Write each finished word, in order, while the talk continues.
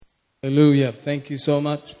Hallelujah. Thank you so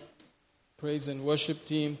much. Praise and worship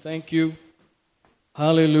team, thank you.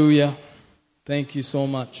 Hallelujah. Thank you so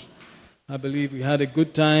much. I believe we had a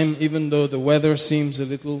good time, even though the weather seems a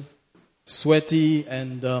little sweaty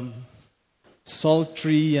and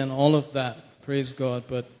sultry and all of that. Praise God.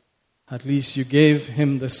 But at least you gave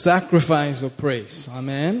Him the sacrifice of praise.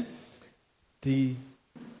 Amen. The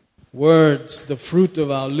words, the fruit of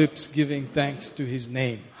our lips, giving thanks to His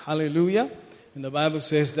name. Hallelujah. And the Bible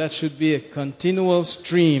says that should be a continual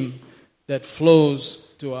stream that flows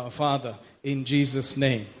to our Father in Jesus'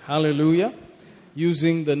 name. Hallelujah.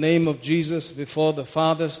 Using the name of Jesus before the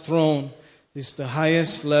Father's throne is the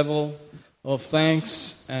highest level of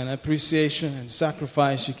thanks and appreciation and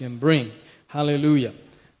sacrifice you can bring. Hallelujah.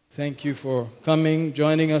 Thank you for coming,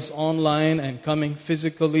 joining us online and coming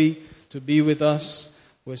physically to be with us.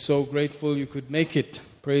 We're so grateful you could make it.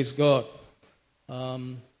 Praise God.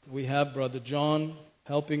 We have Brother John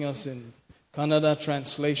helping us in Kannada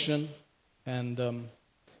translation, and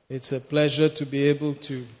it's a pleasure to be able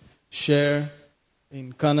to share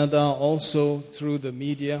in Kannada also through the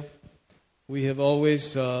media. We have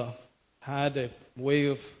always had a way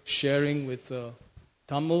of sharing with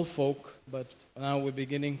Tamil folk, but now we're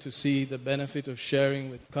beginning to see the benefit of sharing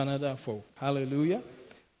with Kannada folk. Hallelujah.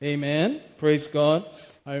 Amen. Praise God.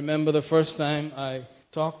 I remember the first time I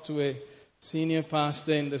talked to a senior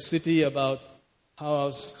pastor in the city about how I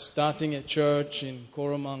was starting a church in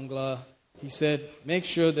Koramangala. He said, make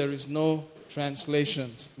sure there is no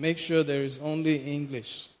translations. Make sure there is only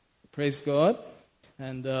English. Praise God.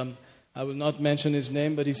 And I will not mention his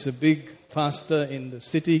name, but he's a big pastor in the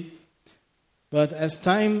city. But as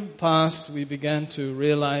time passed, we began to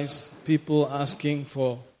realize people asking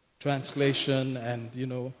for translation and,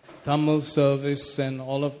 Tamil service and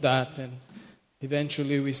all of that. And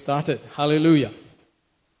eventually we started. Hallelujah.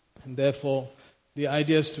 And therefore, the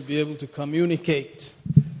idea is to be able to communicate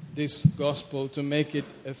this gospel, to make it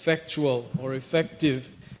effectual or effective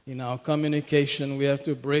in our communication. We have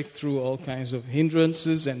to break through all kinds of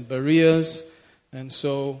hindrances and barriers. And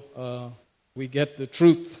so we get the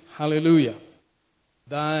truth. Hallelujah.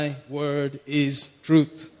 Thy word is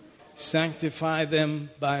truth. Sanctify them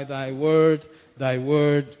by thy word. Thy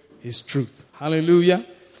word is truth. Hallelujah.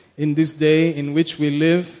 In this day in which we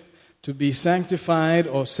live, to be sanctified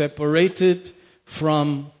or separated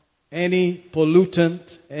from any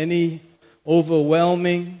pollutant, any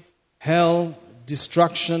overwhelming hell,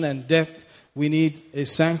 destruction, and death, we need a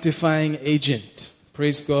sanctifying agent.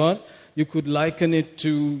 Praise God. You could liken it to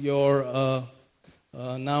your,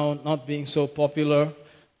 now not being so popular,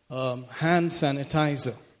 hand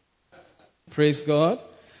sanitizer. Praise God.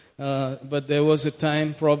 But there was a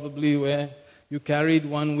time probably where you carried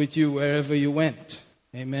one with you wherever you went.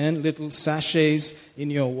 Amen. Little sachets in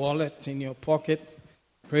your wallet, in your pocket.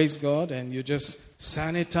 Praise God. And you just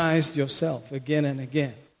sanitized yourself again and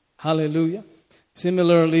again. Hallelujah.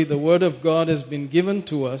 Similarly, the Word of God has been given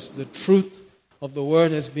to us. The truth of the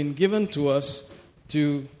Word has been given to us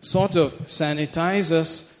to sort of sanitize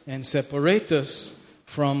us and separate us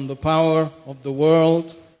from the power of the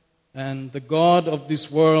world and the God of this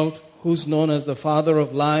world, who's known as the father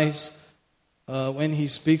of lies. When he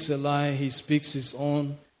speaks a lie, he speaks his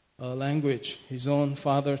own language, his own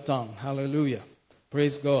father tongue. Hallelujah.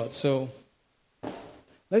 Praise God. So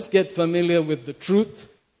let's get familiar with the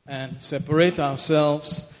truth and separate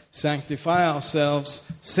ourselves, sanctify ourselves,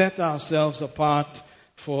 set ourselves apart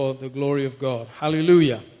for the glory of God.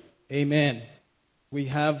 Hallelujah. Amen. We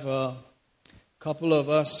have a couple of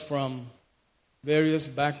us from various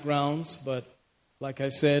backgrounds, but like I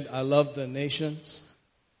said, I love the nations,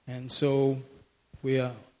 and so we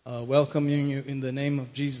are welcoming you in the name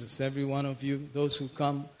of Jesus. Every one of you, those who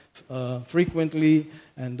come frequently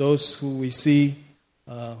and those who we see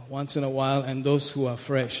once in a while and those who are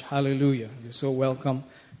fresh. Hallelujah. You're so welcome.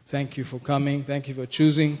 Thank you for coming. Thank you for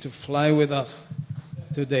choosing to fly with us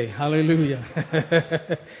today. Hallelujah.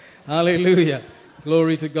 Hallelujah.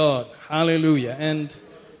 Glory to God. Hallelujah. And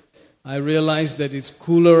I realize that it's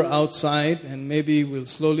cooler outside, and maybe we'll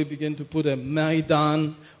slowly begin to put a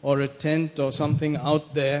maidan or a tent or something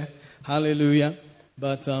out there. Hallelujah.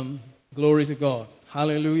 But glory to God.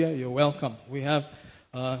 Hallelujah. You're welcome. We have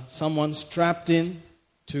someone strapped in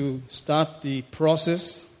to start the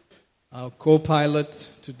process. Our co-pilot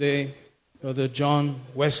today, Brother John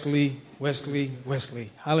Wesley.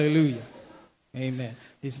 Hallelujah. Amen.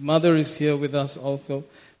 His mother is here with us also.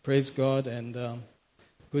 Praise God. And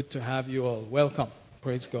good to have you all. Welcome.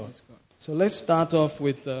 Praise God. So let's start off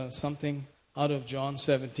with something out of John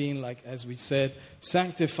 17, like as we said,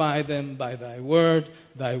 sanctify them by thy word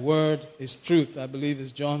is truth. I believe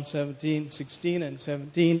it's John 17, 16 and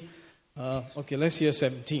 17. Okay, let's hear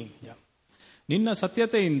 17. Yeah. ನಿನ್ನ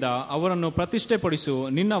ಸತ್ಯತೆಯಿಂದ ಅವರನ್ನು ಪ್ರತಿಷ್ಠೆಪಡಿಸು,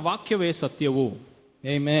 ನಿನ್ನ ವಾಕ್ಯವೇ ಸತ್ಯವು.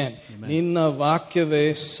 Amen. Ninna vakyave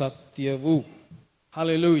satyavu.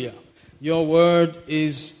 Hallelujah. Your word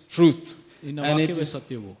is truth. And it is,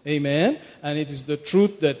 amen. And it is the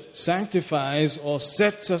truth that sanctifies or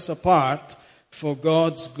sets us apart for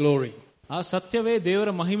God's glory. ಆ ಸತ್ಯವೇ ದೇವರ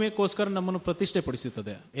ಮಹಿಮೆಗೋಸ್ಕರ ನಮ್ಮನ್ನು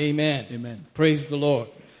ಪ್ರತಿಷ್ಠೆಪಡಿಸುತ್ತದೆ. Amen. Amen. Praise the Lord.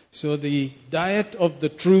 So the diet of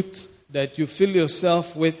the truth that you fill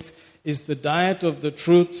yourself with is the diet of the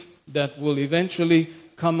truth that will eventually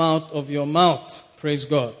come out of your mouth. Praise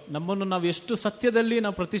God. ನಮ್ಮನ್ನು ನಾವು ಎಷ್ಟು ಸತ್ಯದಲ್ಲಿ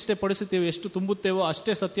ನಾವು ಪ್ರತಿಷ್ಠೆ ಪಡಿಸುತ್ತೇವೆ, ಎಷ್ಟು ತುಂಬುತ್ತೇವೋ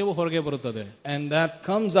ಅಷ್ಟೇ ಸತ್ಯವು ಹೊರಗೆ ಬರುತ್ತದೆ. And that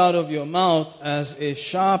comes out of your mouth as a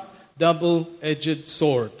sharp double-edged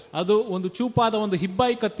sword. ಅದು ಒಂದು ಚೂಪಾದ ಒಂದು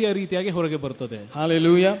ಹಿಬ್ಬಾಯಿ ಕತ್ತಿಯ ರೀತಿಯಾಗಿ ಹೊರಗೆ ಬರುತ್ತದೆ.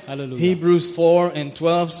 Hallelujah. Hallelujah. Hebrews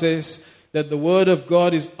 4:12 says that the word of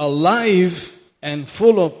God is alive and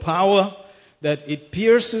full of power, that it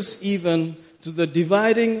pierces even to the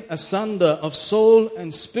dividing asunder of soul and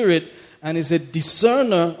spirit, and is a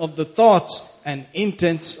discerner of the thoughts and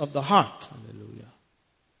intents of the heart. Hallelujah.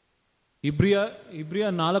 ಇಬ್ರಿಯ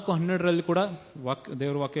 4:12 ಕೂಡ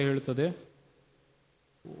ದೇವರ ವಾಕ್ಯ ಹೇಳುತ್ತದೆ.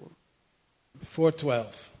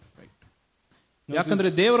 4:12. ಯಾಕಂದ್ರೆ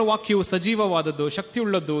ದೇವರ ವಾಕ್ಯವು ಸಜೀವವಾದದ್ದು,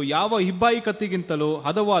 ಶಕ್ತಿಯುಳ್ಳದ್ದು, ಯಾವ ಹಿಬ್ಬಾಯಿ ಕತ್ತಿಗಿಂತಲೂ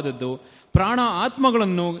ಹದವಾದದ್ದು, ಪ್ರಾಣ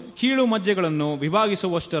ಆತ್ಮಗಳನ್ನು ಕೀಳು ಮಜ್ಜೆಗಳನ್ನು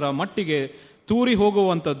ವಿಭಾಗಿಸುವಷ್ಟರ ಮಟ್ಟಿಗೆ ತೂರಿ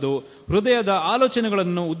ಹೋಗುವಂತದ್ದು, ಹೃದಯದ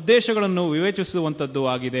ಆಲೋಚನೆಗಳನ್ನು ಉದ್ದೇಶಗಳನ್ನು ವಿವೇಚಿಸುವಂತದ್ದು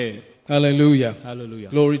ಆಗಿದೆ. Hallelujah. Hallelujah.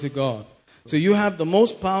 Glory to God. So you have the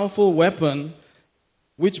most powerful weapon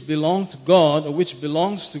which belongs to God, or which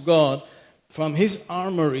belongs to God, from His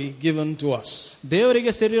armory given to us.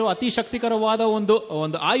 ದೇವರಿಗೆ ಸೇರಿರುವ ಅತಿ ಶಕ್ತಿಕರವಾದ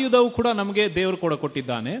ಒಂದು ಆಯುಧವು ಕೂಡ ನಮಗೆ ದೇವರು ಕೂಡ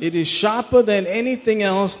ಕೊಟ್ಟಿದ್ದಾನೆ. It is sharper than anything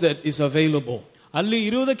else that is available. ಅಲ್ಲಿ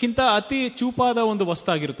ಇರುವುದಕ್ಕಿಂತ ಅತಿ ಚೂಪಾದ ಒಂದು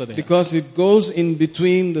ವಸ್ತಾಗಿರುತ್ತದೆ. Because it goes in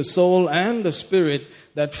between the soul and the spirit,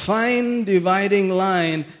 that fine dividing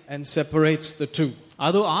line, and separates the two.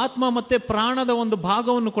 ಅದು ಆತ್ಮ ಮತ್ತೆ ಪ್ರಾಣದ ಒಂದು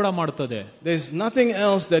ಭಾಗವನ್ನು ಕೂಡ ಮಾಡುತ್ತದೆ. There is nothing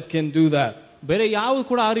else that can do that. ಬೇರೆ ಯಾವುದು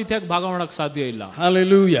ಕೂಡ ಆ ರೀತಿಯಾಗಿ ಭಾಗ ಮಾಡಕ್ಕೆ ಸಾಧ್ಯ ಇಲ್ಲ.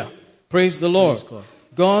 Hallelujah. Praise the Lord.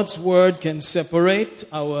 God's word can separate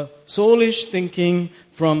our soulish thinking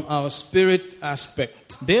from our spirit aspect.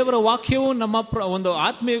 ದೇವರ ವಾಕ್ಯವು ನಮ್ಮ ಒಂದು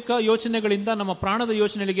ಆತ್ಮಿಕ ಯೋಚನೆಗಳಿಂದ ನಮ್ಮ ಪ್ರಾಣದ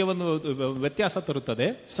ಯೋಚನೆಗಳಿಗೆ ಒಂದು ವ್ಯತ್ಯಾಸ ತರುತ್ತದೆ.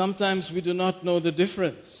 Sometimes we do not know the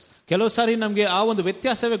difference. ಕೆಲವು ಸಾರಿ ನಮಗೆ ಆ ಒಂದು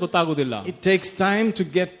ವ್ಯತ್ಯಾಸವೇ ಗೊತ್ತಾಗುವುದಿಲ್ಲ. It takes time to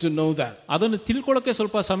get to know that. ಅದನ್ನು ತಿಳ್ಕೊಳ್ಳೋಕೆ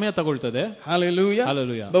ಸ್ವಲ್ಪ ಸಮಯ ತಗೊಳ್ತದೆ. Hallelujah.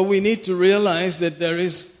 Hallelujah. But we need to realize that there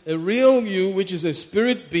is a real you which is a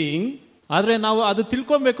spirit being. ಆದ್ರೆ ನಾವು ಅದು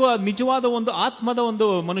ತಿಳ್ಕೊಬೇಕು, ನಿಜವಾದ ಒಂದು ಆತ್ಮದ ಒಂದು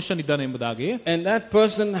ಮನುಷ್ಯನಿದ್ದಾನೆ ಎಂಬುದಾಗಿ. And that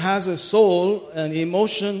person has a soul, an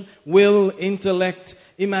emotion, will, intellect,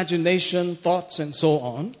 imagination, thoughts, and so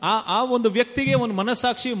on. ಆ ಒಂದು ವ್ಯಕ್ತಿಗೆ ಒಂದು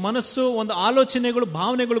ಮನಸ್ಸಾಕ್ಷಿ, ಮನಸ್ಸು, ಒಂದು ಆಲೋಚನೆಗಳು,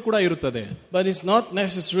 ಭಾವನೆಗಳು ಕೂಡ ಇರುತ್ತದೆ. But it's not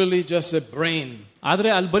necessarily just a brain.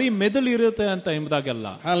 ಆದ್ರೆ ಅಲ್ಲಿ ಬರೀ ಮೆದುಳು ಇರುತ್ತೆ ಅಂತ ಎಂಬುದಾಗಲ್ಲ.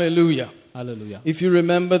 Hallelujah. Hallelujah. If you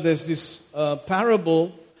remember, there's this parable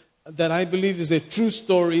that I believe is a true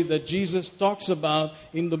story that Jesus talks about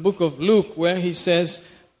in the book of Luke, where he says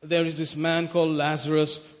there is this man called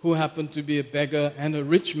Lazarus who happened to be a beggar, and a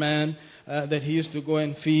rich man that he used to go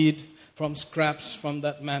and feed from scraps from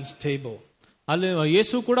that man's table. ಅಲ್ಲಿ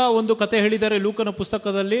ಯೇಸು ಕೂಡ ಒಂದು ಕತೆ ಹೇಳಿದ್ದಾರೆ ಲೂಕನ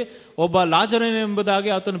ಪುಸ್ತಕದಲ್ಲಿ. ಒಬ್ಬ ಲಾಜರನ ಎಂಬುದಾಗಿ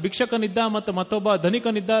ಆತನು ಭಿಕ್ಷಕನಿದ್ದ ಮತ್ತು ಮತ್ತೊಬ್ಬ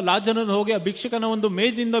ಧನಿಕನಿದ್ದ. ಲಾಜರನ ಹೋಗಿ ಆ ಭಿಕ್ಷಕನ ಒಂದು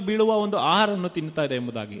ಮೇಜಿಂದ ಬೀಳುವ ಒಂದು ಆಹಾರವನ್ನು ತಿನ್ನುತ್ತಾ ಇದೆ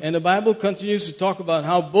ಎಂಬುದಾಗಿ. And the Bible continues to talk about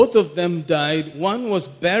how both of them died. One was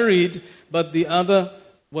buried, but the other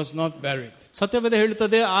was not buried. ಸತ್ಯವೇದ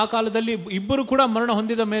ಹೇಳುತ್ತದೆ ಆ ಕಾಲದಲ್ಲಿ ಇಬ್ಬರು ಕೂಡ ಮರಣ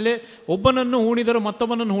ಹೊಂದಿದ ಮೇಲೆ ಒಬ್ಬನನ್ನು ಹೂಣಿದರು,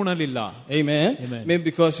 ಮತ್ತೊಬ್ಬನನ್ನು ಹೂಣಲಿಲ್ಲ. Amen. Maybe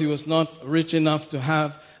because he was not rich enough to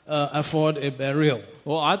afford a burial.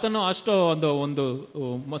 ಆತನು ಅಷ್ಟು ಒಂದು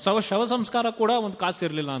ಶವ ಸಂಸ್ಕಾರ ಕೂಡ ಒಂದು ಕಾಸು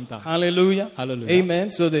ಇರಲಿಲ್ಲ ಅಂತ. Hallelujah. Hallelujah. Amen.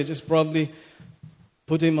 So they just probably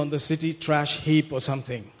put him on the city trash heap or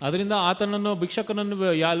something. ಅದರಿಂದ ಆತನನ್ನು ಭಿಕ್ಷಕನನ್ನು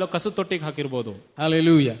ಎಲ್ಲೋ ಕಸ ತೊಟ್ಟಿಗೆ ಹಾಕಿರಬಹುದು.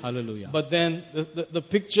 Hallelujah. Hallelujah. But then the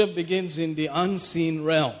picture begins in the unseen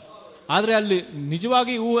realm. ಆದ್ರೆ ಅಲ್ಲಿ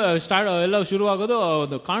ನಿಜವಾಗಿ ಎಲ್ಲ ಶುರುವಾಗೋದು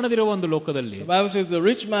ಒಂದು ಕಾಣದಿರುವ ಒಂದು ಲೋಕದಲ್ಲಿ. The Bible says the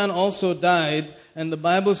rich man also died, and the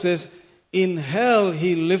Bible says in hell he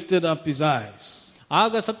lifted up his eyes.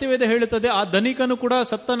 ಆಗ ಸತ್ಯವೇದ ಹೇಳುತ್ತದೆ ಆ ಧನಿಕನು ಕೂಡ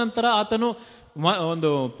ಸತ್ತ ನಂತರ ಆತನು ಒಂದು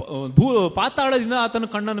ಪಾತಾಳದಿಂದ ಆತನು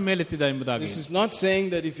ಕಣ್ಣನ್ನು ಮೇಲೆತ್ತಿದ ಎಂಬುದಾಗಿ. This is not saying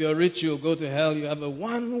that if you are rich you go to hell, you have a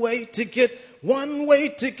one-way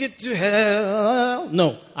ticket to hell. No.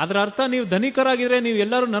 ಅದರ ಅರ್ಥ ನೀವು ಧನಿಕರಾಗಿದ್ರೆ ನೀವು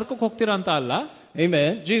ಎಲ್ಲರೂ ನರಕಕ್ಕೆ ಹೋಗ್ತೀರಾ ಅಂತ ಅಲ್ಲ. Amen.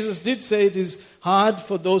 Jesus did say it is hard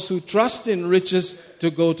for those who trust in riches to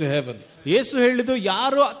go to heaven. ಯೇಸು ಹೇಳಿದ್ದು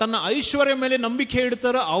ಯಾರು ತನ್ನ ಐಶ್ವರ್ಯ ಮೇಲೆ ನಂಬಿಕೆ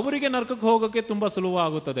ಇಡ್ತಾರೋ ಅವರಿಗೆ ನರಕಕ್ಕೆ ಹೋಗೋಕೆ ತುಂಬಾ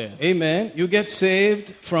ಸುಲಭವಾಗುತ್ತದೆ. Amen. You get saved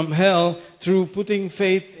from hell through putting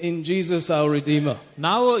faith in Jesus our Redeemer.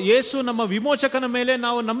 ನಾವು ಯೇಸು ನಮ್ಮ ವಿಮೋಚಕನ ಮೇಲೆ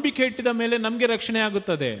ನಾವು ನಂಬಿಕೆ ಇಟ್ಟಿದ ಮೇಲೆ ನಮಗೆ ರಕ್ಷಣೆ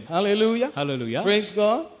ಆಗುತ್ತದೆ. Hallelujah. Hallelujah. Praise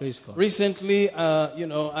God. Praise God. Recently,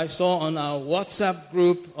 I saw on our WhatsApp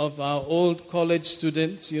group of our old college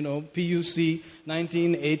students, PUC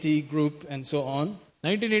 1980 group and so on.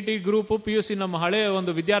 1980 group PUC ನಮ್ಮ ಹಳೆ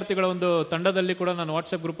ಒಂದು ವಿದ್ಯಾರ್ಥಿಗಳ ಒಂದು ತಂಡದಲ್ಲಿ ಕೂಡ ನಾನು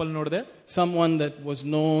ವಾಟ್ಸ್ಆಪ್ ಗ್ರೂಪ್ ಅಲ್ಲಿ ನೋಡಿದೆ. Someone that was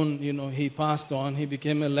known, he passed on. He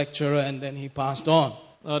became a lecturer and then he passed on.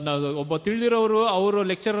 ಒಬ್ಬ ತಿಳಿದಿರೋರು ಅವರು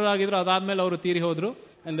ಲೆಕ್ಚರರ್ ಆಗಿದ್ರು, ಅದಾದ್ಮೇಲೆ ಅವರು ತೀರಿ ಹೋದ್ರು.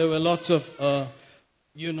 And there were lots of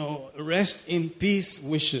rest in peace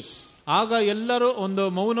wishes. ಆಗ ಎಲ್ಲರೂ ಒಂದು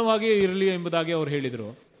ಮೌನವಾಗಿ ಇರಲಿ ಎಂಬುದಾಗಿ ಅವರು ಹೇಳಿದ್ರು.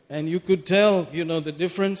 And you could tell, the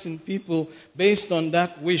difference in people based on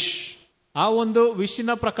that wish. ಆ ಒಂದು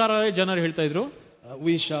ವಿಶ್ನ ಪ್ರಕಾರ ಜನರು ಹೇಳ್ತಾ ಇದ್ರು,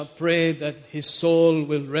 we shall pray that his soul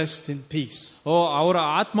will rest in peace. ಅವರ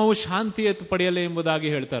ಆತ್ಮವು ಶಾಂತಿ ಪಡೆಯಲಿ ಎಂಬುದಾಗಿ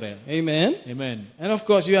ಹೇಳ್ತಾರೆ. Amen. Amen. And of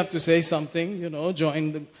course you have to say something, join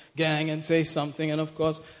the gang and say something. And of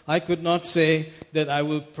course I could not say that I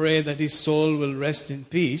will pray that his soul will rest in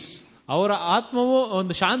peace. ಅವರ ಆತ್ಮವು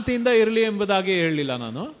ಒಂದು ಶಾಂತಿಯಿಂದ ಇರಲಿ ಎಂಬುದಾಗಿ ಹೇಳಿಲ್ಲ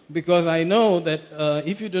ನಾನು. Because I know that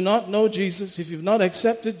if you do not know Jesus, if you've not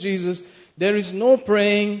accepted Jesus, there is no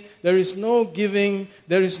praying, there is no giving,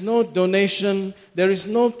 there is no donation, there is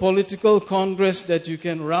no political congress that you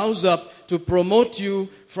can rouse up to promote you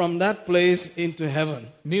from that place into heaven.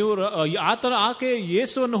 ನೀವು ಆಕೆ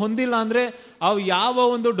ಯೇಸುವನ್ನು ಹೊಂದಿಲ್ಲ ಅಂದ್ರೆ ಅವು ಯಾವ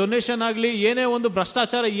ಒಂದು donation ಆಗಲಿ, ಏನೇ ಒಂದು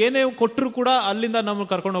ಭ್ರಷ್ಟಾಚಾರ ಏನೇ ಕೊಟ್ಟರು ಕೂಡ ಅಲ್ಲಿಂದ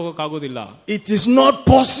ನಮ್ಮನ್ನು ಕರ್ಕೊಂಡು ಹೋಗೋಕ್ಕಾಗೋದಿಲ್ಲ. It is not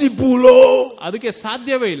possible. ಅದಕ್ಕೆ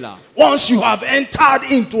ಸಾಧ್ಯವೇ ಇಲ್ಲ. Once you have entered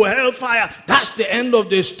into hellfire, that's the end of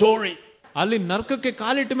the story. ಅಲ್ಲಿ ನರಕಕ್ಕೆ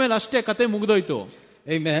ಕಾಲಿಟ್ಟ ಮೇಲೆ ಅಷ್ಟೇ ಕತೆ ಮುಗಿದೋಯ್ತು.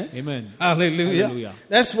 Amen. Amen. Hallelujah. Hallelujah.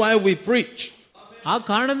 That's why we preach. ಆ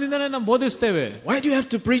ಕಾರಣದಿಂದನೇ ನಾವು ಬೋಧಿಸ್ತೇವೆ. Why do you have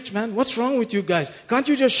to preach, man? What's wrong with you guys? Can't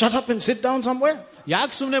you just shut up and sit down somewhere?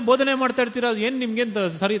 ಯಾಕೆ ಸುಮ್ಮನೆ ಬೋಧನೆ ಮಾಡ್ತಾ ಇರ್ತೀರಾ? ಏನ್ ನಿಮ್ಗೆ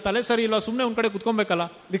ತಲೆ ಸರಿ ಇಲ್ಲ, ಸುಮ್ಮನೆ ಒಂದ್ ಕಡೆ ಕುತ್ಕೊಬೇಕಲ್ಲ.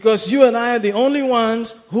 Because you and I are the only ones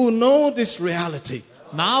who know this reality.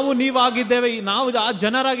 ನಾವು ನೀವಾಗಿದ್ದೇವೆ, ನಾವು ಆ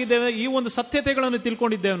ಜನರಾಗಿದ್ದೇವೆ, ಈ ಒಂದು ಸತ್ಯತೆಗಳನ್ನು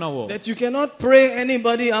ತಿಳ್ಕೊಂಡಿದ್ದೇವೆ ನಾವು. That you cannot pray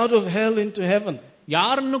anybody out of hell into heaven.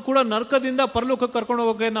 ಯಾರನ್ನು ಕೂಡ ನರಕದಿಂದ ಪರಲೋಕಕ್ಕೆ ಕರ್ಕೊಂಡು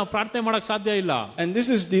ಹೋಗಕ್ಕೆ ನಾವು ಪ್ರಾರ್ಥನೆ ಮಾಡಕ್ ಸಾಧ್ಯ ಇಲ್ಲ. And this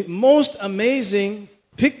is the most amazing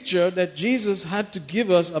picture that Jesus had to give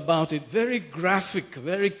us about it. Very graphic,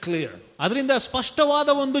 very clear. ಅದರಿಂದ ಸ್ಪಷ್ಟವಾದ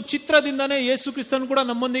ಒಂದು ಚಿತ್ರದಿಂದನೇ ಯೇಸು ಕ್ರಿಸ್ತನು ಕೂಡ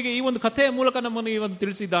ನಮ್ಮೊಂದಿಗೆ ಈ ಒಂದು ಕಥೆಯ ಮೂಲಕ ನಮ್ಮನ್ನು ಇವತ್ತು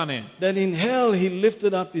ತಿಳಿಸಿದ್ದಾನೆ. That in hell he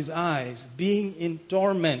lifted up his eyes, being in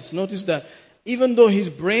torments. Notice that even though his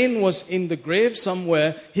brain was in the grave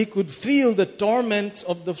somewhere, he could feel the torments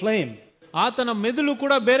of the flame. ಆತನ ಮೆದುಳು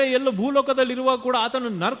ಕೂಡ ಬೇರೆ ಎಲ್ಲೋ ಭೂಲೋಕದಲ್ಲಿರುವ ಕೂಡ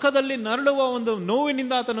ಆತನ ನರಕದಲ್ಲಿ ನರಳುವ ಒಂದು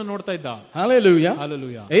ನೋವಿನಿಂದ ಆತನ ನೋಡ್ತಾ ಇದ್ದ. Hallelujah.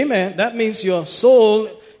 Hallelujah. Amen. That means your soul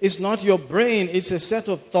is not your brain. It's a set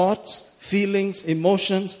of thoughts, feelings,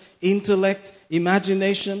 emotions, intellect,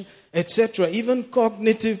 imagination, etc. Even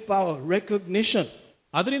cognitive power, recognition.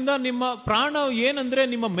 ಅದರಿಂದ ನಿಮ್ಮ ಪ್ರಾಣ ಏನಂದ್ರೆ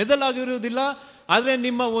ನಿಮ್ಮ ಮೆದುಳಾಗಿರುವುದಿಲ್ಲ, ಆದ್ರೆ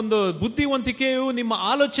ನಿಮ್ಮ ಒಂದು ಬುದ್ಧಿವಂತಿಕೆಯು, ನಿಮ್ಮ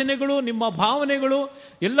ಆಲೋಚನೆಗಳು, ನಿಮ್ಮ ಭಾವನೆಗಳು,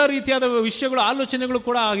 ಎಲ್ಲ ರೀತಿಯಾದ ವಿಷಯಗಳು, ಆಲೋಚನೆಗಳು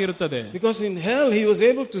ಕೂಡ ಆಗಿರುತ್ತದೆ. Because in hell he was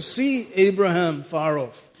able to see Abraham far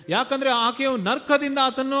off. ಯಾಕಂದ್ರೆ ಆಕೆಯು ನರಕದಿಂದ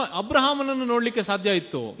ಆತನು ಅಬ್ರಹಾಮನನ್ನು ನೋಡ್ಲಿಕ್ಕೆ ಸಾಧ್ಯ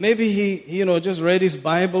ಇತ್ತು. Maybe he just read his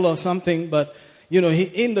Bible or something, but he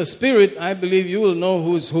in the spirit, I believe you will know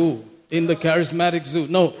who's who in the charismatic zoo.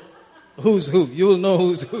 No, who's who. You will know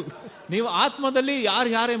who's who. ನೀವು ಆತ್ಮದಲ್ಲಿ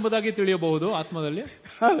ಯಾರು ಎಂಬುದಾಗಿ ತಿಳಿಯಬಹುದು. ಆತ್ಮದಲ್ಲಿ.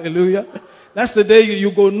 Hallelujah. That's the day you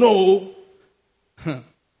go know.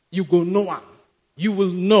 You go know. You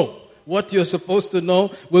will know. What you're supposed to know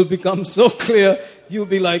will become so clear.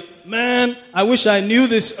 You'll be like, man, I wish I knew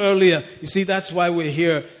this earlier. You see, that's why we're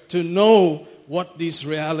here, to know what these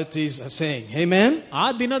realities are saying. Amen. ಆ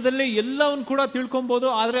ದಿನದಲ್ಲಿ ಎಲ್ಲವನ್ನು ಕೂಡ ತಿಳ್ಕೊಬಹುದು,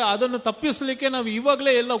 ಆದ್ರೆ ಅದನ್ನು ತಪ್ಪಿಸಲಿಕ್ಕೆ ನಾವು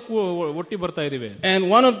ಇವಾಗಲೇ ಎಲ್ಲ ಒಟ್ಟಿ ಬರ್ತಾ ಇದೀವಿ. And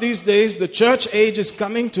one of these days the church age is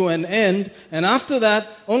coming to an end, and after that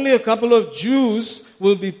only a couple of Jews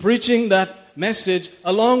will be preaching that message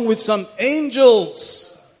along with some angels.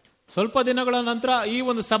 ಸ್ವಲ್ಪ ದಿನಗಳ ನಂತರ ಈ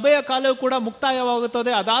ಒಂದು ಸಭೆಯ ಕಾಲವು ಕೂಡ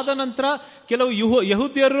ಮುಕ್ತಾಯವಾಗುತ್ತದೆ. ಅದಾದ ನಂತರ ಕೆಲವು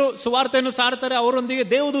ಯಹೂದ್ಯರು ಸುವಾರ್ತೆಯನ್ನು ಸಾರುತ್ತಾರೆ, ಅವರೊಂದಿಗೆ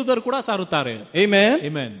ದೇವದೂತರು ಕೂಡ ಸಾರುತ್ತಾರೆ. Amen.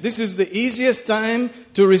 Amen. This is the easiest time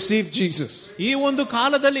to receive Jesus. ಈ ಒಂದು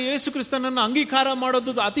ಕಾಲದಲ್ಲಿ ಯೇಸು ಕ್ರಿಸ್ತನನ್ನು ಅಂಗೀಕಾರ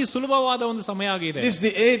ಮಾಡೋದು ಅತಿ ಸುಲಭವಾದ ಒಂದು ಸಮಯ ಆಗಿದೆ. This is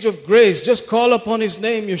the age of grace. Just call upon his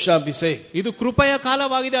name, you shall be saved. ಇದು ಕೃಪೆಯ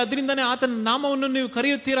ಕಾಲವಾಗಿದೆ. ಅದರಿಂದನೇ ಆತನ ನಾಮವನ್ನು ನೀವು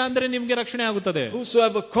ಕರೆಯುತ್ತೀರಾ ಅಂದ್ರೆ ನಿಮಗೆ ರಕ್ಷಣೆ ಆಗುತ್ತದೆ.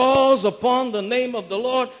 Whosoever calls upon the name of the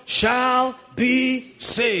Lord shall be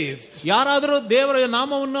saved. ಯಾರಾದರೂ ದೇವರ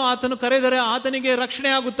ನಾಮವನ್ನು ಆತನು ಕರೆದರೆ ಆತನಿಗೆ ರಕ್ಷಣೆ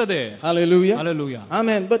ಆಗುತ್ತದೆ. Hallelujah. Hallelujah.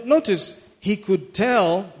 Amen. But notice, he could tell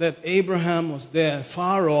that Abraham was there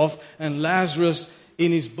far off and Lazarus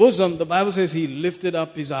in his bosom, the Bible says he lifted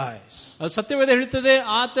up his eyes. ಸತ್ಯವೇದ ಹೇಳ್ತದೆ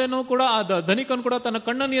ಆತನು ಕೂಡ ಧನಿಕನು ಕೂಡ ತನ್ನ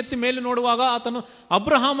ಕಣ್ಣನ್ನು ಎತ್ತಿ ಮೇಲೆ ನೋಡುವಾಗ ಆತನು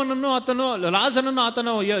ಅಬ್ರಹಾಮನನ್ನು ಆತನು ಲಾಜರನನ್ನು ಆತನ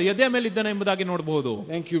ಎದೆಯ ಮೇಲೆ ಇದ್ದಾನೆ ಎಂಬುದಾಗಿ ನೋಡಬಹುದು.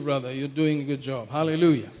 Thank you, brother. You're doing a good job.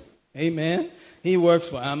 Hallelujah. Amen. He works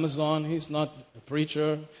for Amazon. He's not a preacher.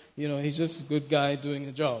 He's just a good guy doing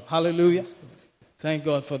a job. Hallelujah. Thank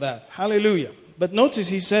God for that. Hallelujah. But notice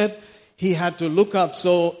he said he had to look up.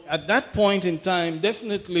 So at that point in time,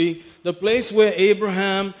 definitely the place where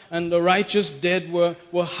Abraham and the righteous dead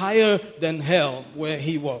were higher than hell where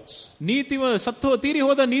he was. ತೀರಿ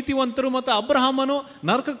ಹೋದ ನೀತಿವಂತರು ಮತ್ತು ಅಬ್ರಹಾಮನು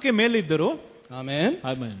ನರಕಕ್ಕೆ ಮೇಲಿದ್ದರು. Amen.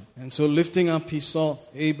 Amen. And so lifting up, he saw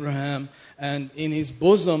Abraham, and in his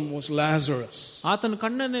bosom was Lazarus. ಆತನ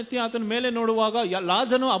ಕಣ್ಣನ್ನೆತ್ತಿ ಆತನ ಮೇಲೆ ನೋಡುವಾಗ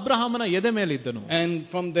ಲಾಜರನು ಅಬ್ರಹಾಮನ ಎದೆ ಮೇಲೆ ಇದ್ದನು. And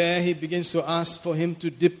from there he begins to ask for him to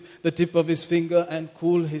dip the tip of his finger and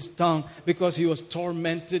cool his tongue because he was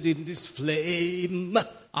tormented in this flame.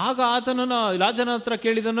 ಆಗ ಆತನನ್ನು ಲಾಜರನ ಹತ್ರ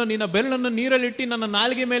ಕೇಳಿದನು, ನಿನ್ನ ಬೆರಳನ್ನು ನೀರಲ್ಲಿಟ್ಟು ನನ್ನ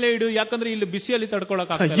ನಾಲಿಗೆ ಮೇಲೆ ಇಡು, ಯಾಕಂದ್ರೆ ಇಲ್ಲಿ ಬಿಸಿಯಲ್ಲಿ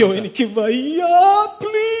ತಡ್ಕೊಳ್ಳೋಕೆ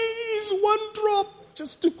please one drop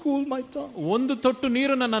just to cool my tongue. ಒಂದು ತೊಟ್ಟು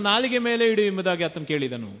ನೀರು ನನ್ನ ನಾಲಿಗೆ ಮೇಲೆ ಇಡು ಎಂಬುದಾಗಿ ಆತನು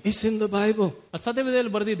ಕೇಳಿದನು. It's in the Bible. ಅದು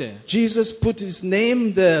ಸತ್ಯವೇದದಲ್ಲಿ ಬರೆದಿದೆ. Jesus put his name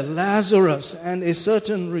there, Lazarus, and a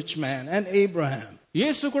certain rich man, and Abraham.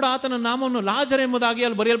 ಯೇಸು ಕೂಡ ಆತನ ನಾಮವನ್ನು ಲಾಜರ್ ಎಂಬುದಾಗಿ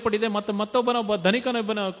ಅಲ್ಲಿ ಬರೆಯಲ್ಪಟ್ಟಿದೆ ಮತ್ತು ಮತ್ತೊಬ್ಬನ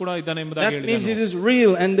ಧನಿಕನೊಬ್ಬನ ಕೂಡ ಇದ್ದಾನೆ ಎಂಬುದಾಗಿ ಹೇಳಿದನು. That means it is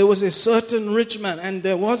real, and there was a certain rich man, and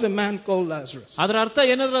there was a man called Lazarus. ಅದರ ಅರ್ಥ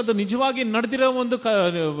ಏನಾದರೂ ಅದು ನಿಜವಾಗಿ ನಡೆದಿರೋ ಒಂದು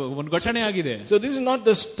ಘಟನೆ ಆಗಿದೆ. So this is not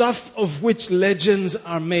the stuff of which legends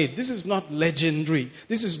are made. This is not legendary.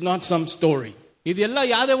 This is not some story. ಇದೆಲ್ಲ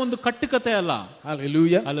ಯಾವುದೇ ಒಂದು ಕಟ್ಟುಕತೆ ಅಲ್ಲ.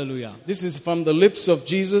 Hallelujah. Hallelujah. This is from the lips of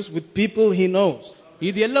Jesus with people he knows.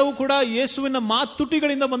 ಇದೆಲ್ಲವೂ ಕೂಡ ಯೇಸುವಿನ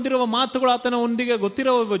ತುಟಿಗಳಿಂದ ಬಂದಿರುವ ಮಾತುಗಳು ಆತನ ಒಂದಿಗೆ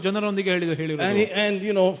ಗೊತ್ತಿರುವ ಜನರೊಂದಿಗೆ ಹೇಳಿರೋದು. And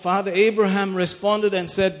Father Abraham responded and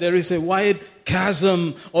said there is a wide chasm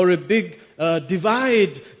or a big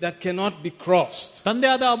divide that cannot be crossed. ತಂದೆ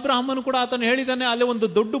ಆದ ಅಬ್ರಹಾಮನು ಕೂಡ ಆತನು ಹೇಳಿದಾನೆ, ಅಲ್ಲಿ ಒಂದು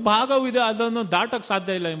ದೊಡ್ಡ ಭಾಗವಿದೆ, ಅದನ್ನು ದಾಟಕ್ಕೆ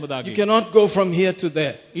ಸಾಧ್ಯ ಇಲ್ಲ ಎಂಬುದಾಗಿ. You cannot go from here to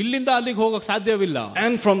there. ಇಲ್ಲಿಂದ ಅಲ್ಲಿಗೆ ಹೋಗಕ್ಕೆ ಸಾಧ್ಯವಿಲ್ಲ.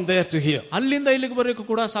 And from there to here. ಅಲ್ಲಿಂದ ಇಲ್ಲಿಗೆ ಬರೋಕೆ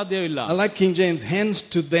ಕೂಡ ಸಾಧ್ಯವಿಲ್ಲ. I like King James, hence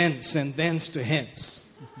to thence and thence to hence.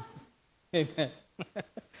 Amen.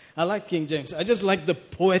 I like King James. I just like the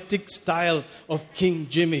poetic style of King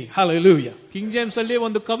Jimmy. Hallelujah. King James ಅಲ್ಲಿ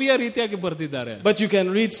ಒಂದು ಕವಿಯ ರೀತಿಯಾಗಿ ಬರೆದಿದ್ದಾರೆ. But you can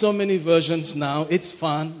read so many versions now. It's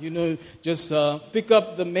fun. Just pick up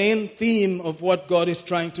the main theme of what God is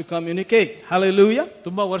trying to communicate. Hallelujah.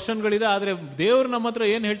 ತುಂಬಾ ವರ್ಷನ್ಗಳಿದೆ, ಆದ್ರೆ ದೇವರು ನಮ್ಮ ಹತ್ರ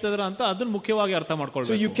ಏನು ಹೇಳ್ತಿದ್ದಾರೆ ಅಂತ ಅದನ್ನ ಮುಖ್ಯವಾಗಿ ಅರ್ಥ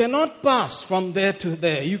ಮಾಡ್ಕೊಳ್ಳಬೇಕು. So you cannot pass from there to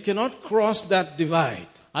there. You cannot cross that divide.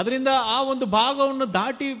 ಅದರಿಂದ ಆ ಒಂದು ಭಾಗವನ್ನು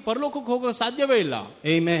ದಾಟಿ ಪರಲೋಕಕ್ಕೆ ಹೋಗಲು ಸಾಧ್ಯವೇ ಇಲ್ಲ.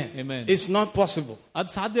 Amen. Amen. It's not possible. ಅದು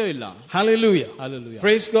ಸಾಧ್ಯವಿಲ್ಲ. Hallelujah. Hallelujah.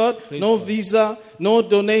 Praise God. No visa, no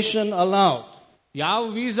donation allowed. ಯಾವ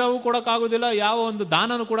ವೀಸಾವು ಕೊಡಕ್ಕಾಗೋದಿಲ್ಲ, ಯಾವ ಒಂದು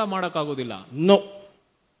ದಾನನೂ ಕೂಡ ಮಾಡಕ್ಕಾಗೋದಿಲ್ಲ. No.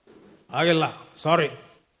 ಆಗಲ್ಲ. Sorry.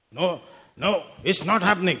 No. It's not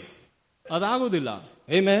happening. ಅದಾಗೋದಿಲ್ಲ.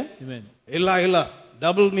 Amen. Amen. ಇಲ್ಲ.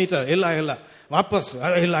 Double meter. ಇಲ್ಲ. ವಾಪಸ್.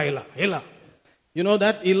 ಇಲ್ಲ.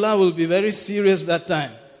 That illa will be very serious that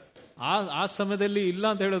time. ಆ ಸಮಯದಲ್ಲಿ ಇಲ್ಲ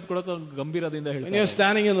ಅಂತ ಹೇಳೋದು ಕೂಡ ಗಂಭೀರದಿಂದ ಹೇಳ್ತಾರೆ. When you're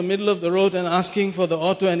standing in the middle of the road and asking for the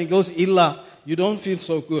auto and he goes illa, you don't feel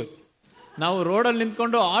so good. ನಾವು ರೋಡಲ್ಲಿ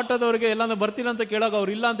ನಿಂತ್ಕೊಂಡು ಆಟೋದವರಿಗೆ ಎಲ್ಲಾಂದ್ರೆ ಬರ್ತಿಲ್ಲ ಅಂತ ಕೇಳಾಗ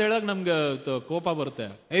ಅವ್ರು ಇಲ್ಲ ಅಂತ ಹೇಳಾಗ ನಮ್ಗೆ ಕೋಪ ಬರುತ್ತೆ.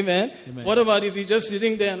 Amen. What about if he's just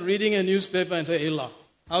sitting there and reading a newspaper and say illa?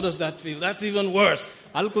 How does that feel? That's even worse.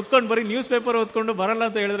 ಅಲ್ಲಿ ಕುತ್ಕೊಂಡು ಬರೀ ನ್ಯೂಸ್ ಪೇಪರ್ ಓದ್ಕೊಂಡು ಬರಲ್ಲ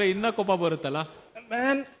ಅಂತ ಹೇಳಿದ್ರೆ ಇನ್ನ ಕೋಪ ಬರುತ್ತಲ್ಲ.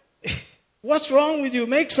 Man, what's wrong with you?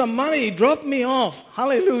 Make some money. Drop me off.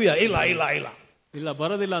 Hallelujah. Illa. ಇಲ್ಲ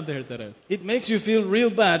ಬರೋದಿಲ್ಲ ಅಂತ ಹೇಳ್ತಾರೆ. It makes you feel real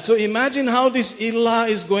bad. So imagine how this illa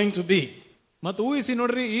is going to be. ಮತ್ತೆ ಊಹಿಸಿ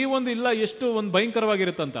ನೋಡ್ರಿ ಈ ಒಂದು ಇಲ್ಲ ಎಷ್ಟು ಒಂದು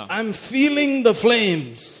ಭಯಂಕರವಾಗಿರುತ್ತಂತ. I'm feeling the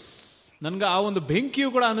flames. ನನ್ಗೆ ಆ ಒಂದು ಬೆಂಕಿಯು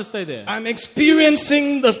ಕೂಡ ಅನಿಸ್ತಾ ಇದೆ. I'm experiencing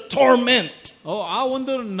the torment. ಆ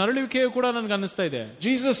ಒಂದು ನರಳುವಿಕೆಯು ಕೂಡ ನನಗೆ ಅನಿಸ್ತಾ ಇದೆ.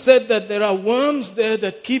 Jesus said that there are worms there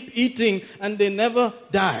that keep eating and they never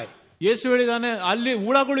die. ಯೇಸು ಹೇಳಿದಾನೆ ಅಲ್ಲಿ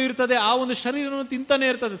ಹುಳಗಳು ಇರ್ತದೆ, ಆ ಒಂದು ಶರೀರವನ್ನು ತಿಂತಾನೆ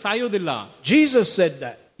ಇರ್ತದೆ, ಸಾಯೋದಿಲ್ಲ. Jesus said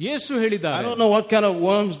that. ಯೇಸು ಹೇಳಿದ್ದಾರೆ. I don't know what kind of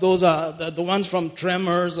worms those are, the ones from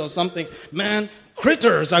Tremors or something. Man,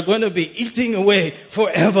 critters are going to be eating away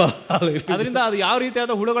forever. Hallelujah. ಅದರಿಂದ ಅದು ಯಾವ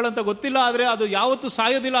ರೀತಿಯಾದ ಹುಳುಗಳಂತ ಗೊತ್ತಿಲ್ಲ, ಆದ್ರೆ ಅದು ಯಾವತ್ತೂ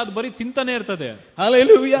ಸಾಯೋದಿಲ್ಲ, ಅದು ಬರೀ ತಿಂತಾನೆ ಇರ್ತದೆ.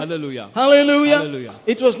 Hallelujah. Hallelujah. Hallelujah. Hallelujah.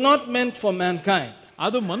 It was not meant for mankind.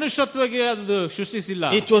 ಅದು ಮನುಷ್ಯತ್ವಕ್ಕೆ ಅದು ಸೃಷ್ಟಿಸಿಲ್ಲ.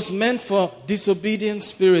 It was meant for disobedient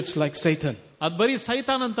spirits like Satan. ಅದು ಬರೀ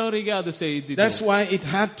ಸೈತಾನ್ ಅಂತವರಿಗೆ ಅದು ಇದ್ದಿದೆ. That's why it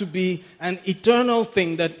had to be an eternal thing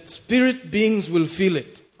that spirit beings will feel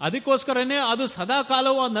it. ಅದಕ್ಕೋಸ್ಕರನೇ ಅದು ಸದಾ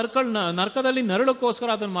ಕಾಲವು ನರಕದಲ್ಲಿ ನರಳಕ್ಕೋಸ್ಕರ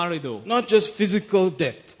ಅದನ್ನು ಮಾಡಿದ್ದು. Not just physical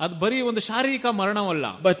death. ಅದು ಬರೀ ಒಂದು ಶಾರೀರಿಕ ಮರಣವಲ್ಲ.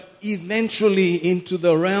 But eventually into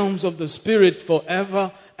the realms of the spirit forever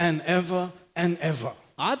and ever and ever.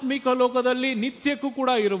 ಆತ್ಮಿಕ ಲೋಕದಲ್ಲಿ ನಿತ್ಯಕ್ಕೂ ಕೂಡ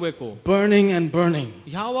ಇರಬೇಕು. Burning and burning.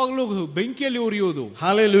 ಯಾವಾಗಲೂ ಬೆಂಕಿಯಲ್ಲಿ ಉರಿಯುವುದು.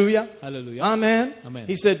 Hallelujah. Hallelujah. Amen. Amen.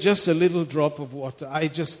 He said just a little drop of water.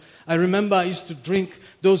 I remember I used to drink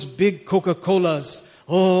those big Coca-Colas.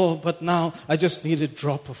 Oh, but now I just need a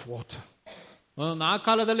drop of water. ಆ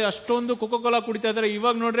ಕಾಲದಲ್ಲಿ ಅಷ್ಟೊಂದು Coca-Cola ಕುಡಿತಾ ಇದ್ದಾರೆ,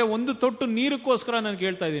 ಇವಾಗ ನೋಡ್ರೆ ಒಂದು ತೊಟ್ಟು ನೀರಕ್ಕೋಸ್ಕರ ನಾನು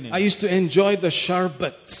ಕೇಳ್ತಾ ಇದ್ದೀನಿ. I used to enjoy the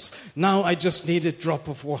sharbats. Now I just need a drop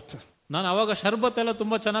of water. ನಾನು ಅವಾಗ ಶರ್ಬತ್ ಎಲ್ಲ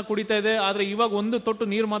ತುಂಬಾ ಚೆನ್ನಾಗಿ ಕುಡಿತಾ ಇದೆ, ಆದ್ರೆ ಇವಾಗ ಒಂದು ತೊಟ್ಟು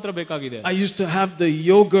ನೀರು ಮಾತ್ರ ಬೇಕಾಗಿದೆ. I used to have the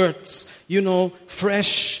yogurts,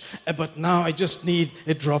 fresh, but now I just need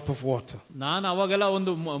a drop of water. ನಾನು ಅವಾಗೆಲ್ಲ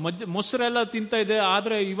ಒಂದು ಮೊಸರೆಲ್ಲ ತಿಂತಾ ಇದೆ,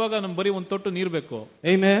 ಆದ್ರೆ ಇವಾಗ ನಮ್ಗೆ ಬರೀ ಒಂದು ತೊಟ್ಟು ನೀರು ಬೇಕು.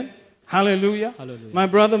 Amen. Hallelujah. Hallelujah. My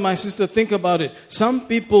brother, my sister, think about it. Some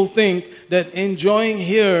people think that enjoying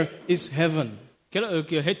here is heaven.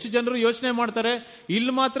 ಹೆಚ್ಚು ಜನರು ಯೋಚನೆ ಮಾಡ್ತಾರೆ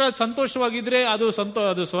ಇಲ್ಲಿ ಮಾತ್ರ ಸಂತೋಷವಾಗಿದ್ರೆ ಅದು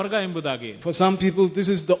ಸ್ವರ್ಗ ಎಂಬುದಾಗಿ. For some people this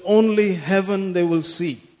is the only heaven they will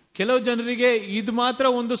see. ಕೆಲವು ಜನರಿಗೆ ಇದು ಮಾತ್ರ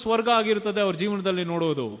ಒಂದು ಸ್ವರ್ಗ ಆಗಿರುತ್ತದೆ ಅವ್ರ ಜೀವನದಲ್ಲಿ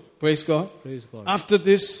ನೋಡುವುದು. Praise God. Praise God. After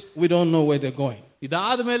this we don't know where they're going.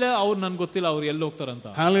 ಇದಾದ ಮೇಲೆ ಅವ್ರು ನನ್ಗೆ ಗೊತ್ತಿಲ್ಲ ಅವ್ರು ಎಲ್ಲಿ ಹೋಗ್ತಾರಂತ.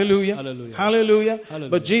 Hallelujah. Hallelujah. Hallelujah.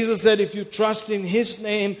 Hallelujah. But Jesus said if you trust in his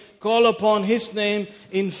name, call upon his name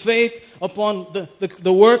in faith upon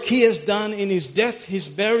the work he has done in his death, his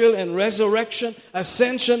burial and resurrection,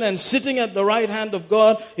 ascension and sitting at the right hand of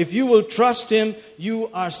God, if you will trust him, you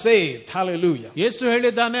are saved. Hallelujah. ಯೇಸು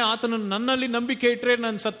ಹೇಳಿದ್ದಾನೆ, ಆತನು ನನ್ನಲ್ಲಿ ನಂಬಿಕೆ ಇಟ್ಟರೆ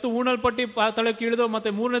ನಾನು ಸತ್ತು ಉಣಲ್ಪಟ್ಟಿ ಪಾತಾಳಕ್ಕೆ ಇಳಿದು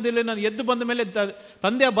ಮತ್ತೆ ಮೂರನೇ ದಿನ ನಾನು ಎದ್ದು ಬಂದ ಮೇಲೆ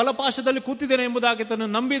ತಂದೆಯ ಬಲಪಾಶದಲ್ಲಿ ಕೂತಿದ್ದೇನೆ ಎಂಬುದಾಗಿ ಆತನು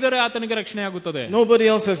ನಂಬಿದರೆ ಆತನಿಗೆ ರಕ್ಷಣೆ ಆಗುತ್ತದೆ. Nobody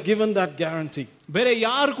else has given that guarantee. ಬೇರೆ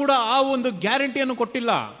ಯಾರು ಕೂಡ ಆ ಒಂದು ಗ್ಯಾರಂಟಿಯನ್ನು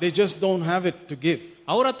ಕೊಟ್ಟಿಲ್ಲ. They just don't have it to give.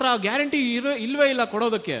 ಅವರ ಹತ್ರ ಗ್ಯಾರಂಟಿ ಇಲ್ವೇ ಇಲ್ಲ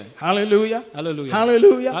ಕೊಡೋದಕ್ಕೆ. Hallelujah. Hallelujah.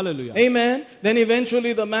 Hallelujah. Hallelujah. Amen. Then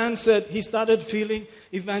eventually the man said he started feeling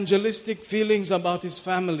evangelistic feelings about his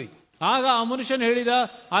family. ಆಗ ಆ ಮನುಷ್ಯನು ಹೇಳಿದ,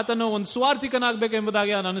 ಆತನು ಒಂದು ಸ್ವಾರ್ಥಿಕನಾಗಬೇಕು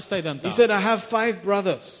ಎಂಬುದಾಗಿ ಅನಿಸ್ತಾ ಇದೆ ಅಂತ. He said, I have 5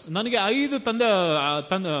 brothers. ನನಗೆ 5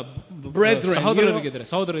 brethren.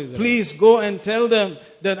 ಸಹೋದರರಿದ್ದಾರೆ. Please go and tell them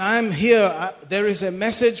that I am here. There is a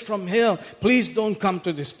message from hell. Please don't come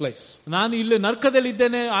to this place. ನಾನು ಇಲ್ಲಿ ನರಕದಲ್ಲಿ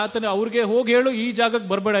ಇದ್ದೇನೆ, ಆತನ ಅವ್ರಿಗೆ ಹೋಗಿ ಹೇಳು ಈ ಜಾಗಕ್ಕೆ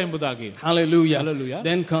ಬರಬೇಡ ಎಂಬುದಾಗಿ. Hallelujah. Hallelujah.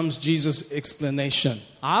 Then comes Jesus' explanation.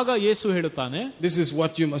 ಆಗ ಯೇಸು ಹೇಳುತ್ತಾನೆ, this is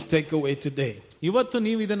what you must take away today. ಇವತ್ತು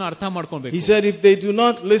ನೀವು ಇದನ್ನು ಅರ್ಥ ಮಾಡ್ಕೊಳ್ಬೇಕು. He said if they do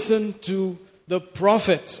not listen to the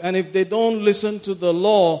prophets and if they don't listen to the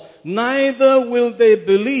law, neither will they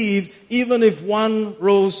believe even if one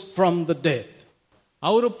rose from the dead.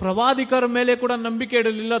 ಅವರು ಪ್ರವಾದಿಕರ ಮೇಲೆ ಕೂಡ ನಂಬಿಕೆ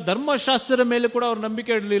ಇಡಲಿಲ್ಲ, ಧರ್ಮಶಾಸ್ತ್ರದ ಮೇಲೆ ಕೂಡ ಅವರು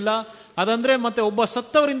ನಂಬಿಕೆ ಇಡಲಿಲ್ಲ. ಅದಂದ್ರೆ ಮತ್ತೆ ಒಬ್ಬ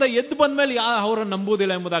ಸತ್ತವರಿಂದ ಎದ್ದು ಬಂದ ಮೇಲೆ ಅವರನ್ನು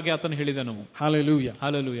ನಂಬುವುದಿಲ್ಲ ಎಂಬುದಾಗಿ ಆತನು ಹೇಳಿದನು. Hallelujah.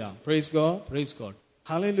 Hallelujah. Praise God. Praise God.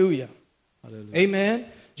 Hallelujah. Hallelujah. Amen.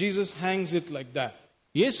 Jesus hangs it like that.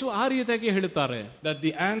 ಯೇಸು ಆ ರೀತಿಯಾಗಿ ಹೇಳುತ್ತಾರೆ, that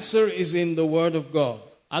the answer is in the word of God.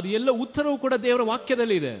 ಅದು ಎಲ್ಲ ಉತ್ತರವು ಕೂಡ ದೇವರ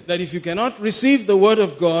ವಾಕ್ಯದಲ್ಲಿ ಇದೆ. That if you cannot receive the word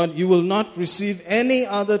of God, you will not receive any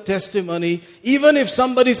other testimony. Even if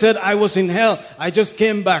somebody said, I was in hell, I just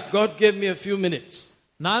came back, God gave me a few minutes.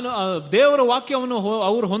 ನಾನು ದೇವರ ವಾಕ್ಯವನ್ನು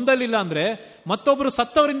ಅವರು ಹೊಂದಲಿಲ್ಲ ಅಂದ್ರೆ ಮತ್ತೊಬ್ಬರು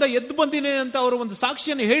ಸತ್ತವರಿಂದ ಎದ್ದು ಬಂದಿನಿ ಅಂತ ಅವರು ಒಂದು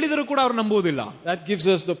ಸಾಕ್ಷಿಯನ್ನು ಹೇಳಿದರೂ ಕೂಡ ಅವರು ನಂಬುವುದಿಲ್ಲ. That gives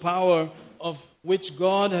us the power of which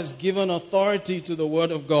God has given authority to the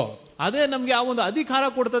word of God. ಅದೇ ನಮಗೆ ಆ ಒಂದು ಅಧಿಕಾರ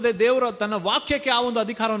ಕೊಡ್ತದೆ, ದೇವರು ತನ್ನ ವಾಕ್ಯಕ್ಕೆ ಆ ಒಂದು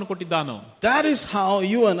ಅಧಿಕಾರವನ್ನು ಕೊಟ್ಟಿದ್ದಾನೋ. That is how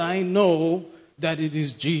you and I know that it is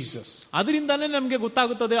Jesus. ಅದರಿಂದಲೇ ನಮಗೆ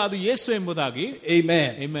ಗೊತ್ತಾಗುತ್ತದೆ ಅದು ಯೇಸು ಎಂಬುದಾಗಿ.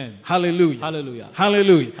 Amen. Amen. Hallelujah. Hallelujah.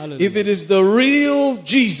 Hallelujah. Hallelujah. If it is the real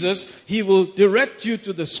Jesus, he will direct you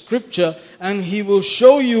to the scripture and he will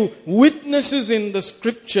show you witnesses in the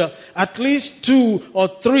scripture, at least 2 or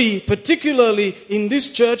 3, particularly in this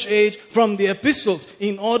church age from the epistles,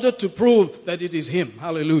 in order to prove that it is him.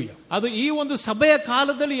 Hallelujah. ಅದು ಈ ಒಂದು ಸಭೆಯ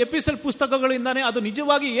ಕಾಲದಲ್ಲಿ epistle ಪುಸ್ತಕಗಳಿಂದಾನೇ ಅದು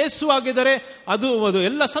ನಿಜವಾಗಿ ಯೇಸು ಆಗಿದ್ದರೆ ಅದು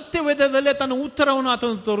ಎಲ್ಲ ಸತ್ಯವೇದದಲ್ಲೇ ತನ್ನ ಉತ್ತರವನ್ನು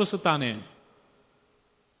ಆತನು ತೋರಿಸುತ್ತಾನೆ.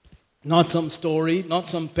 Not some story, not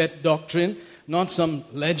some pet doctrine, not some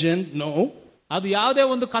legend. No. ಅದು ಯಾವುದೇ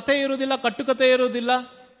ಒಂದು ಕಥೆ ಇರುವುದಿಲ್ಲ, ಕಟ್ಟುಕತೆ ಇರುವುದಿಲ್ಲ.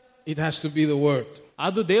 It has to be the word.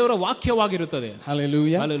 ಅದು ದೇವರ ವಾಕ್ಯವಾಗಿರುತ್ತದೆ.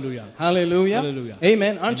 Hallelujah. Hallelujah. Hallelujah. Hallelujah.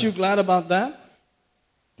 Amen. Aren't you glad about that?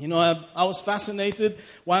 You know, I was fascinated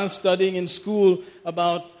while studying in school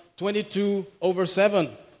about 22/7,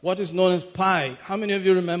 what is known as pi. How many of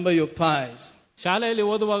you remember your pi's? ಶಾಲೆಯಲ್ಲಿ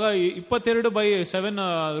ಓದುವಾಗ 22/7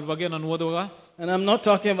 ಅದರ ಬಗ್ಗೆ ನಾನು ಓದುವಾಗ, and I'm not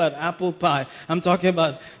talking about apple pie, I'm talking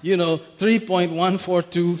about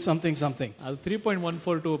 3.142 something. ಅದು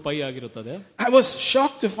 3.142 pi ಆಗಿರುತ್ತದೆ. I was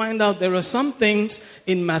shocked to find out there are some things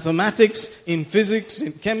in mathematics, in physics,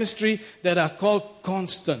 in chemistry that are called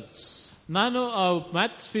constants. ನಾನು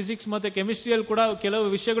maths, physics ಮತ್ತೆ ಕೆಮಿಸ್ಟ್ರಿಯಲ್ಲಿ ಕೂಡ ಕೆಲವು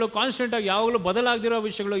ವಿಷಯಗಳು constant ಆಗಿ ಯಾವಾಗಲೂ ಬದಲಾಗದಿರೋ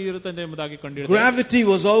ವಿಷಯಗಳು ಇರುತ್ತದೆ ಎಂಬುದಾಗಿ ಕಂಡಿದ್ದೇನೆ. Gravity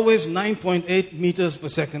was always 9.8 meters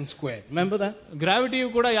per second squared. Remember that? ಗ್ರಾವಿಟಿಯು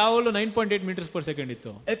ಕೂಡ ಯಾವಾಗಲೂ 9.8 meters per second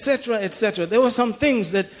ಇತ್ತು. Etc. There were some things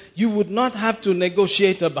that you would not have to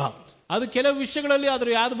negotiate about. ಅದು ಕೆಲವು ವಿಷಯಗಳಲ್ಲಿ ಅದ್ರ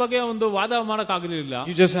ಯಾವ್ದ ಬಗ್ಗೆ ಒಂದು ವಾದ ಮಾಡಕ್ ಆಗಲಿಲ್ಲ.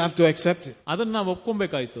 You just have to accept it. ಅದನ್ನ ನಾವು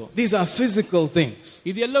ಒಪ್ಕೊಬೇಕಾಯ್ತು. These are physical things.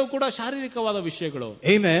 ಇದೆಲ್ಲವೂ ಕೂಡ ಶಾರೀರಿಕವಾದ ವಿಷಯಗಳು.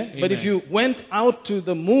 Amen. But if you went out to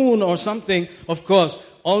the moon or something, of course,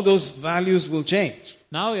 all those values will change.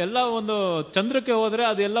 ನಾವು ಎಲ್ಲ ಒಂದು ಚಂದ್ರಕ್ಕೆ ಹೋದ್ರೆ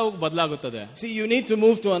ಅದೆಲ್ಲವೂ ಬದಲಾಗುತ್ತದೆ. See, you need to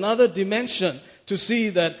move to another dimension to see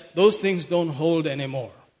that those things don't hold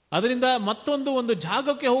anymore. ಅದರಿಂದ ಮತ್ತೊಂದು ಒಂದು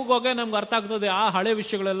ಜಾಗಕ್ಕೆ ಹೋಗುವಾಗ ನಮ್ಗೆ ಅರ್ಥ ಆಗ್ತದೆ ಆ ಹಳೆ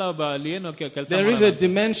ವಿಷಯಗಳೆಲ್ಲ ಅಲ್ಲಿ ಏನು ಕೆಲಸ. There is a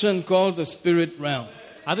dimension called the spirit realm.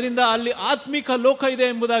 ಅದರಿಂದ ಅಲ್ಲಿ ಆತ್ಮಿಕ ಲೋಕ ಇದೆ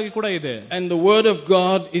ಎಂಬುದಾಗಿ ಕೂಡ ಇದೆ. And the word of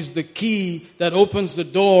God is the key that opens the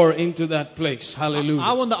door into that place. Hallelujah.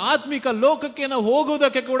 ಆ ಒಂದು ಆತ್ಮಿಕ ಲೋಕಕ್ಕೆ ನಾವು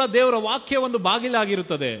ಹೋಗುವುದಕ್ಕೆ ಕೂಡ ದೇವರ ವಾಕ್ಯ ಒಂದು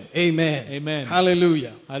ಬಾಗಿಲಾಗಿರುತ್ತದೆ. Amen. Amen.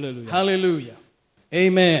 Hallelujah. Hallelujah. Hallelujah.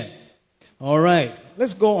 Amen. All right.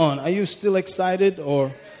 Let's go on. Are you still excited? Or,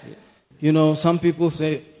 you know, some people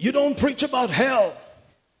say, you don't preach about hell.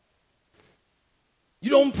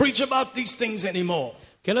 You don't preach about these things anymore.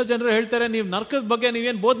 ಕೆಲವು ಜನರು ಹೇಳ್ತಾರೆ ನೀವು ನರಕದ ಬಗ್ಗೆ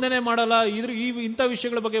ನೀವೇನ್ ಬೋಧನೆ ಮಾಡಲ್ಲ, ಇಂಥ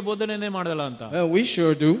ವಿಷಯಗಳ ಬಗ್ಗೆ ಬೋಧನೆ ಮಾಡಲ್ಲ ಅಂತ. We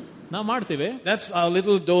sure do. ನಾವು ಮಾಡ್ತೇವೆ. That's our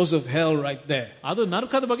little dose of hell right there. ಅದು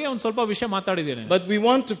ನರಕದ ಬಗ್ಗೆ ಒಂದು ಸ್ವಲ್ಪ ವಿಷಯ ಮಾತಾಡಿದ್ದೇನೆ. But we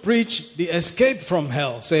want to preach the escape from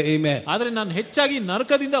hell. Say amen. ಆದ್ರೆ ನಾನು ಹೆಚ್ಚಾಗಿ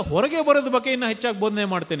ನರಕದಿಂದ ಹೊರಗೆ ಬರೋದ ಬಗ್ಗೆ ಇನ್ನ ಹೆಚ್ಚಾಗಿ ಬೋಧನೆ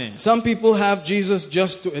ಮಾಡ್ತೇನೆ. Some people have Jesus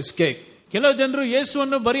just to escape. ಕೆಲವು ಜನರು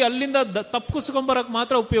ಯೇಸುವನ್ನು ಬರೀ ಅಲ್ಲಿಂದ ತಪ್ಪಿಸಿಕೊಂಬರಕ್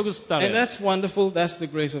ಮಾತ್ರ ಉಪಯೋಗಿಸುತ್ತಾರೆ. And that's wonderful. That's the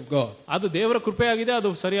grace of God. ಅದು ದೇವರ ಕೃಪೆಯಾಗಿದೆ,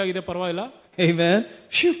 ಅದು ಸರಿಯಾಗಿದೆ, ಪರವಾಗಿಲ್ಲ. Amen.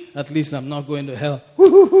 Phew. At least I'm not going to hell.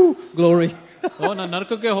 Woo-hoo-hoo. Glory. ನಾನು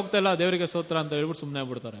ನರಕಕ್ಕೆ ಹೋಗ್ತಾ ಇಲ್ಲ, ದೇವರಿಗೆ ಸ್ತೋತ್ರ ಅಂತ ಹೇಳ್ಬಿಟ್ಟು ಸುಮ್ಮನೆ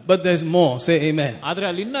ಆಗ್ಬಿಡ್ತಾರೆ. But there's more. Say amen. ಆದ್ರೆ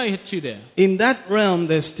ಅಲ್ಲಿ ಇನ್ನ ಹೆಚ್ಚಿದೆ. In that realm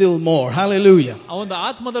there's still more. Hallelujah. ಆ ಒಂದು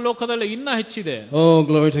ಆತ್ಮದ ಲೋಕದಲ್ಲಿ ಇನ್ನ ಹೆಚ್ಚಿದೆ. Oh,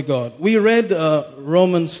 glory to God. We read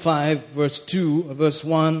Romans 5 verse 2 verse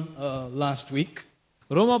 1 last week.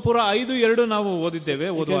 ರೋಮಾಪುರ 5:2 ನಾವು ಓದಿದ್ದೇವೆ.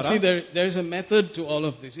 You can see there is a method to all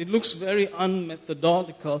of this. It looks very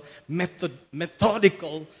unmethodological,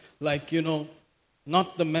 methodical, like, you know, not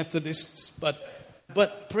the Methodists, but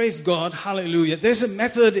praise God, hallelujah. There's a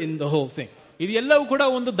method in the whole thing. ಇದೆಲ್ಲವೂ ಕೂಡ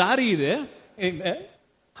ಒಂದು ದಾರಿ ಇದೆ. Amen.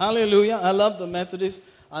 Hallelujah. I love the Methodists.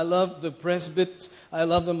 I love the Presbyterians. I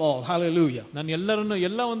love them all. Hallelujah. ನಾನು ಎಲ್ಲರನ್ನು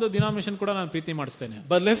ಎಲ್ಲ ಒಂದು denomination ಕೂಡ ನಾನು ಪ್ರೀತಿ ಮಾಡಿಸ್ತೇನೆ.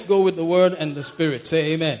 But let's go with the word and the spirit. Say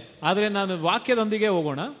amen. ಆದ್ರೆ ನಾನು ವಾಕ್ಯದೊಂದಿಗೆ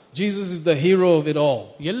ಹೋಗೋಣ. Jesus is the hero of it all.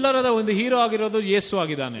 ಎಲ್ಲರದ ಒಂದು ಹೀರೋ ಆಗಿರೋದು ಯೇಸು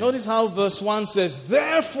ಆಗಿದ್ದಾನೆ. Notice how verse 1 says,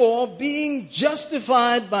 therefore being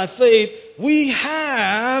justified by faith we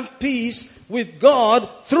have peace with God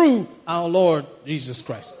through our Lord Jesus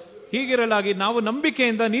Christ. ಹೀಗಿರಲಾಗಿ ನಾವು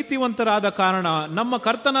ನಂಬಿಕೆಯಿಂದ ನೀತಿವಂತರಾದ ಕಾರಣ ನಮ್ಮ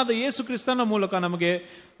ಕರ್ತನಾದ ಯೇಸು ಕ್ರಿಸ್ತನ ಮೂಲಕ ನಮಗೆ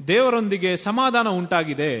ದೇವರೊಂದಿಗೆ ಸಮಾಧಾನ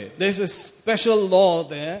ಉಂಟಾಗಿದೆ. There's a special law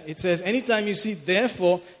there. It says anytime you see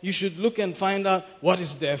therefore you should look and find out what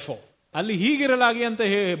is therefore. ಅಲ್ಲಿ ಹೀಗಿರಲಾಗಿ ಅಂತ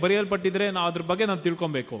ಬರೆಯಲ್ಪಟ್ಟಿದ್ರೆ ನಾವು ಅದ್ರ ಬಗ್ಗೆ ನಾವು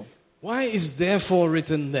ತಿಳ್ಕೊಬೇಕು. Why is therefore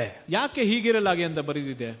written there? ಯಾಕೆ ಹೀಗಿರಲಾಗಿ ಅಂತ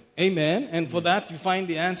ಬರೆದಿದೆ? Amen. And for that you find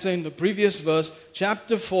the answer in the previous verse,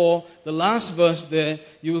 chapter 4, the last verse there.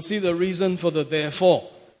 You will see the reason for the therefore.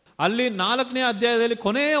 ಅಲ್ಲಿ 4ನೇ ಅಧ್ಯಾಯದಲ್ಲಿ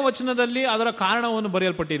ಕೊನೆಯ ವಚನದಲ್ಲಿ ಅದರ ಕಾರಣವನ್ನು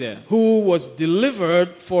ಬರೆಯಲ್ಪಟ್ಟಿದೆ. Who was delivered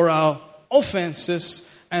for our offenses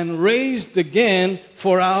and raised again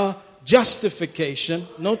for our justification.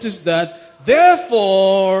 Notice that.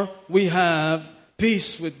 Therefore we have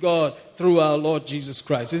peace with God through our Lord Jesus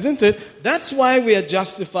Christ. Isn't it? That's why we are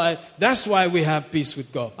justified. That's why we have peace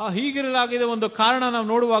with God. ಹೀಗಿರಲಾಗಿದೆ ಒಂದು ಕಾರಣ ನಾವು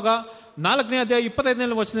ನೋಡುವಾಗ 4ನೇ ಅಧ್ಯಾಯ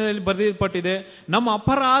 25ನೇ ವಚನದಲ್ಲಿ ಬರೆಯಲ್ಪಟ್ಟಿದೆ, ನಮ್ಮ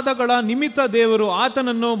ಅಪರಾಧಗಳ ನಿಮಿತ್ತ ದೇವರು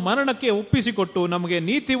ಆತನನ್ನು ಮರಣಕ್ಕೆ ಒಪ್ಪಿಸಿಕೊಟ್ಟು ನಮಗೆ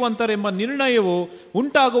ನೀತಿವಂತರೆಂಬ ನಿರ್ಣಯವು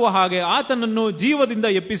ಉಂಟಾಗುವ ಹಾಗೆ ಆತನನ್ನು ಜೀವದಿಂದ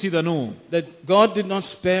ಎಬ್ಬಿಸಿದನು. That God did not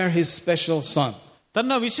spare his special son.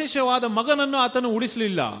 ತನ್ನ ವಿಶೇಷವಾದ ಮಗನನ್ನು ಆತನು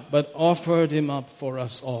ಉಳಿಸಲಿಲ್ಲ, but offered him up for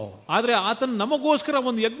us all. ಆದ್ರೆ ಆತನು ನಮಗೋಸ್ಕರ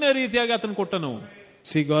ಒಂದು ಯಜ್ಞ ರೀತಿಯಾಗಿ ಆತನು ಕೊಟ್ಟನು.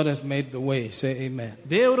 See, God has made the way. Say amen.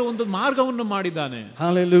 ದೇವರು ಒಂದು ಮಾರ್ಗವನ್ನು ಮಾಡಿದ್ದಾನೆ.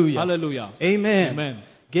 Hallelujah. Hallelujah. Amen. Amen.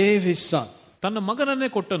 Gave his son. ತನ್ನ ಮಗನನ್ನೇ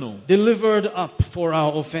ಕೊಟ್ಟನು. Delivered up for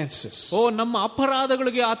our offenses. ನಮ್ಮ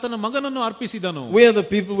ಅಪರಾಧಗಳಿಗೆ ಆತನ ಮಗನನ್ನು ಅರ್ಪಿಸಿದನು. We are the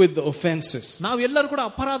people with the offenses. ನಾವೆಲ್ಲರೂ ಕೂಡ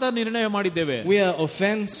ಅಪರಾಧ ನಿರ್ಣಯ ಮಾಡಿದ್ದೇವೆ. We are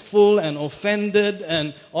offenseful and offended and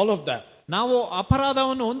all of that. ನಾವು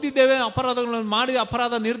ಅಪರಾಧವನ್ನು ಹೊಂದಿದ್ದೇವೆ, ಅಪರಾಧಗಳನ್ನು ಮಾಡಿ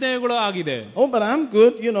ಅಪರಾಧ ನಿರ್ಣಯಗಳು ಆಗಿದೆ. Oh, but I'm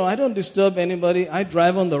good. You know, I don't disturb anybody. I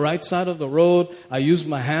drive on the right side of the road. I use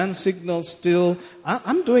my hand signal still.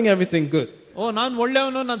 I'm doing everything good. ನಾನು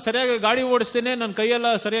ಒಳ್ಳೆಯವನು, ನಾನು ಸರಿಯಾಗಿ ಗಾಡಿ ಓಡಿಸ್ತೇನೆ, ನನ್ನ ಕೈಯೆಲ್ಲ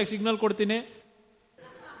ಸರಿಯಾಗಿ ಸಿಗ್ನಲ್ ಕೊಡ್ತೀನಿ.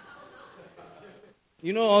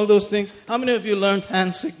 You know all those things. How many of you learned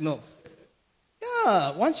hand signals? Yeah,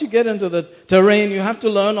 once you get into the terrain, you have to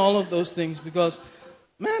learn all of those things because,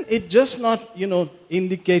 man, it's just not, you know,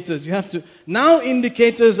 indicators. You have to. Now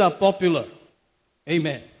indicators are popular.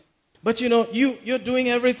 Amen. But you know, you're doing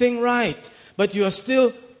everything right, but you are still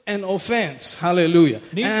an offense. Hallelujah.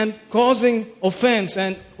 And causing offense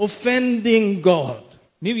and offending God.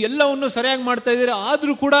 ನೀವು ಎಲ್ಲವನ್ನು ಸರಿಯಾಗಿ ಮಾಡ್ತಾ ಇದ್ದೀರಾ,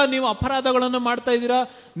 ಆದ್ರೂ ಕೂಡ ನೀವು ಅಪರಾಧಗಳನ್ನು ಮಾಡ್ತಾ ಇದ್ದೀರಾ.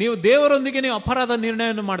 ನೀವು ದೇವರೊಂದಿಗೆ ನೀವು ಅಪರಾಧ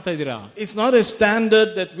ನಿರ್ಣಯವನ್ನು ಮಾಡ್ತಾ ಇದ್ದೀರಾ. It's not a standard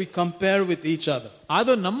that we compare with each other.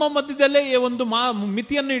 ಅದು ನಮ್ಮ ಮಧ್ಯದಲ್ಲೇ ಒಂದು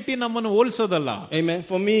ಮಿತಿಯನ್ನು ಇಟ್ಟು ನಮ್ಮನ್ನು ಹೋಲಿಸೋದಲ್ಲ. Amen.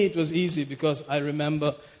 For me it was easy because I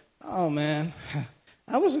remember, oh man,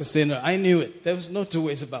 I was a sinner. I knew it. There was no two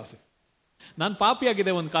ways about it. ನಾನು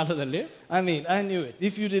ಪಾಪಿಯಾಗಿದೆ ಒಂದು ಕಾಲದಲ್ಲಿ. I knew it.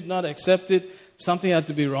 If you did not accept it, something had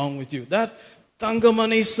to be wrong with you. That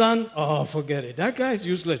Tangamani's son, oh, forget it. That guy is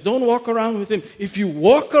useless. Don't walk around with him. If you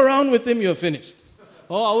walk around with him, you're finished.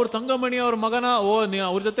 ಅವ್ರ ತಂಗಮಣಿ ಅವ್ರ ಮಗನ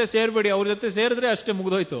ಅವ್ರ ಜೊತೆ ಸೇರ್ಬೇಡಿ, ಅವ್ರ ಜೊತೆ ಸೇರಿದ್ರೆ ಅಷ್ಟೇ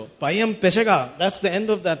ಮುಗಿದೋಯ್ತು. Payam Peshaga, that's the end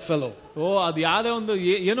of that fellow. ಅದು ಯಾವ್ದೇ ಒಂದು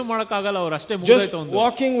ಏನು ಮಾಡಕ್ಕಾಗಲ್ಲ, ಅವ್ರು ಅಷ್ಟೇ ಮುಗಿದೋಯ್ತು. Just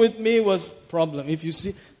walking with me was problem. If you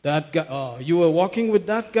see that guy, you were walking with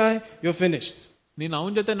that guy, you're finished. ನೀನು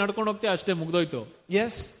ಅವನ ಜೊತೆ ನಡ್ಕೊಂಡು ಹೋಗ್ತೀಯ, ಅಷ್ಟೇ ಮುಗಿದೋಯ್ತು.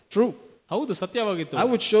 Yes, true. ಹೌದು, ಸತ್ಯವಾಗಿತ್ತು. I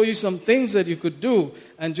would show you some things that you could do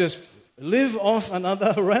and just live off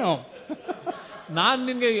another realm. ನಾನು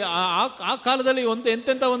ನಿನ್ಗೆ ಆ ಕಾಲದಲ್ಲಿ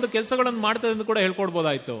ಎಂತೆಂತ ಒಂದು ಕೆಲಸಗಳನ್ನು ಮಾಡ್ತಾರೆ ಅಂತ ಕೂಡ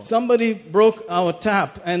ಹೇಳ್ಕೊಡ್ಬೋದಾಯ್ತು. Somebody broke our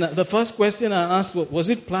tap and the first question I asked was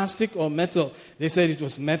it plastic or metal? They said it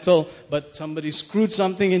was metal, but somebody screwed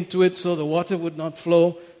something into it so the water would not flow.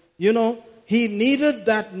 You know, he needed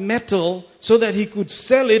that metal so that he could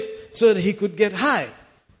sell it so that he could get high.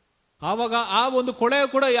 ಆವಾಗ ಆ ಒಂದು ಕೊಳೆ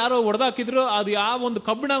ಕೂಡ ಯಾರೋ ಹೊಡೆದಾಕಿದ್ರು, ಅದು ಯಾವ ಒಂದು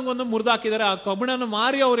ಕಬ್ಬಿಣವನ್ನು ಮುರಿದಾಕಿದ್ದಾರೆ, ಆ ಕಬ್ಬಿಣನ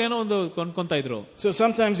ಮಾರಿ ಅವ್ರು ಏನೋ ಒಂದು ಕೊಂಡ್ಕೊಂತ ಇದ್ರು. So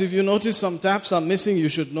sometimes if you notice some taps are missing, you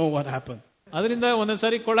should know what happened. ಅದರಿಂದ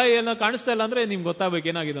ಒಂದೊಂದ್ಸರಿ ಕೊಳೆ ಏನೋ ಕಾಣಿಸ್ತಾ ಇಲ್ಲ ಅಂದ್ರೆ ನಿಮ್ಗೆ ಗೊತ್ತಾಗಬೇಕು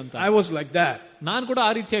ಏನಾಗಿದೆ ಅಂತ. I was like that. ನಾನು ಕೂಡ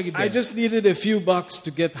ಆ ರೀತಿಯಾಗಿದ್ದೆ. I just needed a few bucks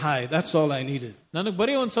to get high. That's all I needed. ನನಗೆ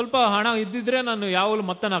ಬರೀ ಒಂದು ಸ್ವಲ್ಪ ಹಣ ಇದ್ದಿದ್ರೆ ನಾನು ಯಾವಾಗಲೂ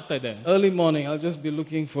ಮತ್ತನಾಗ್ತಾ ಇದ್ದೆ. Early morning I'll just be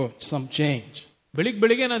looking for some change.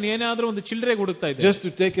 ಬೆಳಿಗ್ಗೆ ನಾನು ಏನಾದ್ರೂ ಒಂದು ಚಿಲ್ಲರೆ ಹುಡುಕ್ತಾ ಇದ್ದೆ. Just to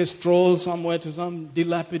take a stroll somewhere to some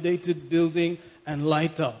dilapidated building and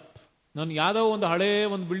light up. ನಾನು ಯಾವ್ದೋ ಒಂದು ಹಳೆ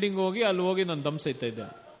ಒಂದು ಬಿಲ್ಡಿಂಗ್ ಹೋಗಿ ಅಲ್ಲಿ ಹೋಗಿ ನಾನು ದಮ್ ಸೈತಾ ಇದ್ದೆ.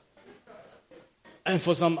 And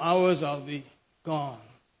for some hours I'll be gone.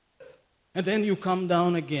 And then you come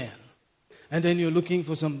down again. And then you're looking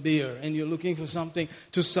for some beer and you're looking for something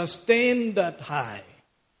to sustain that high.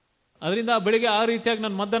 ಅದರಿಂದ ಬೆಳಿಗ್ಗೆ ಆ ರೀತಿಯಾಗಿ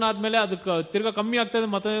ನಾನು ಮಧ್ಯಾಹ್ನ ಆದ್ಮೇಲೆ ಅದಕ್ಕೆ ತಿರ್ಗಾ ಕಮ್ಮಿ ಆಗ್ತದೆ,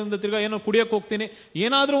 ಮತ್ತೆ ತಿರ್ಗಾ ಏನೋ ಕುಡಿಯಕ್ಕೆ ಹೋಗ್ತೀನಿ.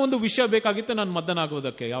 ಏನಾದ್ರೂ ಒಂದು ವಿಷಯ ಬೇಕಾಗಿತ್ತು ನಾನು ಮಧ್ಯಾಹ್ನ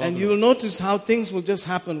ಆಗೋದಕ್ಕೆ. And you will notice how things will just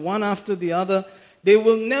happen one after the other. They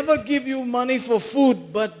will never give you money for food,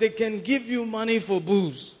 but they can give you money for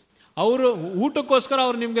booze. ಅವರು ಊಟಕ್ಕೋಸ್ಕರ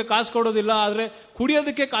ಅವ್ರು ನಿಮ್ಗೆ ಕಾಸು ಕೊಡೋದಿಲ್ಲ, ಆದ್ರೆ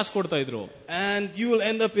ಕುಡಿಯೋದಕ್ಕೆ ಕಾಸು ಕೊಡ್ತಾ ಇದ್ರು. And you will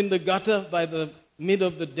end up in the gutter by the mid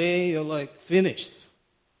of the day. You're like finished.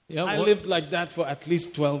 I lived like that for at least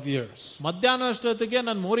 12 years. ಮಧ್ಯಾಹ್ನ ಅಷ್ಟೊತ್ತಿಗೆ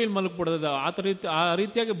ನಾನು ಮೋರಿಯಲ್ಲಿ ಮಲಗಿಬಿಡೋದು. ಆ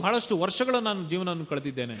ರೀತಿಯಾಗಿ ಬಹಳಷ್ಟು ವರ್ಷಗಳ ನಾನು ಜೀವನವನ್ನು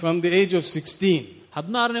ಕಳೆದಿದ್ದೇನೆ. From the age of 16,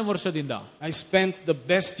 16ನೇ ವರ್ಷದಿಂದ I spent the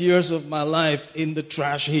best years of my life in the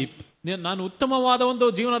trash heap. ನಾನು ಉತ್ತಮವಾದ ಒಂದು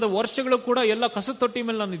ಜೀವನದ ವರ್ಷಗಳು ಕೂಡ ಎಲ್ಲ ಕಸ ತೊಟ್ಟಿ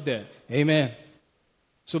ಮೇಲೆ ನಾನಿದ್ದೆ. Amen.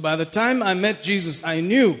 So by the time I met Jesus, I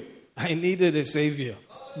knew I needed a savior.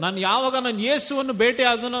 ನಾನು ಯಾವಾಗ ನಾನು ಯೇಸುವನ್ನು ಭೇಟಿ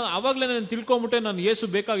ಆದನೋ ಅವಾಗಲೇ ನಾನು ತಿಳ್ಕೊಂಬಿಟ್ಟೆ ನಾನು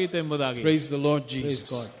ಯೇಸು ಬೇಕಾಗಿತ್ತು ಎಂಬುದಾಗಿ. Praise the Lord Jesus.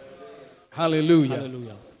 Praise God. Hallelujah.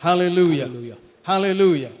 Hallelujah. Hallelujah. Hallelujah.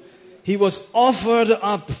 Hallelujah. He was offered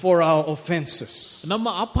up for our offenses. ನಮ್ಮ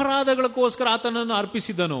ಅಪರಾಧಗಳಕ್ಕೋಸ್ಕರ ಆತನನ್ನು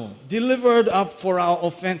ಅರ್ಪಿಸಿದನು. Delivered up for our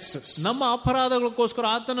offenses. ನಮ್ಮ ಅಪರಾಧಗಳಕ್ಕೋಸ್ಕರ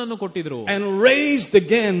ಆತನನ್ನು ಕೊಟ್ಟಿದ್ರು. And raised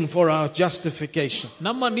again for our justification.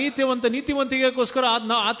 ನಮ್ಮ ನೀತಿವಂತಿಕೆಗೋಸ್ಕರ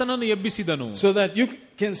ಆತನನ್ನು ಎಬ್ಬಿಸಿದನು. So that you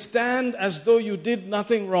can stand as though you did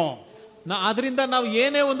nothing wrong. ಅದರಿಂದ ನಾವು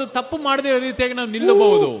ಏನೇ ಒಂದು ತಪ್ಪು ಮಾಡದೇ ರೀತಿಯಾಗಿ ನಾವು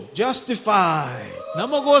ನಿಲ್ಲಬಹುದು. Justified.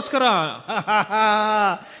 ನಮಗೋಸ್ಕರ.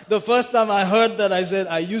 The first time I heard that I said,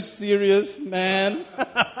 are you serious, man?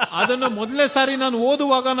 ಅದನ್ನು ಮೊದಲನೇ ಸಾರಿ ನಾನು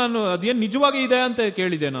ಓದುವಾಗ ನಾನು ಅದೇನು ನಿಜವಾಗಿ ಇದೆ ಅಂತ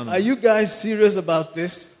ಕೇಳಿದೆ ನಾನು. Are you guys serious about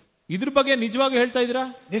this? ಇದ್ರ ಬಗ್ಗೆ ನಿಜವಾಗಿ ಹೇಳ್ತಾ ಇದ್ದೀರಾ?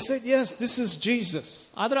 They said, yes, this is Jesus.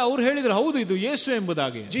 ಆದ್ರೆ ಅವ್ರು ಹೇಳಿದ್ರು ಹೌದು ಇದು ಯೇಸು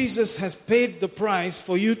ಎಂಬುದಾಗಿ. Jesus has paid the price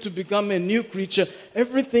for you to become a new creature.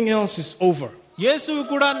 Everything else is over. ಯೇಸು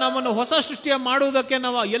ಕೂಡ ನಮ್ಮನ್ನು ಹೊಸ ಸೃಷ್ಟಿಯ ಮಾಡುವುದಕ್ಕೆ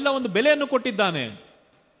ನಾವು ಎಲ್ಲ ಒಂದು ಬೆಲೆಯನ್ನು ಕೊಟ್ಟಿದ್ದಾನೆ.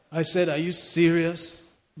 I said, are you serious?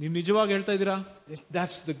 ನೀವು ನಿಜವಾಗಿ ಹೇಳ್ತಾ ಇದ್ದೀರಾ?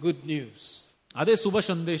 That's the good news. ಅದೇ ಶುಭ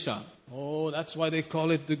ಸಂದೇಶ. Oh, that's why they call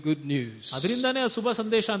it the good news. ಅದರಿಂದಾನೇ ಶುಭ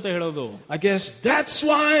ಸಂದೇಶ ಅಂತ ಹೇಳೋದು. I guess that's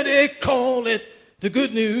why they call it the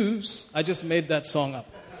good news. I just made that song up.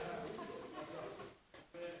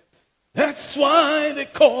 That's why they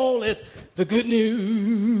call it the good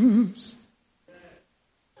news.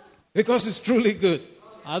 Because it's truly good.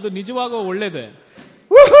 ಅದು ನಿಜವಾಗೂ ಒಳ್ಳೆಯದೇ.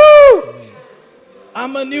 Woohoo!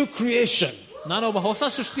 I'm a new creation. ನಾನೊಬ್ಬ ಹೊಸ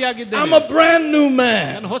ಸೃಷ್ಟಿಯಾಗಿದ್ದೇನೆ. I'm a brand new man.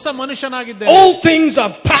 ನಾನು ಹೊಸ ಮನುಷ್ಯನಾಗಿದ್ದೇನೆ. All things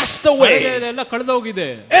are passed away. ಎಲ್ಲ ಕಳೆದೋಗಿದೆ.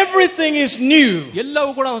 Everything is new.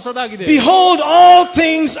 ಎಲ್ಲವೂ ಕೂಡ ಹೊಸದಾಗಿದೆ. Behold, all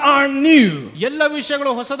things are new. ಎಲ್ಲ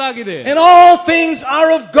ವಿಷಯಗಳು ಹೊಸದಾಗಿದೆ. And all things are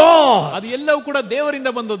of God. ಅದು ಎಲ್ಲವೂ ಕೂಡ ದೇವರಿಂದ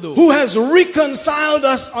ಬಂದದ್ದು. Who has reconciled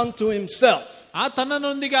us unto himself. ಆ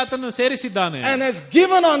ತನ್ನೊಂದಿಗೆ ಆತನನ್ನು ಸೇರಿಸಿದ್ದಾನೆ. And has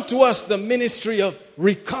given unto us the ministry of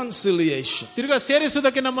reconciliation. ತಿರುಗಾ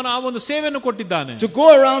ಸೇರಿಸುವುದಕ್ಕೆ ನಮ್ಮನ್ನು ಆ ಒಂದು ಸೇವೆಯನ್ನು ಕೊಟ್ಟಿದ್ದಾನೆ. To go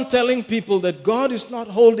around telling people that God is not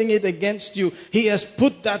holding it against you. He has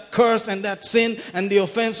put that curse and that sin and the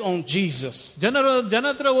offense on Jesus. ಜನ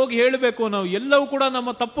ಹತ್ರ ಹೋಗಿ ಹೇಳಬೇಕು, ನಾವು ಎಲ್ಲವೂ ಕೂಡ ನಮ್ಮ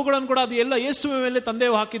ತಪ್ಪುಗಳನ್ನು ಕೂಡ ಅದು ಎಲ್ಲ ಯೇಸುವಿನ ಮೇಲೆ ತಂದೆ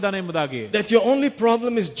ಹಾಕಿದ್ದಾನೆ ಎಂಬುದಾಗಿ. That your only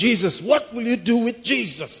problem is Jesus. What will you do with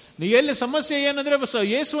Jesus? ನೀವು ಎಲ್ಲಿ ಸಮಸ್ಯೆ ಏನಂದ್ರೆ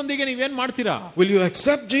ಯೇಸುವೊಂದಿಗೆ ನೀವೇನ್ ಮಾಡ್ತೀರಾ? Will you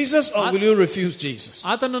accept Jesus or will you refuse Jesus?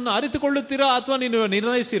 ಆತನನ್ನು ಅರಿತುಕೊಳ್ಳುತ್ತೀರಾ ಅಥವಾ ನೀವು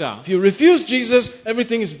ನಿರ್ಣಯಿಸಿರಾ? If you refuse Jesus,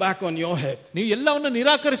 everything is back on your head. ನೀವು ಎಲ್ಲವನ್ನು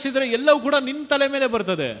ನಿರಾಕರಿಸಿದ್ರೆ ಎಲ್ಲವೂ ಕೂಡ ನಿಮ್ಮ ತಲೆ ಮೇಲೆ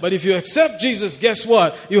ಬರ್ತದೆ. But if you accept Jesus, guess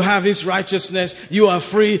what? You have his righteousness. You are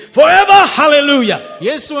free forever. Hallelujah.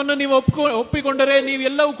 ಯೇಸುವನ್ನು ನೀವು ಒಪ್ಪಿಕೊಂಡರೆ ನೀವು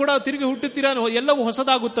ಎಲ್ಲವೂ ಕೂಡ ತಿರುಗಿ ಹುಟ್ಟುತ್ತೀರಾ, ಎಲ್ಲವೂ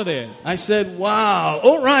ಹೊಸದಾಗುತ್ತದೆ. I said, wow,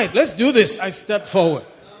 all right, let's do this. I stepped forward.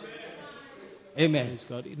 Amen.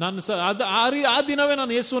 ನಾನು ಆ ದಿನವೇ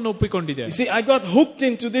ನಾನು ಯೇಸುವನ್ನು ಒಪ್ಪಿಕೊಂಡಿದ್ದೆ. You see, I got hooked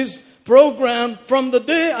into this program from the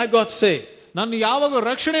day I got saved. ನಾನು ಯಾವಾಗ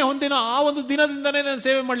ರಕ್ಷಣೆ ಹೊಂದಿನ ಆ ಒಂದು ದಿನದಿಂದನೇ ನಾನು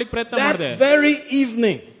ಸೇವೆ ಮಾಡ್ಲಿಕ್ಕೆ ಪ್ರಯತ್ನ ಮಾಡಿದೆ. That very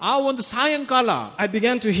evening, ಆ ಒಂದು ಸಾಯಂಕಾಲ I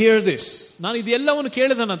began to hear this. ನಾನು ಇದೆಲ್ಲವನ್ನು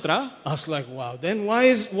ಕೇಳಿದ ನಂತರ I was like, wow, then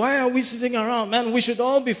why are we sitting around? Man, we should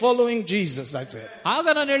all be following Jesus, I said. ಆಗ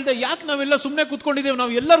ನಾನು ಹೇಳಿದೆ, ಯಾಕೆ ನಾವೆಲ್ಲ ಸುಮ್ಮನೆ ಕೂತ್ಕೊಂಡಿದ್ದೇವೆ,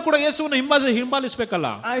 ನಾವು ಎಲ್ಲರೂ ಕೂಡ ಯೇಸುವನ್ನು ಹಿಂಬಾಲಿಸಬೇಕಲ್ಲ.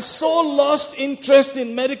 I so lost interest in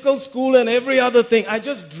medical school and every other thing. I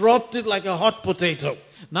just dropped it like a hot potato.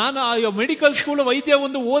 ನಾನು ಮೆಡಿಕಲ್ ಸ್ಕೂಲ್ ವೈದ್ಯ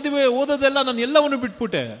ಒಂದು ಓದೋದೆಲ್ಲ ನಾನು ಎಲ್ಲವನ್ನು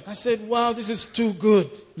ಬಿಟ್ಬಿಟ್ಟೆ. I said, wow, this is too good.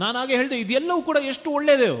 ನಾನು ಹಾಗೆ ಹೇಳಿದೆ, ಇದೆಲ್ಲವೂ ಕೂಡ ಎಷ್ಟು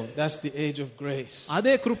ಒಳ್ಳೆಯದು. That's the age of grace.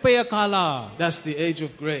 ಅದೇ ಕೃಪೆಯ ಕಾಲ. That's the age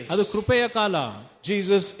of grace. ಅದು ಕೃಪೆಯ ಕಾಲ.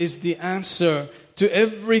 Jesus is the answer to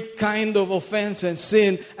every kind of offense and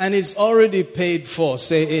sin, and it's already paid for.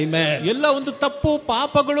 Say amen. ಎಲ್ಲ ಒಂದು ತಪ್ಪು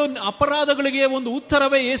ಪಾಪಗಳು ಅಪರಾಧಗಳಿಗೆ ಒಂದು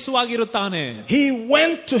ಉತ್ತರವೇ ಯೇಸುವಾಗಿರುತ್ತಾನೆ. He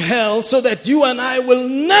went to hell so that you and I will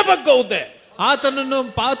never go there. ಆತನನ್ನು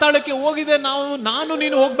ಪಾತಾಳಕ್ಕೆ ಹೋಗಿದೆ, ನಾನು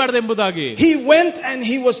ನೀನು ಹೋಗಬಾರದು ಎಂಬುದಾಗಿ. He went and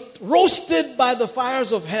he was roasted by the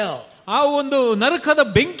fires of hell. ಆ ಒಂದು ನರಕದ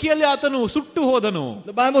ಬೆಂಕಿಯಲ್ಲಿ ಆತನು ಸುಟ್ಟು ಹೋದನು.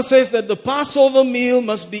 The Bible says that the Passover meal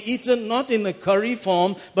must be eaten not in a curry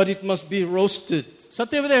form, but it must be roasted.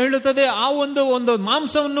 ಸತ್ಯವೇದ ಹೇಳುತ್ತದೆ, ಆ ಒಂದು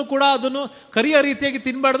ಮಾಂಸವನ್ನು ಕೂಡ ಅದನ್ನು ಕರಿಯ ರೀತಿಯಾಗಿ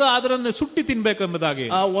ತಿನ್ನಬಾರದು, ಅದನ್ನು ಸುಟ್ಟಿ ತಿನ್ನಬೇಕೆಂಬುದಾಗಿ.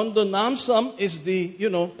 ಒಂದು ಮಾಂಸಂ is the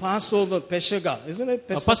Passover Peshaga, isn't it?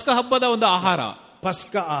 ಪಸ್ಕ ಹಬ್ಬದ ಒಂದು ಆಹಾರ.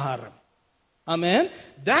 Pascha aharam. Amen.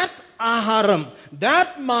 That aharam, that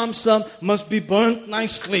mamsam must be burnt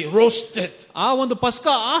nicely, roasted. ಆ ಒಂದು ಪಸ್ಕ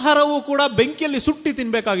ಆಹಾರವು ಕೂಡ ಬೆಂಕಿಯಲ್ಲಿ ಸುಟ್ಟಿ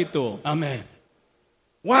ತಿನ್ನಬೇಕಾಗಿತ್ತು. Amen.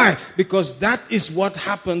 Why? Because that is what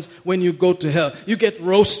happens when you go to hell. You get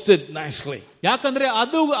roasted nicely. ಯಾಕಂದ್ರೆ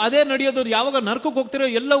ಅದೇ ನಡೆಯೋದು. ಯಾವಾಗ ನರಕಕ್ಕೆ ಹೋಗ್ತಿರೋ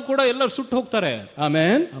ಎಲ್ಲವೂ ಕೂಡ ಎಲ್ಲರೂ ಸುಟ್ಟು ಹೋಗ್ತಾರೆ.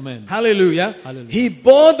 Amen. Amen. Hallelujah. He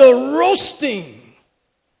bore the roasting.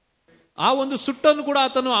 ಆ ಒಂದು ಸುಟ್ಟನ್ನು ಕೂಡ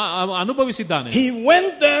ಆತನು ಅನುಭವಿಸಿದ್ದಾನೆ. He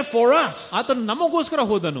went there for us. ಆತನು ನಮಗೋಸ್ಕರ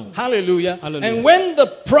ಹೋದನು. Hallelujah. And when the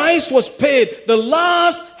price was paid, the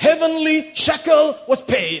last heavenly shekel was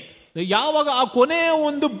paid. ಯಾವಾಗ ಆ ಕೊನೆಯ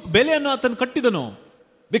ಒಂದು ಬೆಲೆಯನ್ನು ಆತನು ಕಟ್ಟಿದನು.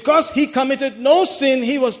 Because he committed no sin,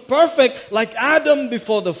 he was perfect like Adam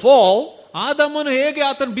before the fall. ಆದಾಮನು ಹೇಗೆ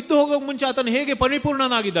ಆತನು ಬಿದ್ದು ಹೋಗೋಕೆ ಮುಂಚೆ ಆತನು ಹೇಗೆ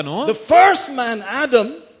ಪರಿಪೂರ್ಣನಾಗಿದ್ದನು. The first man Adam,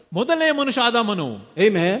 ಮೊದಲನೇ ಮನುಷ್ಯ ಆದಾಮನು.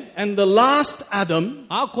 Amen. And the last Adam,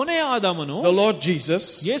 ಆ ಕೊನೆಯ ಆದಾಮನು, the Lord Jesus,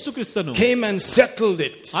 ಯೇಸು ಕ್ರಿಸ್ತನು, came and settled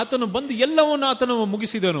it. ಆತನು ಬಂದು ಎಲ್ಲವನ್ನೂ ಆತನು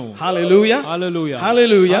ಮುಗಿಸಿದನು. Hallelujah. Hallelujah.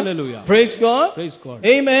 Hallelujah. Hallelujah. Praise God. Praise God.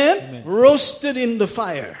 Amen. Roasted in the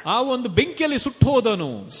fire. ಆ ಒಂದು ಬೆಂಕಿಯಲ್ಲಿ ಸುಟ್ಟು ಹೋದನು.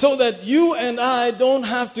 So that you and I don't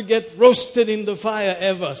have to get roasted in the fire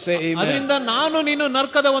ever. Say amen. ಅದರಿಂದ ನಾನು ನೀನು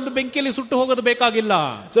ನರಕದ ಒಂದು ಬೆಂಕಿಯಲ್ಲಿ ಸುಟ್ಟು ಹೋಗೋದು ಬೇಕಾಗಿಲ್ಲ.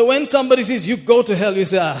 So when somebody says you go to hell, you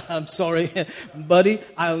say, I'm sorry, buddy,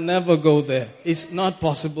 I'll never go there. It's not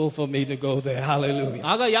possible for me to go there. Hallelujah.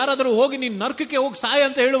 ಆಗ ಯಾರಾದರೂ ಹೋಗಿ ನೀನು ನರಕಕ್ಕೆ ಹೋಗಿ ಸಾಯ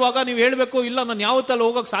ಅಂತ ಹೇಳುವಾಗ ನೀವು ಹೇಳಬೇಕು, ಇಲ್ಲ ನಾನು ಯಾವತ್ತಲ್ಲ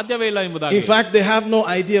ಹೋಗಕ್ಕೆ ಸಾಧ್ಯವೇ ಇಲ್ಲ ಎಂಬುದಾಗಿ. In fact, they have no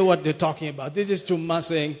idea what they're talking about. This is chumma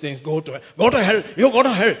saying things. Go to hell. Go to hell. You go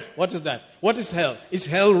to hell. What is that? What is hell? Is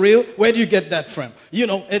hell real? Where do you get that from? You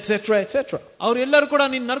know, etc., etc. ಅವರೆಲ್ಲರೂ ಕೂಡ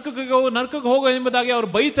ನೀನು ನರಕಕ್ಕೆ ಹೋಗೋ ಎಂಬುದಾಗಿ ಅವರು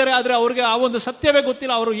ಬೈತಾರೆ. ಆದ್ರೆ ಅವರಿಗೆ ಆ ಒಂದು ಸತ್ಯವೇ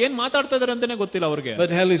ಗೊತ್ತಿಲ್ಲ, ಅವರು ಏನ್ ಮಾತಾಡ್ತಾ ಇದ್ದಾರೆ ಅಂತಾನೆ ಗೊತ್ತಿಲ್ಲ ಅವರಿಗೆ.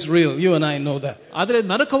 But hell is real. You and I know that. ಆದ್ರೆ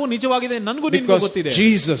ನರಕವು ನಿಜವಾಗಿದೆ, ನನಗೂ ನಿನಗೂ ಗೊತ್ತಿದೆ.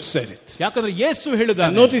 Jesus said it. ಯಾಕಂದ್ರೆ ಯೇಸು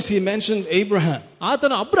ಹೇಳಿದ್ದಾನೆ. Notice he mentioned Abraham.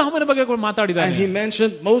 ಆತನು ಅಬ್ರಹಾಮನ ಬಗ್ಗೆ ಕೂಡ ಮಾತಾಡಿದ್ದಾನೆ. And he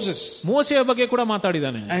mentioned Moses. ಮೋಸೆಯ ಬಗ್ಗೆ ಕೂಡ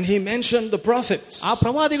ಮಾತಾಡಿದ್ದಾನೆ. And he mentioned the prophets. ಆ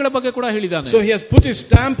ಪ್ರವಾದಿಗಳ ಬಗ್ಗೆ ಕೂಡ ಹೇಳಿದ್ದಾನೆ. So he has put his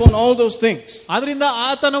stamp on all those things. ಅದರಿಂದ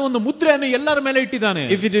ಆತನ ಒಂದು ಮುದ್ರೆಯನ್ನು ಎಲ್ಲರ ಮೇಲೆ ಇಟ್ಟಿದ್ದಾನೆ.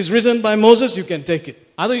 If it is written by Moses, you can take it.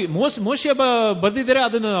 ಅದು ಮೋಶೆ ಬರೆದಿದ್ದರೆ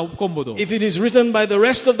ಅದನ್ನು ಒಪ್ಕೊಬಹುದು. If it is written by the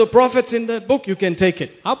rest of the prophets in that book, you can take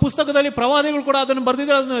it. ಆ ಪುಸ್ತಕದಲ್ಲಿ ಪ್ರವಾದಿಗಳು ಕೂಡ ಅದನ್ನು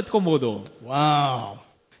ಬರೆದಿದ್ದರೆ ಅದನ್ನು ಎತ್ಕೊಬಹುದು. Wow.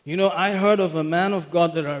 You know, I heard of a man of God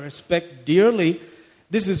that I respect dearly.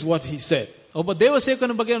 This is what he said. ಒಬ್ಬ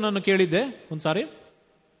ದೇವಸೇವಕನ ಬಗ್ಗೆ ನಾನು ಕೇಳಿದ್ದೆ ಒಂದ್ಸಾರಿ.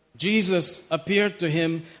 Jesus appeared to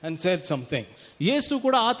him and said some things. ಯೇಸು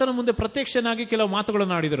ಕೂಡ ಆತನ ಮುಂದೆ ಪ್ರತ್ಯಕ್ಷನಾಗಿ ಕೆಲವು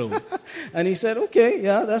ಮಾತುಗಳನ್ನು ಆಡಿದರು. And he said, okay,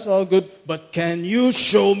 yeah, that's all good. But can you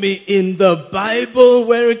show me in the Bible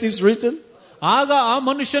where it is written? ಆಗ ಆ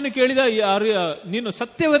ಮನುಷ್ಯನು ಕೇಳಿದ, ನೀನು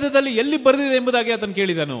ಸತ್ಯವೇದದಲ್ಲಿ ಎಲ್ಲಿ ಬರೆದಿದೆ ಎಂಬುದಾಗಿ ಆತನು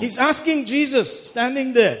ಕೇಳಿದನು. He's asking Jesus standing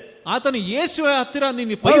there. ಆತನು ಯೇಸುವ ಹತ್ತಿರ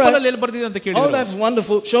ನೀನು ಬೈಬಲ್ ಅಲ್ಲಿ ಎಲ್ಲಿ ಬರೆದಿದೆ ಅಂತ ಕೇಳಿದನು. Oh, that's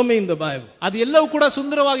wonderful. Show me in the Bible. ಅದು ಎಲ್ಲವೂ ಕೂಡ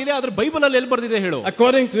ಸುಂದರವಾಗಿದೆ, ಆದ್ರೆ ಬೈಬಲ್ ಅಲ್ಲಿ ಎಲ್ಲಿ ಬರೆದಿದೆ ಹೇಳು.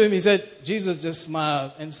 According to him, he said, Jesus just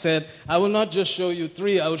smiled and said, I will not just show you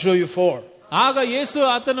 3, I will show you 4. ಆಗ ಯೇಸು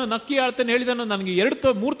ಆತನು ನಕ್ಕಿ ಆತನು ಹೇಳಿದನು, ನನಗೆ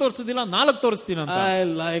 3 ತೋರಿಸೋದಿಲ್ಲ, 4 ತೋರಿಸ್ತೀನಿ ಅಂತ. I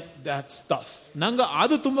like that stuff. ನಂಗೆ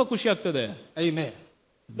ಅದು ತುಂಬಾ ಖುಷಿ ಆಗ್ತದೆ. Amen.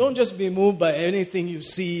 Don't just be moved by anything you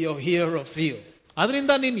see or hear or feel.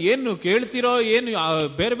 ಅದರಿಂದ ನೀನ್ ಏನು ಕೇಳ್ತಿರೋ, ಏನು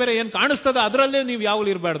ಬೇರೆ ಬೇರೆ ಏನ್ ಕಾಣಿಸ್ತದ ಅದರಲ್ಲೇ ನೀವು ಯಾವಾಗಲೂ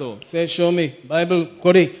ಇರಬಾರ್ದು. Say, show me Bible,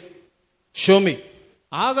 Kori. Show me.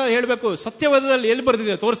 ಆಗ ಹೇಳ್ಬೇಕು, ಸತ್ಯವೇದದಲ್ಲಿ ಎಲ್ಲಿ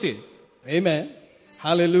ಬರೆದಿದೆ ತೋರಿಸಿ. Amen.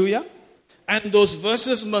 Hallelujah. And those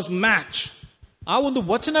verses must match. ಆ ಒಂದು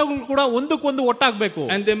ವಚನಗಳು ಕೂಡ ಒಂದಕ್ಕೊಂದು ಒಟ್ಟಾಗಬೇಕು.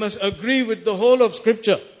 And they must agree with the whole of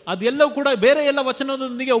Scripture. ಅದೆಲ್ಲವೂ ಕೂಡ ಬೇರೆ ಎಲ್ಲ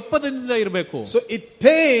ವಚನದೊಂದಿಗೆ ಒಪ್ಪಂದದಿಂದ ಇರಬೇಕು. So it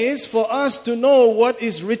pays for us to know what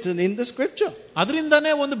is written in the Scripture.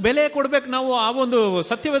 ಅದರಿಂದಾನೇ ಒಂದು ಬೆಲೆ ಕೊಡ್ಬೇಕು ನಾವು ಆ ಒಂದು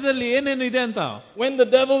ಸತ್ಯವೇದದಲ್ಲಿ ಏನೇನು ಇದೆ ಅಂತ. When the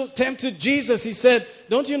devil tempted Jesus, he said,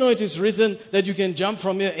 don't you know it is written that you can jump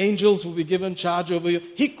from here, angels will be given charge over you.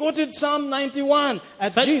 He quoted Psalm 91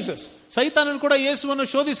 at Jesus. ಸೈತಾನನು ಕೂಡ ಯೇಸುವನ್ನು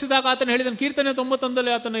ಶೋಧಿಸಿದಾಗ ಆತನು ಹೇಳಿದನು, ಕೀರ್ತನೆ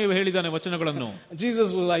 91ರಲ್ಲಿ ಆತನು ಹೇಳಿದಾನೆ ವಚನಗಳನ್ನು. Jesus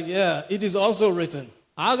was like, yeah, it is also written.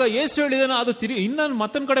 ಆಗ ಯೇಸು ಹೇಳಿದನು, ಅದು ಇನ್ನೊಂದು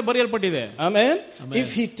ಮತ್ತೊಂದು ಕಡೆ ಬರೆಯಲ್ಪಟ್ಟಿದೆ. Amen. If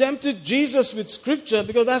he tempted Jesus with scripture,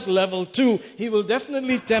 because that's level 2, he will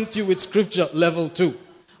definitely tempt you with scripture level 2.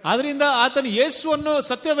 ಆದ್ರಿಂದ ಆತನು ಯೇಸುವನ್ನು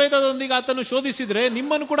ಸತ್ಯವೇದದೊಂದಿಗೆ ಆತನು ಶೋಧಿಸಿದ್ರೆ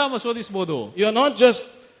ನಿಮ್ಮನ್ನು ಕೂಡ ಶೋಧಿಸಬಹುದು. You are not just,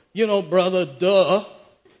 brother, duh.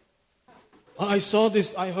 I saw this,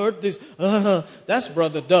 I heard this. That's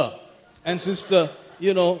brother, duh. And sister,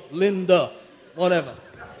 Linda, whatever.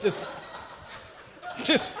 Just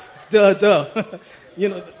duh.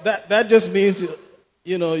 That just means,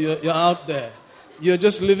 you're out there. You're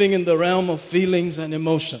just living in the realm of feelings and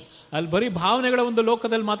emotions. ಅಲ್ಲಿ ಬರೀ ಭಾವನೆಗಳ ಒಂದು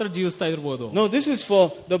ಲೋಕದಲ್ಲಿ ಮಾತ್ರ ಜೀವಿಸ್ತಾ ಇರಬಹುದು. No, this is for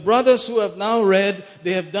the brothers who have now read,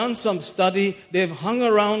 they have done some study, they have hung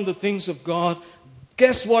around the things of God.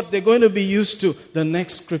 Guess what? They're going to be used to the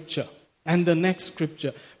next scripture. And the next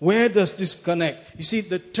scripture. Where does this connect? You see,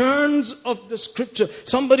 the turns of the scripture.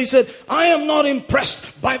 Somebody said, I am not impressed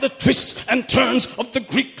by the twists and turns of the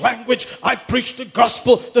Greek language. I preach the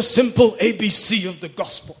gospel, the simple ABC of the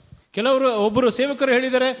gospel. ಒಬ್ಬರು ಸೇವಕರು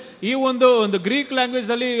ಹೇಳಿದರೆ, ಈ ಒಂದು Greek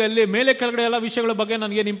language ಅಲ್ಲಿ ಮೇಲೆ ಕೆಳಗಡೆ ಎಲ್ಲ ವಿಷಯಗಳ ಬಗ್ಗೆ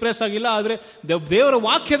ನನಗೆ ಇಂಪ್ರೆಸ್ ಆಗಿಲ್ಲ, ಆದ್ರೆ ದೇವರ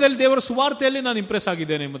ವಾಕ್ಯದಲ್ಲಿ, ದೇವರ ಸುವಾರ್ತೆಯಲ್ಲಿ ನಾನು ಇಂಪ್ರೆಸ್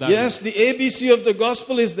ಆಗಿದ್ದೇನೆ ಎಂಬುದಾಗಿ. Yes, the ABC of the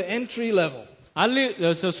gospel is the entry level. ಅಲ್ಲಿ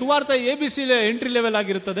ಸುವಾರ್ತೆ ABC ಎಂಟ್ರಿ ಲೆವೆಲ್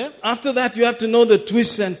ಆಗಿರುತ್ತದೆ. After that you have to know the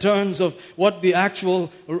twists and turns of what the actual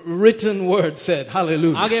written word said.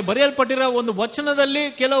 Hallelujah. ಹಾಗೆ ಬರೆಯಲ್ಪಟ್ಟಿರೋ ಒಂದು ವಚನದಲ್ಲಿ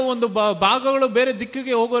ಕೆಲವು ಒಂದು ಭಾಗಗಳು ಬೇರೆ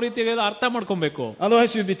ದಿಕ್ಕಿಗೆ ಹೋಗೋ ರೀತಿಗೆ ಅರ್ಥ ಮಾಡ್ಕೊಬೇಕು.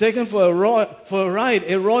 Otherwise you'll be taken for a ride,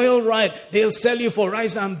 a royal ride. They'll sell you for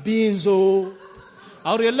rice and beans.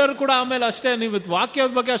 ಅವ್ರು ಎಲ್ಲರೂ ಕೂಡ ಆಮೇಲೆ ಅಷ್ಟೇ, ನೀವು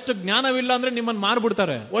ವಾಕ್ಯದ ಬಗ್ಗೆ ಅಷ್ಟು ಜ್ಞಾನವಿಲ್ಲ ಅಂದ್ರೆ ನಿಮ್ಮನ್ನು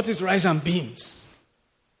ಮಾರ್ಬಿಡ್ತಾರೆ. What is rice and beans?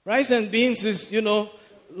 Rice and beans is,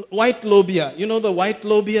 white lobia. You know the white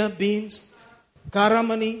lobia beans?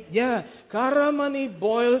 Karamani. Yeah, karamani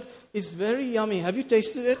boiled is very yummy. Have you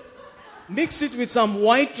tasted it? Mix it with some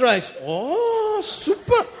white rice. Oh,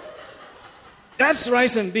 super. That's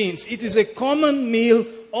rice and beans. It is a common meal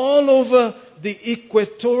all over the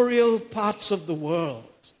equatorial parts of the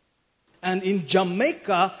world. And in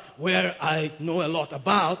Jamaica, where I know a lot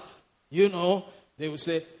about, they would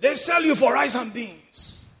say, they sell you for rice and beans.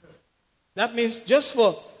 That means just for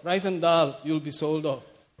rice and dal, you'll be sold off.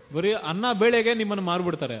 ಬರೀ ಅನ್ನ ಬೇಳೆಗೆ ನಿಮ್ಮನ್ನು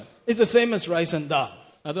ಮಾರ್ಬಿಡ್ತಾರೆ. It's the same as rice and dal.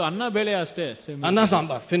 ಅದು ಅನ್ನ ಬೇಳೆ ಅಷ್ಟೇ. Anna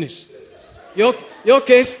sambar, finish. Your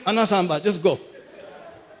case, Anna sambar, just go.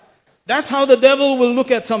 That's how the devil will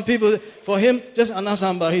look at some people. For him, just Anna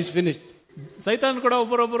sambar, he's finished. ಸೈತಾನ್ ಕೂಡ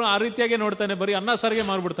ಒಬ್ಬರೊಬ್ಬರು ಆ ರೀತಿಯಾಗಿ ನೋಡ್ತಾನೆ, ಬರೀ ಅನ್ನ ಸಾರಿಗೆ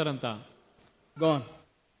ಮಾರ್ಬಿಡ್ತಾರಂತ. Gone.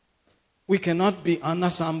 We cannot be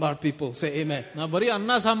Anna sambar people. Say amen. ನಾವು ಬರೀ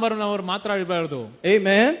ಅನ್ನ ಸಾಂಬಾರನವರು ಮಾತ್ರ ಇರಬಾರ್ದು.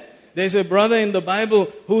 Amen. There's a brother in the Bible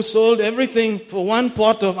who sold everything for one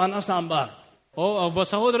pot of Anna sambar. ಒಬ್ಬ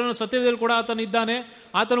ಸಹೋದರನು ಸತ್ಯದಲ್ಲಿ ಕೂಡ ಆತನು ಇದ್ದಾನೆ.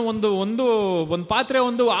 ಆತನು ಒಂದು ಪಾತ್ರೆ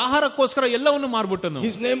ಒಂದು ಆಹಾರಕ್ಕೋಸ್ಕರ ಎಲ್ಲವನ್ನು ಮಾರ್ಬಿಟ್ಟನು.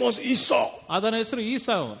 His name was Esau. ಆತನ ಹೆಸರು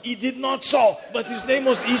ಈಸಾವ್. He did not sow, but his name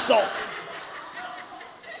was Esau.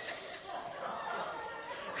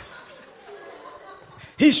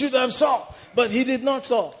 He should have sown, but he did not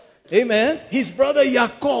sow. Amen. His brother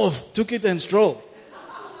Yaakov took it and strolled.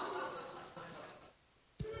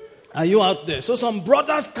 Are you out there? So some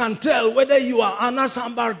brothers can tell whether you are Anna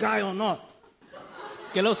sambar guy or not.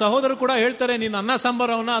 ಕೆಲವು ಸಹೋದರರು ಕೂಡ ಹೇಳ್ತಾರೆ ನೀನು ಅನ್ನ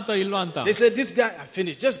ಸಾಂಬಾರವನ ಅಥವಾ ಇಲ್ವಾ ಅಂತ. They said this guy I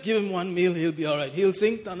finished, just give him one meal, he'll be all right, he'll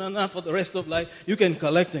sing tanana for the rest of life, you can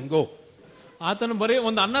collect and go. ಆತನು ಬರೀ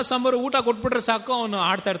ಒಂದು ಅನ್ನ ಸಾಂಬಾರು ಊಟ ಕೊಟ್ಬಿಟ್ರೆ ಸಾಕು, ಅವನು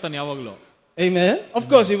ಆಡ್ತಾ ಇರ್ತಾನೆ ಯಾವಾಗ್ಲೂ. Amen. Of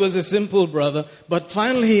course he was a simple brother, but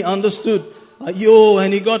finally he understood,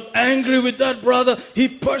 and he got angry with that brother. He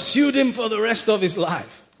pursued him for the rest of his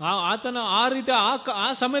life. ಆತನ ಆ ರೀತಿ ಆ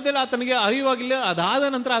ಸಮಯದಲ್ಲಿ ಆತನಿಗೆ ಅರಿವಾಗಿಲ್ಲ, ಅದಾದ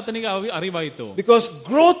ನಂತರ ಆತನಿಗೆ ಅರಿವಾಯಿತು. Because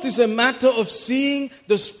growth is a matter of seeing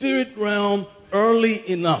the spirit realm early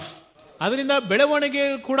enough. ಅದರಿಂದ ಬೆಳವಣಿಗೆ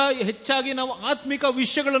ಕೂಡ ಹೆಚ್ಚಾಗಿ ನಾವು ಆತ್ಮಿಕ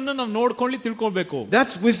ವಿಷಯಗಳನ್ನು ನಾವು ನೋಡ್ಕೊಳ್ಳಿ ತಿಳ್ಕೊಳ್ಬೇಕು.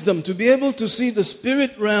 That's wisdom, to be able to see the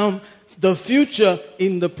spirit realm, the future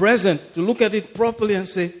in the present, to look at it properly and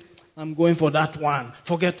say, I'm going for that one.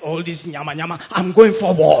 Forget all this nyama nyama. I'm going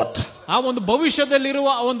forward. ಆ ಒಂದು ಭವಿಷ್ಯದಲ್ಲಿರುವ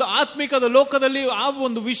ಒಂದು ಆತ್ಮಿಕದ ಲೋಕದಲ್ಲಿ ಆ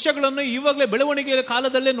ಒಂದು ವಿಷಯಗಳನ್ನು ಇವಾಗಲೇ ಬೆಳವಣಿಗೆಯ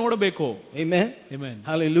ಕಾಲದಲ್ಲೇ ನೋಡಬೇಕು. Amen. Amen.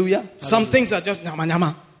 Hallelujah. Some things are just nyama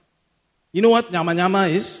nyama. You know what nyama nyama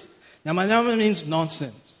is? Nyama nyama means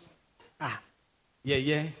nonsense.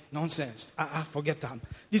 Yeah, nonsense. Forget that.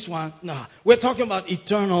 This one, no. We're talking about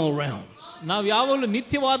eternal realms. ನಾವು ಯಾವಾಗಲೂ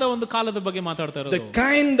ನಿತ್ಯವಾದ ಒಂದು ಕಾಲದ ಬಗ್ಗೆ ಮಾತಾಡ್ತಾ ಇರೋದು. The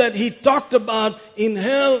kind that he talked about in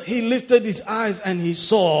hell, he lifted his eyes and he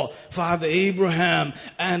saw Father Abraham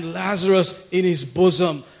and Lazarus in his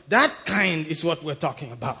bosom. That kind is what we're talking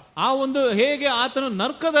about. ಆ ಒಂದು ಹೇಗೆ ಆತನು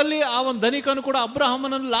ನರಕದಲ್ಲಿ ಆ ಒಂದು ಧನಿಕನು ಕೂಡ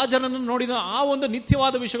ಅಬ್ರಹಾಮನನ್ನು ಲಾಜರನನ್ನು ನೋಡಿದ ಆ ಒಂದು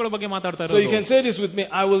ನಿತ್ಯವಾದ ವಿಷಯಗಳ ಬಗ್ಗೆ ಮಾತಾಡ್ತಾ ಇರೋದು. So you can say this with me,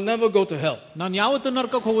 I will never go to hell. ನಾನು ಯಾವತ್ತೂ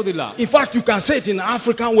ನರಕಕ್ಕೆ ಹೋಗೋದಿಲ್ಲ. In fact, you can say it in an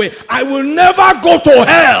African way, I will never go to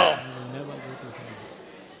hell.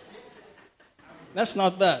 That's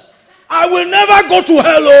not bad. I will never go to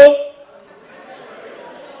hell. Oh.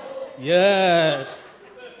 Yes.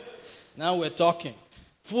 Now we're talking.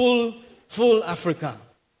 Full African.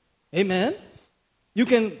 Amen. You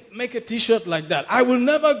can make a t-shirt like that. I will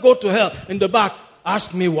never go to hell. In the back, ask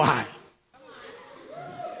me why.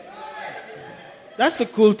 That's a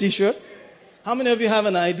cool t-shirt. How many of you have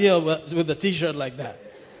an idea with a t-shirt like that?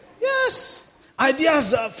 Yes.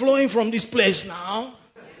 Ideas are flowing from this place now.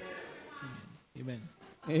 Amen.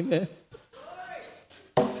 Amen.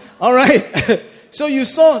 All right. So you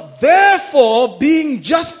saw, therefore, being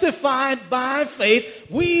justified by faith,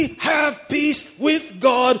 we have peace with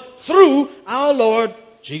God through our Lord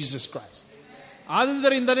Jesus Christ.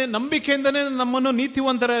 ಆದ್ದರಿಂದಲೇ ನಂಬಿಕೆಯಿಂದಲೇ ನಮ್ಮನ್ನು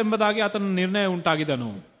ನೀತಿವಂತರ ಎಂಬುದಾಗಿ ಆತನ ನಿರ್ಣಯ ಉಂಟಾಗಿದನು.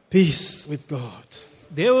 Peace with God.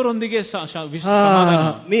 ದೇವರೊಂದಿಗೆ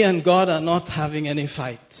Me and God are not having any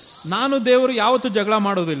fights. ನಾನು ದೇವರು ಯಾವತ್ತೂ ಜಗಳ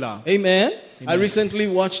ಮಾಡೋದಿಲ್ಲ. Amen. I recently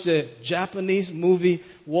watched a Japanese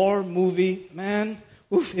war movie. Man,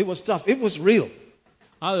 it was tough. It was real.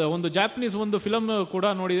 ಒಂದು ಜಾಪನೀಸ್ ಒಂದು ಫಿಲಂ ಕೂಡ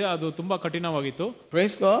ನೋಡಿದೆ, ಅದು ತುಂಬಾ ಕಠಿಣವಾಗಿತ್ತು.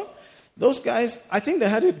 Praise God. Those guys, I think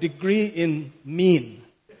they had a degree in mean.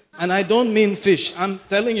 And I don't mean fish. I'm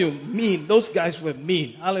telling you, mean. Those guys were mean.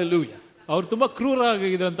 Hallelujah. ಅವರು ತುಂಬಾ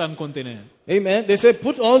ಕ್ರೂರರಾಗಿದ್ರು ಅಂತ ಅನ್ಕೊಂತೀನಿ. Amen. They said,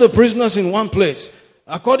 put all the prisoners in one place.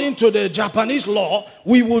 According to the Japanese law,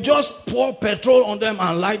 we will just pour petrol on them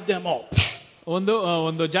and light them up.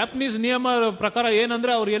 ಒಂದು Japanese ನಿಯಮ ಪ್ರಕಾರ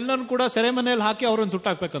ಏನಂದ್ರೆ ಅವ್ರು ಎಲ್ಲರೂ ಕೂಡ ಸೆರೆಮನೆಯಲ್ಲಿ ಹಾಕಿ ಅವರನ್ನು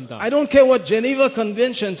ಸುಟ್ಟಾಕ್ಬೇಕಂತ. I don't care what Geneva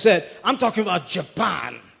Convention said. I'm talking about Japan.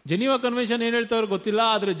 Geneva convention ಏನ್ ಹೇಳ್ತಾರೋ ಗೊತ್ತಿಲ್ಲ,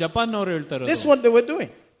 ಆದ್ರೆ ಜಪಾನ್ ಅವರು ಹೇಳ್ತಾರೆ. This is what they were doing.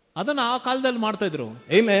 ಅದನ್ನ ಆ ಕಾಲದಲ್ಲಿ ಮಾಡ್ತಾ ಇದ್ರು.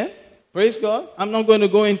 Amen. Praise God. I'm not going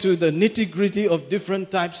to go into the nitty-gritty of different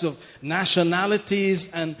types of nationalities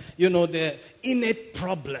and their innate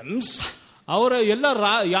problems. ಅವರ ಎಲ್ಲ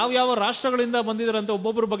ಯಾವ ರಾಷ್ಟ್ರಗಳಿಂದ ಬಂದಿದ್ದಾರೆ ಅಂತ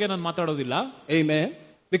ಒಬ್ಬೊಬ್ಬರ ಬಗ್ಗೆ ನಾನು ಮಾತಾಡೋದಿಲ್ಲ. Amen.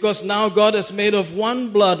 Because now God has made of one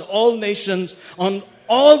blood all nations on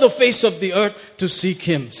all the face of the earth to seek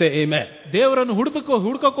Him. Say amen. ದೇವರನ್ನು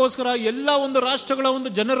ಹುಡುಕಕ್ಕೋಸ್ಕರ ಎಲ್ಲ ಒಂದು ರಾಷ್ಟ್ರಗಳ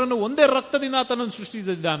ಒಂದು ಜನರನ್ನು ಒಂದೇ ರಕ್ತದಿಂದ ಆತನನ್ನು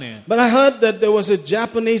ಸೃಷ್ಟಿಸಿದ್ದಾನೆ. But I heard that there was a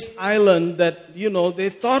Japanese island that they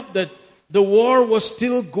thought that the war was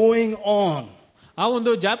still going on. ಆ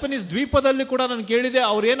ಒಂದು ಜಾಪನೀಸ್ ದ್ವೀಪದಲ್ಲಿ ಕೂಡ ನಾನು ಕೇಳಿದೆ,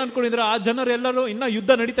 ಅವ್ರು ಏನ್ ಅನ್ಕೊಂಡಿದ್ರು, ಆ ಜನರೆಲ್ಲರೂ ಇನ್ನ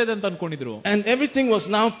ಯುದ್ಧ ನಡೀತಾ ಇದೆ ಅಂತ ಅನ್ಕೊಂಡಿದ್ರು. And everything was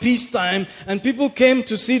now peace time and people came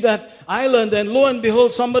to see that island and lo and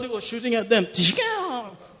behold somebody was shooting at them.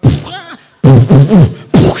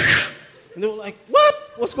 And they were like,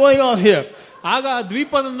 what's going on here? ಆಗ ಆ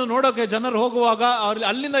ದ್ವೀಪವನ್ನು ನೋಡೋಕೆ ಜನರು ಹೋಗುವಾಗ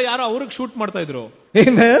ಅಲ್ಲಿಂದ ಯಾರೋ ಅವ್ರಿಗೆ ಶೂಟ್ ಮಾಡ್ತಾ ಇದ್ರು.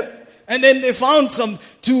 Amen. And then they found some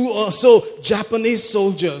 2 or so Japanese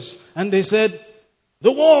soldiers and they said,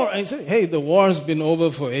 the war. I said, hey, the war has been over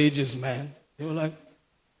for ages, man. They were like,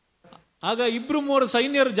 ಆಗ 2-3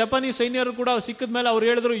 ಸೈನ್ಯರು, ಜಪಾನೀಸ್ ಸೈನ್ಯರು ಕೂಡ ಸಿಕ್ಕಿದ ಮೇಲೆ ಅವ್ರು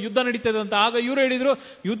ಹೇಳಿದ್ರು ಯುದ್ಧ ನಡೀತದೆ ಅಂತ. ಆಗ ಇವ್ರು ಹೇಳಿದ್ರು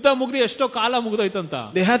ಯುದ್ಧ ಮುಗ್ದು ಎಷ್ಟೋ ಕಾಲ ಮುಗ್ದೋಯ್ತಂತ.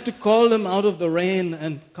 They had to call them out of the rain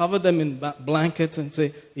and cover them in blankets and say,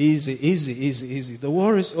 easy, easy, easy, easy. The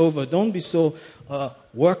war is over. Don't be so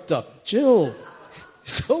worked up. Chill.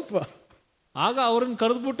 It's over. ಆಗ ಅವ್ರನ್ನ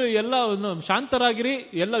ಕರೆದ್ಬಿಟ್ಟು ಎಲ್ಲ ಶಾಂತರಾಗಿರಿ,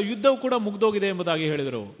 ಎಲ್ಲ ಯುದ್ಧವು ಕೂಡ ಮುಗ್ದೋಗಿದೆ ಎಂಬುದಾಗಿ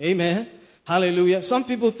ಹೇಳಿದರು. Amen. Hallelujah. Some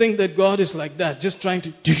people think that God is like that, just trying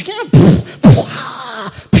to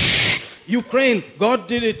Ukraine, God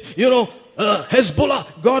did it. Hezbollah,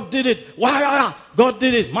 God did it. Wah, God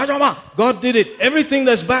did it. Majama, God did it. Everything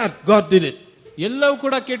that's bad, God did it. ಎಲ್ಲವೂ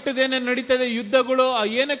ಕೂಡ ಕೆಟ್ಟದೇನೆ ನಡೀತದೆ, ಯುದ್ಧಗಳು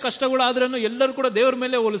ಏನೇ ಕಷ್ಟಗಳು ಆದ್ರೂ ಎಲ್ಲರೂ ಕೂಡ ದೇವರ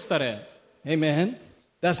ಮೇಲೆ ಹೋಲಿಸ್ತಾರೆ. Amen.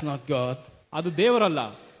 That's not God. ಅದು ದೇವರಲ್ಲ.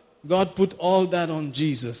 God put all that on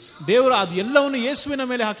Jesus. ದೇವರು ಅದು ಎಲ್ಲವನ್ನು ಯೇಸುವಿನ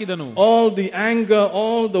ಮೇಲೆ ಹಾಕಿದನು. All the anger,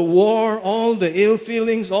 all the war, all the ill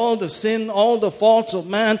feelings, all the sin, all the faults of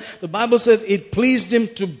man. The Bible says it pleased him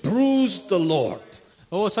to bruise the Lord.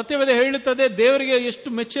 ಸತ್ಯವೇದ ಹೇಳುತ್ತದೆ, ದೇವರಿಗೆ ಎಷ್ಟು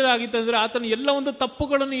ಮೆಚ್ಚಲಾಗಿತ್ತು ಅಂದ್ರೆ ಆತನ ಎಲ್ಲ ಒಂದು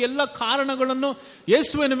ತಪ್ಪುಗಳನ್ನು ಎಲ್ಲ ಕಾರಣಗಳನ್ನು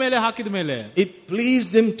ಯೇಸುವಿನ ಮೇಲೆ ಹಾಕಿದ ಮೇಲೆ it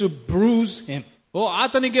pleased him to bruise him.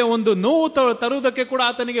 ಆತನಿಗೆ ಒಂದು ನೋವು ತರುವುದಕ್ಕೆ ಕೂಡ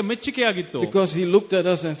ಆತನಿಗೆ ಮೆಚ್ಚುಗೆಯಾಗಿತ್ತು. Because he looked at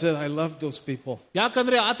us and said, I love those people.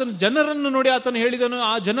 ಯಾಕಂದ್ರೆ ಆತನ ಜನರನ್ನು ನೋಡಿ ಆತನು ಹೇಳಿದನು,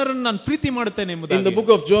 ಆ ಜನರನ್ನು ನಾನು ಪ್ರೀತಿ ಮಾಡುತ್ತೇನೆ ಎಂಬುದಾಗಿ. In the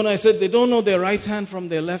book of Jonah, I said they don't know their right hand from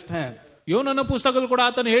their left hand. ಯೋನನ ಪುಸ್ತಕದಲ್ಲಿ ಕೂಡ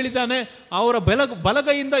ಆತನು ಹೇಳಿದ್ದಾನೆ, ಅವರ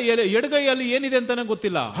ಬಲಗೈಯಿಂದ ಎಡಗೈಯಲ್ಲಿ ಏನಿದೆ ಅಂತಾನೆ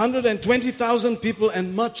ಗೊತ್ತಿಲ್ಲ. 120,000 people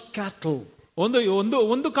and much cattle.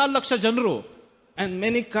 1.25 lakh ಜನರು and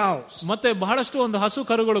many cows. ಮತ್ತೆ ಬಹಳಷ್ಟು ಒಂದು ಹಸು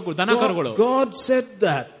ಕರುಗಳು, ದನ ಕರುಗಳು. God said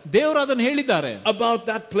that. ದೇವರು ಅದನ್ನು ಹೇಳಿದ್ದಾರೆ about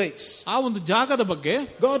that place. ಆ ಒಂದು ಜಾಗದ ಬಗ್ಗೆ.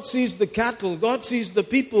 God sees the cattle, God sees the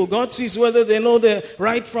people, God sees whether they know their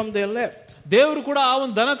right from their left. ದೇವರು ಕೂಡ ಆ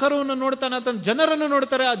ಒಂದು ದನ ಕರುವನ್ನು ನೋಡ್ತಾನೆ, ಆತನ ಜನರನ್ನು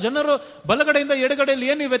ನೋಡ್ತಾರೆ, ಆ ಜನರು ಬಲಗಡೆಯಿಂದ ಎಡಗಡೆಯಲ್ಲಿ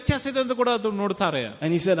ಏನು ವ್ಯತ್ಯಾಸ ಇದೆ ಅಂತ ಕೂಡ ಅದು ನೋಡ್ತಾರೆ.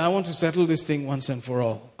 And he said, I want to settle this thing once and for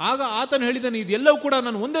all. ಆಗ ಆತನು ಹೇಳಿದಾನೆ, ಇದೆಲ್ಲವೂ ಕೂಡ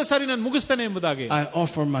ನಾನು ಒಂದೇ ಸಾರಿ ನಾನು ಮುಗಿಸ್ತೇನೆ ಎಂಬುದಾಗಿ. I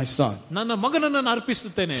offer my son. ನನ್ನ ಮಗನನ್ನು ನಾನು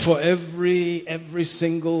ಅರ್ಪಿಸುತ್ತೇನೆ. For every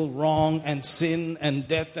single wrong and sin and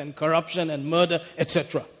death and corruption and murder,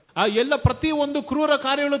 etc. ಆ ಎಲ್ಲ ಪ್ರತಿ ಒಂದು ಕ್ರೂರ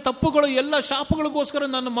ಕಾರ್ಯಗಳು, ತಪ್ಪುಗಳು, ಎಲ್ಲ ಶಾಪಗಳಿಗೋಸ್ಕರ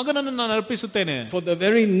ನನ್ನ ಮಗನನ್ನು ನಾನು ಅರ್ಪಿಸುತ್ತೇನೆ. For the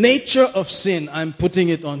very nature of sin, I'm putting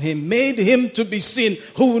it on him. Made him to be sin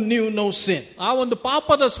who knew no sin. ಆ ಒಂದು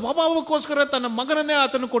ಪಾಪದ ಸ್ವಭಾವಕ್ಕೋಸ್ಕರ ತನ್ನ ಮಗನನ್ನೇ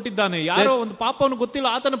ಆತನು ಕೊಟ್ಟಿದ್ದಾನೆ. ಯಾರೋ ಒಂದು ಪಾಪವನ್ನು ಗೊತ್ತಿಲ್ಲ,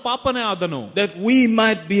 ಆತನ ಪಾಪನೇ ಆದನು. That we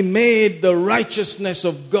might be made the righteousness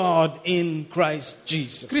of God in Christ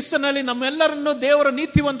Jesus. ಕ್ರಿಸ್ತನಲ್ಲಿ ನಮ್ಮೆಲ್ಲರನ್ನು ದೇವರ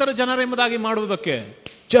ನೀತಿವಂತರ ಜನರೆಂಬುದಾಗಿ ಮಾಡುವುದಕ್ಕೆ.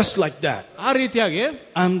 Just like that. ಆ ರೀತಿಯಾಗಿ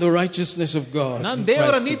I'm the righteousness of God. ನಾನು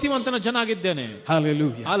ದೇವರ ನೀತಿವಂತನ ಜನಾಗಿದ್ದೇನೆ.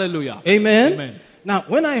 Hallelujah. Hallelujah. Amen. Amen. Now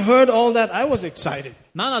when I heard all that, I was excited.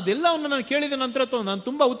 ನಾನು ಅದೆಲ್ಲವನ್ನು ನಾನು ಕೇಳಿದ ನಂತರ ನಾನು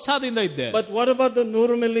ತುಂಬಾ ಉತ್ಸಾಹದಿಂದ ಇದ್ದೆ. But what about the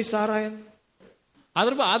 100 milli ಸಾರಾಯಿ?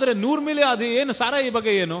 ಆದ್ರೆ 100 ಮಿಲಿ ಅದು ಏನು ಸಾರಾಯಿ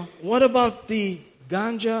ಬಗ್ಗೆ ಏನು? What about the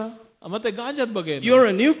ganja? ಮತ್ತೆ ಗಾಂಜಾದ ಬಗ್ಗೆ? You're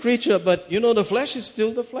a new creature, but the flesh is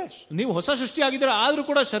still the flesh. ನೀವು ಹೊಸ ಸೃಷ್ಟಿಯಾಗಿದ್ದೀರಾ, ಆದ್ರೂ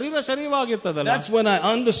ಕೂಡ ಶರೀರವಾಗಿರ್ತದಲ್ಲ. That's when I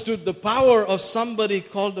understood the power of somebody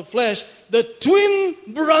called the flesh, the twin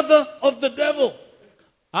brother of the devil.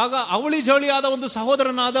 ಆಗ ಅವಳಿ ಜವಳಿಯಾದ ಒಂದು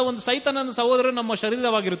ಸಹೋದರನಾದ ಒಂದು ಸೈತಾನನ ಸಹೋದರ ನಮ್ಮ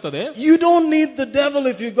ಶರೀರವಾಗಿರುತ್ತದೆ. You don't need the devil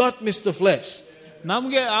if you got Mr. Flesh.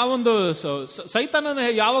 ನಮ್ಗೆ ಆ ಒಂದು ಸೈತಾನನ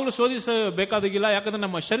ಯಾವಾಗಲೂ ಶೋಧಿಸಬೇಕಾಗಿಲ್ಲ, ಯಾಕಂದ್ರೆ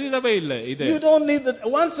ನಮ್ಮ ಶರೀರವೇ ಇಲ್ಲ ಇದೆ. You don't need that.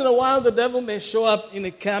 Once in a while the devil may show up in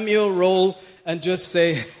a cameo role and just say,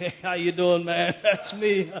 hey, how you doing, man? That's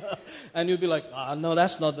me. And you'll be like, no,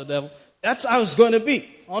 that's not the devil. That's how it's going to be.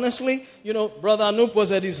 Honestly, Brother Anup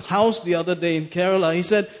was at his house the other day in Kerala. He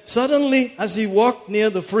said, suddenly as he walked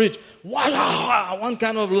near the fridge, one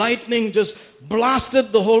kind of lightning just blasted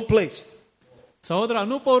the whole place. ಸಹೋದರ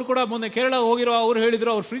ಅನೂಪ್ ಅವರು ಕೂಡ ಮೊನ್ನೆ ಕೇರಳ ಹೋಗಿರೋ, ಅವ್ರು ಹೇಳಿದ್ರು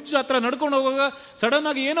ಅವ್ರ fridge ಹತ್ರ ನಡ್ಕೊಂಡು ಹೋಗುವಾಗ ಸಡನ್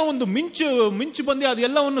ಆಗಿ ಏನೋ ಒಂದು ಮಿಂಚು ಬಂದು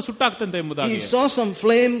ಅದೆಲ್ಲವನ್ನು ಸುಟ್ಟಾಗ್ತಂತೆ ಎಂಬುದಾಗಿ. He saw some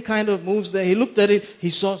flame kind of moves there. He looked at it.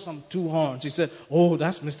 He saw some 2 horns. He said, oh,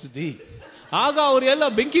 that's Mr. D. ಆಗ ಅವರೆಲ್ಲ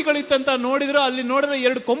ಬೆಂಕಿಗಳಿತ್ತಂತ ನೋಡಿದ್ರು, ಅಲ್ಲಿ ನೋಡಿದ್ರೆ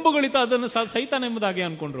 2 ಕೊಂಬುಗಳಿತ್ತು, ಅದನ್ನು ಸೈತಾನ ಎಂಬುದಾಗಿ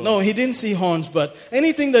ಅನ್ಕೊಂಡ್ರು. No, he didn't see horns, but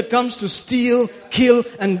anything that comes to steal, kill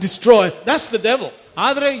and destroy, that's the devil.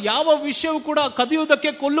 ಆದ್ರೆ ಯಾವ ವಿಷಯವೂ ಕೂಡ ಕದಿಯುವುದಕ್ಕೆ,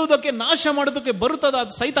 ಕೊಲ್ಲುವುದಕ್ಕೆ, ನಾಶ ಮಾಡೋದಕ್ಕೆ ಬರುತ್ತದೆ,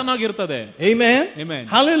 ಅದು ಸೈತಾನಾಗಿರ್ತದೆ. Amen. Amen.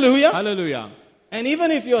 Hallelujah. Hallelujah. And even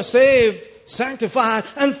if you're saved, sanctified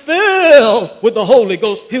and filled with the Holy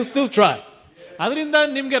Ghost, he'll still try. ಅದರಿಂದ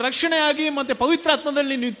ನಿಮ್ಗೆ ರಕ್ಷಣೆಯಾಗಿ ಮತ್ತೆ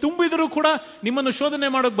ಪವಿತ್ರಾತ್ಮದಲ್ಲಿ ನೀವು ತುಂಬಿದರೂ ಕೂಡ ನಿಮ್ಮನ್ನು ಶೋಧನೆ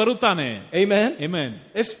ಮಾಡೋಕೆ ಬರುತ್ತಾನೆ. Amen. Amen.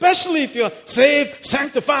 Especially if you're saved,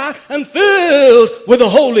 sanctified and filled with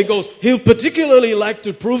the Holy Ghost, he'll particularly like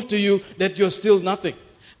to prove to you that you're still nothing.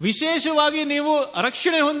 ವಿಶೇಷವಾಗಿ ನೀವು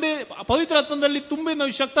ರಕ್ಷಣೆ ಹೊಂದಿ ಪವಿತ್ರಾತ್ಮದಲ್ಲಿ ತುಂಬಿ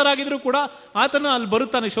ಶಕ್ತರಾಗಿದ್ರು ಕೂಡ ಆತನ ಅಲ್ಲಿ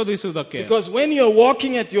ಬರುತ್ತಾನೆ ಶೋಧಿಸುವುದಕ್ಕೆ. Because when you're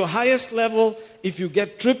walking at your highest level, if you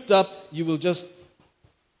get tripped up, you will just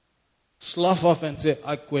slough off and say,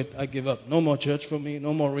 I quit, I give up. No more church for me,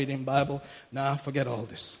 no more reading Bible. Nah, forget all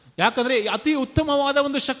this. ಯಾಕಂದ್ರೆ ಅತಿ ಉತ್ತಮವಾದ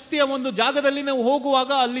ಒಂದು ಶಕ್ತಿಯ ಒಂದು ಜಾಗದಲ್ಲಿ ನಾವು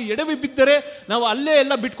ಹೋಗುವಾಗ ಅಲ್ಲಿ ಎಡವಿ ಬಿದ್ದರೆ ನಾವು ಅಲ್ಲೇ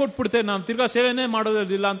ಎಲ್ಲ ಬಿಟ್ಕೊಟ್ಬಿಡ್ತೇವೆ, ನಾವು ತಿರ್ಗಾ ಸೇವೆನೇ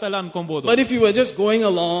ಮಾಡೋದಿಲ್ಲ ಅಂತೆಲ್ಲ ಅನ್ಕೊಬಹುದು. But if you were just going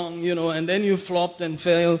along, and then you flopped and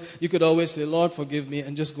failed, you could always say, Lord, forgive me,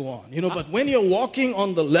 and just go on. But when you're walking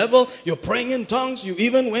on the level, you're praying in tongues, you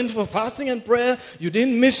even went for fasting and prayer, you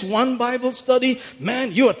didn't miss one Bible study, man,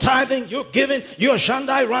 you're tithing, you're giving, you're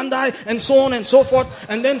shandai, randai, and so on and so forth,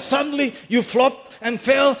 and then suddenly you flopped and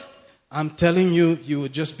fell. I'm telling you, you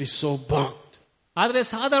would just be so bugged. ಆದ್ರೆ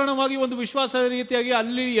ಸಾಧಾರಣವಾಗಿ ಒಂದು ವಿಶ್ವಾಸ ರೀತಿಯಾಗಿ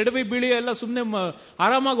ಅಲ್ಲಿ ಎಡವಿ ಬೀಳಿ ಎಲ್ಲ ಸುಮ್ಮನೆ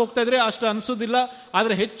ಆರಾಮಾಗಿ ಹೋಗ್ತಾ ಇದ್ರೆ ಅಷ್ಟು ಅನ್ಸೋದಿಲ್ಲ.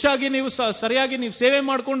 ಆದ್ರೆ ಹೆಚ್ಚಾಗಿ ನೀವು ಸರಿಯಾಗಿ ನೀವು ಸೇವೆ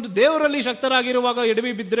ಮಾಡ್ಕೊಂಡು ದೇವರಲ್ಲಿ ಶಕ್ತರಾಗಿರುವಾಗ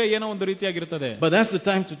ಎಡವಿ ಬಿದ್ರೆ ಏನೋ ಒಂದು ರೀತಿಯಾಗಿರ್ತದೆ. But that's the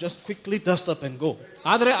time to just quickly dust up and go.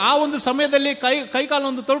 ಆದ್ರೆ ಆ ಒಂದು ಸಮಯದಲ್ಲಿ ಕೈ ಕಾಲು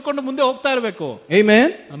ಒಂದು ತೊಳ್ಕೊಂಡು ಮುಂದೆ ಹೋಗ್ತಾ ಇರಬೇಕು. Amen.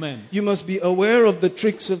 Amen. You must be aware of the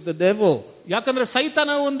tricks of the devil. ಯಾಕಂದ್ರೆ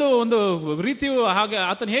ಸೈತಾನ ಒಂದು ರೀತಿ ಹಾಗೆ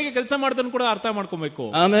ಆತನ ಹೇಗೆ ಕೆಲಸ ಮಾಡ್ತಾನೆ ಕೂಡ ಅರ್ಥ ಮಾಡ್ಕೊಬೇಕು.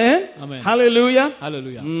 Amen. Amen. Hallelujah.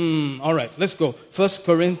 Hallelujah. All right, let's go. 1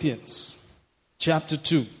 Corinthians chapter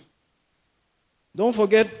 2. Don't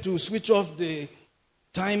forget to switch off the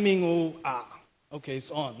timing. Okay,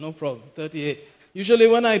 it's on. No problem. 38. Usually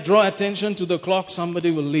when I draw attention to the clock,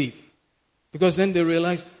 somebody will leave. Because then they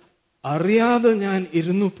realize, Ariyada njan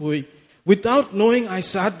irunu poi. Without knowing, I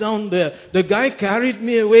sat down there. The guy carried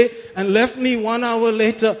me away and left me 1 hour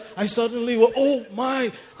later. I suddenly went, oh my,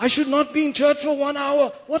 I should not be in church for 1 hour.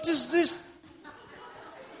 What is this?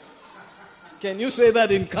 Can you say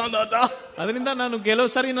that in Kannada? ಅದರಿಂದ ನಾನು ಕೆಲವು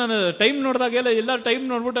ಸಾರಿ ನಾನು time ನೋಡಿದಾಗೆಲ್ಲ ಎಲ್ಲ time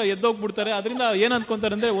ನೋಡ್ಬಿಟ್ಟು ಎದ್ದೋಗ್ಬಿಡ್ತಾರೆ. ಅದರಿಂದ ಏನ್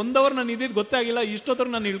ಅನ್ಕೊಂತಾರೆ ಅಂದ್ರೆ 1 hour ನಾನು ಇದ್ದಿದ್ದು ಗೊತ್ತೇ ಆಗಿಲ್ಲ, ಇಷ್ಟೊತ್ತರು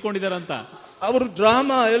ನಾನು ಇಳ್ಕೊಂಡಿದ್ದಾರೆ ಅಂತ. Our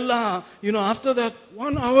drama ಎಲ್ಲ, after that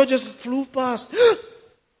 1 hour just flew past.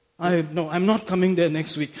 No, I'm not coming there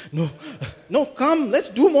next week. No, come, let's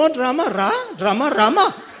do more drama. Drama.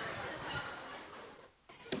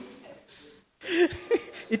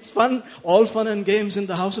 It's fun, all fun and games in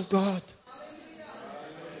the house of God.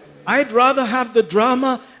 I'd rather have the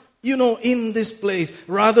drama, in this place,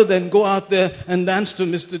 rather than go out there and dance to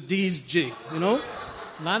Mr. D's jig,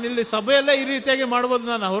 ನಾನಿಲ್ಲಿ ಸಭೆಯಲ್ಲೇ ಈ ರೀತಿಯಾಗಿ ಮಾಡಬಹುದು,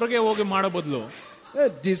 ನಾನು ಹೊರಗೆ ಹೋಗಿ ಮಾಡೋ ಬದಲು.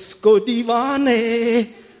 Disco divane.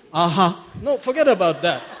 Aha. No, forget about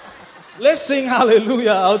that. Let's sing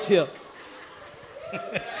hallelujah out here.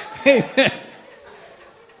 Amen.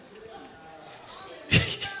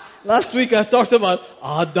 Last week I talked about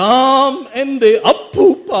Adam and the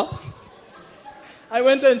Appupa. I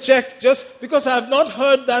went and checked just because I have not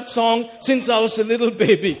heard that song since I was a little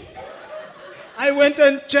baby. I went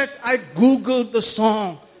and checked. I Googled the song.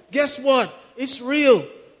 Guess what? It's real.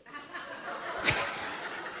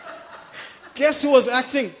 Guess who was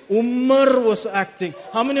acting? Umar was acting.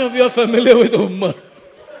 How many of you are familiar with Umar?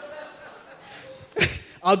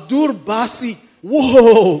 Adur Basi.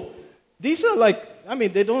 Whoa. These are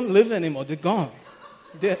they don't live anymore. They're gone.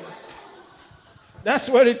 That's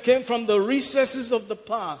where it came from, the recesses of the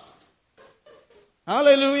past.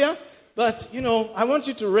 Hallelujah. But, I want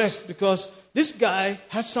you to rest because this guy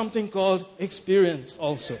has something called experience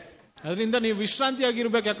also. ಅದರಿಂದ ನೀವು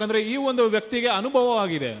ವಿಶ್ರಾಂತಿಯಾಗಿರ್ಬೇಕು, ಯಾಕಂದ್ರೆ ಈ ಒಂದು ವ್ಯಕ್ತಿಗೆ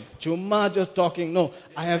ಅನುಭವವಾಗಿದೆ. Chumma just talking. No,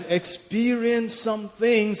 I have experienced some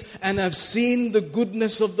things and I've seen the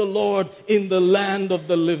goodness of the Lord in the land of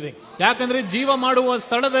the living. ಯಾಕಂದ್ರೆ ಜೀವ ಮಾಡುವ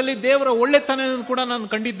ಸ್ಥಳದಲ್ಲಿ ದೇವರ ಒಳ್ಳೆತನವನ್ನು ಕೂಡ ನಾನು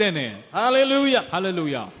ಕಂಡಿದ್ದೇನೆ. Hallelujah.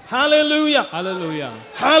 Hallelujah. Hallelujah. Hallelujah.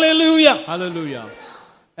 Hallelujah. Hallelujah.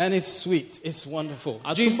 And it's sweet. It's wonderful.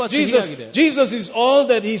 Jesus is all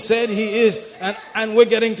that he said he is, and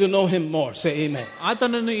we're getting to know him more. Say amen.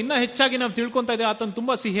 ಆತನನ್ನು ಇನ್ನ ಹೆಚ್ಚಾಗಿ ನಾವು ತಿಳ್ಕೊಂತಾ ಇದ್ದೇವೆ. ಆತನು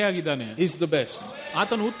ತುಂಬಾ ಸಿಹಿಯಾಗಿದ್ದಾನೆ. He's the best.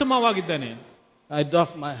 ಆತನು ಉತ್ತಮವಾಗಿದ್ದಾನೆ. I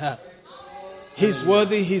doff my hat. He's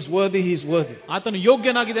worthy. He's worthy. He's worthy. ಆತನು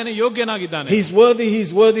ಯೋಗ್ಯನಾಗಿದ್ದಾನೆ. He's worthy.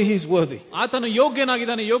 He's worthy. He's worthy. ಆತನು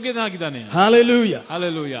ಯೋಗ್ಯನಾಗಿದ್ದಾನೆ. Hallelujah.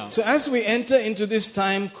 Hallelujah. So as we enter into this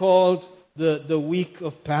time called the week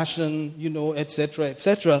of passion, etc.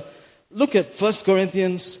 Look at 1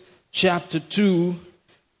 Corinthians chapter 2,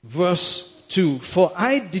 verse 2. For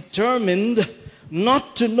I determined not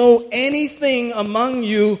to know anything among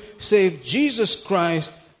you save Jesus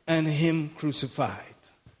Christ and him crucified.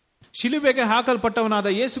 ಶಿಲುಬೆಗೆ ಹಾಕಲ್ಪಟ್ಟವನಾದ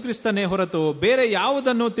ಯೇಸು ಕ್ರಿಸ್ತನೇ ಹೊರತು ಬೇರೆ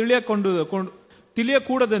ಯಾವುದನ್ನು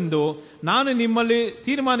ತಿಳಿಯಕೂಡದೆಂದು ನಾನು ನಿಮ್ಮಲ್ಲಿ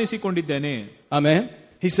ತೀರ್ಮಾನಿಸಿಕೊಂಡಿದ್ದೇನೆ. Amen.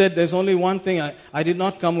 He said there's only one thing. I did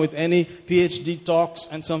not come with any PhD talks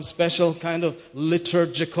and some special kind of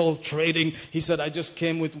liturgical training. He said I just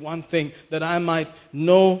came with one thing, that I might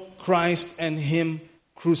know Christ and him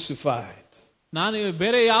crucified. ನಾನು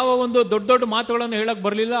ಬೇರೆ ಯಾವ ಒಂದು ದೊಡ್ಡ ಮಾತುಗಳನ್ನು ಹೇಳಕ್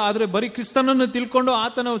ಬರಲಿಲ್ಲ, ಆದ್ರೆ ಬರೀ ಕ್ರಿಸ್ತನನ್ನು ತಿಳ್ಕೊಂಡು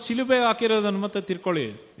ಆತನ ಶಿಲುಬೆ ಹಾಕಿರೋದನ್ನು ಮತ್ತೆ ತಿಳ್ಕೊಳ್ಳಿ.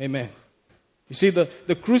 Amen. You see,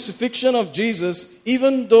 the crucifixion of Jesus,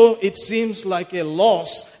 even though it seems like a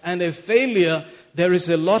loss and a failure, there is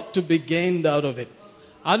a lot to be gained out of it.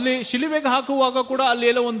 ಅಲ್ಲಿ ಶಿಲುಬೆಗೆ ಹಾಕುವಾಗ ಕೂಡ ಅಲ್ಲಿ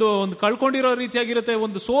ಎಲ್ಲ ಒಂದು ಕಳ್ಕೊಂಡಿರೋ ರೀತಿಯಾಗಿರುತ್ತೆ,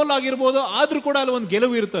 ಒಂದು ಸೋಲಾಗಿರ್ಬೋದು, ಆದ್ರೂ ಕೂಡ ಅಲ್ಲಿ ಒಂದು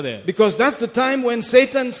ಗೆಲುವು ಇರ್ತದೆ. Because that's the time when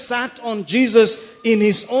Satan sat on Jesus in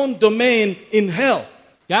his own domain in hell.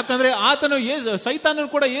 ಯಾಕಂದ್ರೆ ಆತನು ಸೈತಾನನು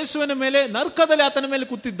ಕೂಡ ಯೇಸುವಿನ ಮೇಲೆ ನರಕದಲ್ಲಿ ಆತನ ಮೇಲೆ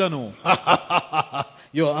ಕೂತಿದ್ದನು.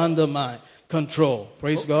 You're under my control.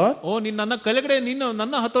 Praise God. ನನ್ನ ಕೆಳಗಡೆ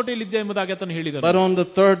ನನ್ನ ಹತೋಟಿಯಲ್ಲಿ ಇದ್ದೆ ಎಂಬುದಾಗಿ ಆತನು ಹೇಳಿದನು. But on the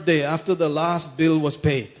third day, after the last bill was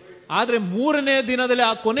paid, ಆದ್ರೆ ಮೂರನೇ ದಿನದಲ್ಲಿ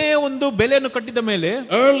ಆ ಕೊನೆಯ ಒಂದು ಬೆಲೆಯನ್ನು ಕಟ್ಟಿದ ಮೇಲೆ,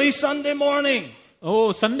 early Sunday morning,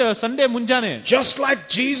 ಸಂಡೇ ಮುಂಜಾನೆ, just like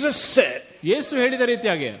Jesus said, ಯೇಸು ಹೇಳಿದ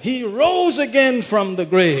ರೀತಿಯಾಗಿ he rose again from the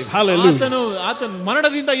grave. Hallelujah. ಆತನು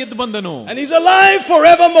ಮರಣದಿಂದ ಎದ್ದು ಬಂದನು. And he's alive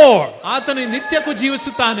forevermore. ಆತನು ನಿತ್ಯಕ್ಕೂ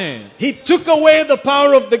ಜೀವಿಸುತ್ತಾನೆ. He took away the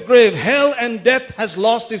power of the grave. Hell and death has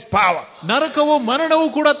lost his power. ನರಕವು ಮರಣವು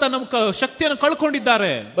ಕೂಡ ತನ್ನ ಶಕ್ತಿಯನ್ನು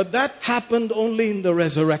ಕಳ್ಕೊಂಡಿದ್ದಾರೆ. But that happened only in the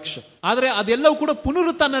resurrection. ಆದರೆ ಅದೆಲ್ಲವೂ ಕೂಡ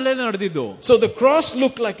ಪುನರುತ್ಥಾನದಲ್ಲೇ ನಡೆದಿದ್ದು. So the cross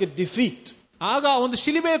looked like a defeat. ಆಗ ಒಂದು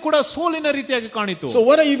ಶಿಲುಬೆ ಕೂಡ ಸೋಲಿನ ರೀತಿಯಾಗಿ ಕಾಣಿತು. So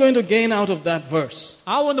what are you going to gain out of that verse?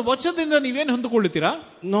 ಆ ಒಂದು ವಚನದಿಂದ ನೀವೇನು ಹೊಂದಿಕೊಳ್ಳುತ್ತೀರಾ?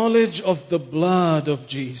 Knowledge of the blood of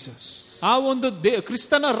Jesus. ಆ ಒಂದು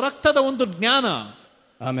ಕ್ರಿಸ್ತನ ರಕ್ತದ ಒಂದು ಜ್ಞಾನ.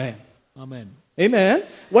 Amen. Amen. Amen.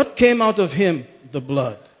 What came out of him? The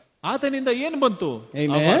blood. ಆತನಿಂದ ಏನು ಬಂತು?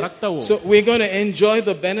 Amen. ರಕ್ತವು. So we're going to enjoy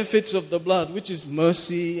the benefits of the blood, which is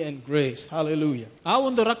mercy and grace. Hallelujah. ಆ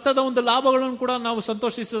ಒಂದು ರಕ್ತದ ಒಂದು ಲಾಭಗಳನ್ನು ಕೂಡ ನಾವು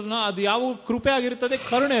ಸಂತೋಷಿಸೋಣ. ಅದು ಯಾವ ಕೃಪೆ ಆಗಿರುತ್ತದೆ,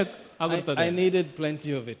 ಕರುಣೆ ಆಗುತ್ತದೆ. I needed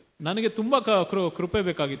plenty of it. ನನಗೆ ತುಂಬಾ ಕೃಪೆ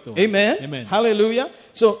ಬೇಕಾಗಿತ್ತು. Amen. Amen. Hallelujah.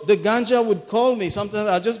 So the ganja would call me. Sometimes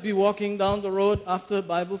I'll just be walking down the road after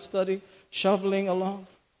Bible study, shoveling along,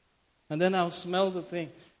 and then I'll smell the thing.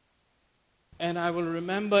 And I will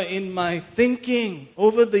remember in my thinking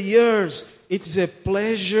over the years, it is a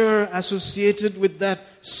pleasure associated with that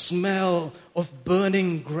smell of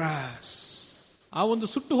burning grass. ಆ ಒಂದು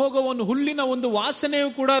ಸುಟ್ಟು ಹೋಗುವ ಒಂದು ಹುಲ್ಲಿನ ಒಂದು ವಾಸನೆಯು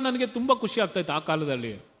ಕೂಡ ನನಗೆ ತುಂಬಾ ಖುಷಿ ಆಗ್ತಾ ಇತ್ತು ಆ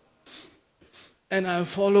ಕಾಲದಲ್ಲಿ. And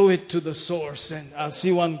I'll follow it to the source, and I'll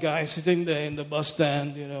see one guy sitting there in the bus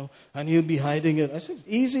stand, and he'll be hiding it. I said,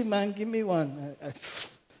 easy man, give me one.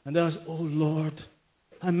 And then I said, oh Lord,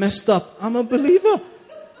 I messed up. I'm a believer.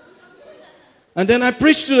 And then I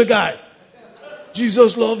preached to the guy.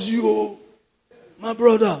 Jesus loves you, my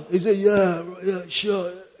brother. He said, yeah,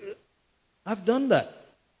 sure. I've done that.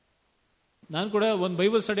 ನಾನು ಕೂಡ ಒಂದು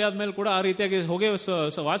Bible study ಆದ್ಮೇಲೆ ಕೂಡ ಆ ರೀತಿಯಾಗಿ ಹೊಗೆ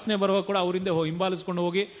ವಾಸನೆ ಬರುವಾಗ ಕೂಡ ಅವರಿಂದ ಹಿಂಬಾಲಿಸ್ಕೊಂಡು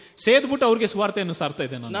ಹೋಗಿ ಸೇದ್ಬಿಟ್ಟು ಅವ್ರಿಗೆ ಸ್ವಾರ್ಥೆಯನ್ನು ಸಾರ್ತಾ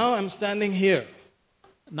ಇದ್ದೆ ನಾನು. Now I'm standing here.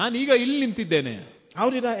 ನಾನು ಈಗ ಇಲ್ಲಿ ನಿಂತಿದ್ದೇನೆ. How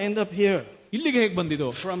did I end up here? ಇಲ್ಲಿಗೆ ಹೇಗೆ ಬಂದಿದ್ದು?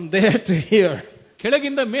 From there to here.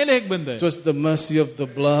 ಕೆಳಗಿಂದ ಮೇಲೆ ಹೇಗೆ ಬಂದೆ? It was the mercy of the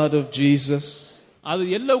blood of Jesus. ಅದು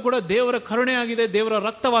ಎಲ್ಲವೂ ಕೂಡ ದೇವರ ಕರುಣೆ ಆಗಿದೆ, ದೇವರ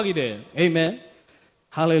ರಕ್ತವಾಗಿದೆ. Amen.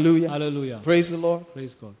 Hallelujah. Hallelujah. Praise the Lord.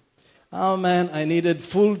 Praise God. Oh man, I needed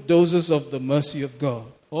full doses of the mercy of God.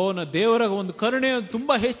 ನಾ ದೇವರ ಒಂದು ಕರುಣೆ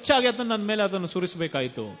ತುಂಬಾ ಹೆಚ್ಚಾಗಿ ಅದನ್ನು ನನ್ನ ಮೇಲೆ ಅದನ್ನು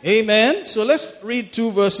ಸುರಿಸಬೇಕಾಯಿತು. Amen. So let's read 2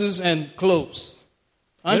 verses and close.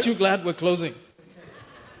 Aren't you glad we're closing?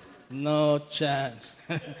 No chance.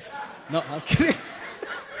 No,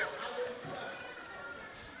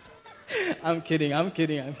 I'm kidding. I'm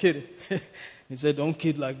kidding. He said, don't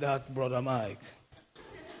kid like that, Brother Mike.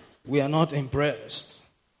 We are not impressed.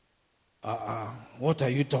 What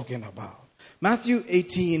are you talking about? Matthew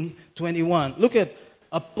 18:21. Look at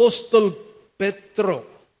Apostle Petro.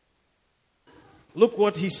 Look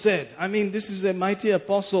what he said. I mean, this is a mighty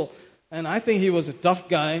apostle, and I think he was a tough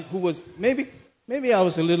guy who was maybe I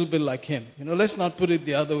was a little bit like him. Let's not put it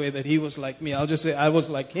the other way that he was like me. I'll just say I was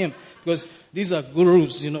like him, because these are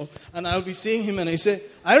gurus, and I'll be seeing him and he say,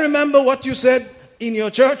 I remember what you said in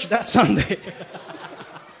your church that Sunday.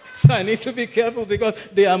 So I need to be careful, because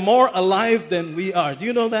they are more alive than we are. Do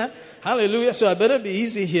you know that? Hallelujah. So I better be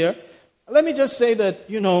easy here. Let me just say that,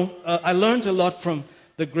 I learned a lot from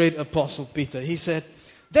the great apostle Peter. He said,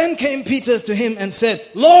 then came Peter to him and said,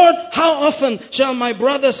 Lord, how often shall my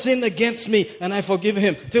brother sin against me and I forgive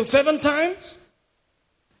him? Till 7 times?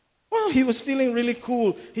 Well, he was feeling really cool.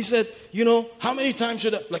 He said, how many times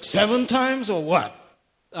should I? Like 7 times or what?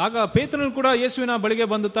 ಆಗ ಪೇತ್ರನು ಕೂಡ ಯೇಸುವಿನ ಬಳಿಗೆ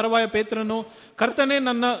ಬಂದು, ತರುವಾಯ ಪೇತ್ರನು, ಕರ್ತನೇ,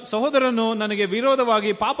 ನನ್ನ ಸಹೋದರನು ನನಗೆ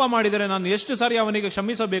ವಿರೋಧವಾಗಿ ಪಾಪ ಮಾಡಿದರೆ ನಾನು ಎಷ್ಟು ಸಾರಿ ಅವನಿಗೆ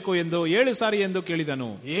ಕ್ಷಮಿಸಬೇಕು ಎಂದು 7 ಸಾರಿ ಎಂದು ಕೇಳಿದನು.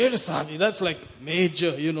 7 ಸಾರಿ, that's like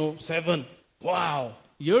major, 7. Wow.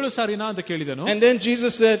 7 ಸಾರಿನಾ ಅಂತ ಕೇಳಿದನು. And then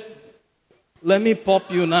Jesus said, let me pop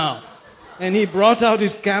you now. And he brought out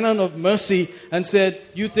his canon of mercy and said,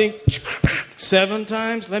 you think 7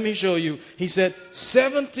 times? Let me show you. He said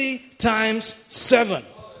 70 times 7.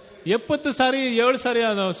 70 ಸಾರಿ 7 ಸಾರಿ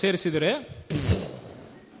ಸೇರಿಸಿದರೆ,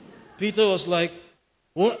 Peter was like,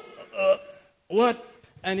 what?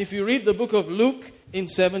 And if you read the book of Luke in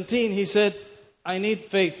 17, he said, I need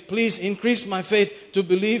faith. Please increase my faith to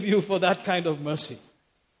believe you for that kind of mercy.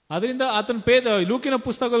 ಅದರಿಂದ ಆತನ ಲೂಕಿನ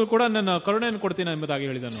ಪುಸ್ತಕಗಳು ಕೂಡ ನನ್ನ ಕರುಣೆಯನ್ನು ಕೊಡ್ತೀನಿ ಎಂಬುದಾಗಿ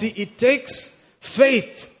ಹೇಳಿದನು. See, it takes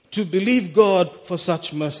faith to believe God for such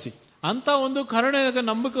mercy. ಅಂತ ಒಂದು ಕರುಣೆ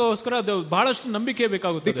ನಂಬಿಕೆಗೋಸ್ಕರ ಅದು ಬಹಳಷ್ಟು ನಂಬಿಕೆ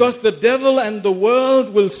ಬೇಕಾಗುತ್ತದೆ. Because the devil and the world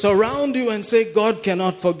will surround you and say, God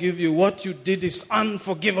cannot forgive you. What you did is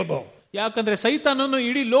unforgivable. ಯಾಕಂದ್ರೆ ಸೈತಾನನು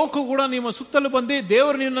ಇಡೀ ಲೋಕ ಕೂಡ ನಿಮ್ಮ ಸುತ್ತಲೂ ಬಂದು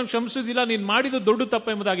ದೇವರು ನಿನ್ನನ್ನು ಕ್ಷಮಿಸುವುದಿಲ್ಲ, ನೀನು ಮಾಡಿದ ದೊಡ್ಡ ತಪ್ಪು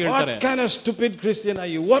ಎಂಬುದಾಗಿ ಹೇಳ್ತಾರೆ. What kind of stupid Christian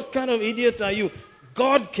are you? What kind of idiot are you?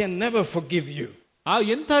 God can never forgive you.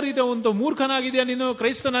 ಎಂಥ ರೀತಿಯ ಒಂದು ಮೂರ್ಖನಾಗಿದೆಯಾ ನೀನು,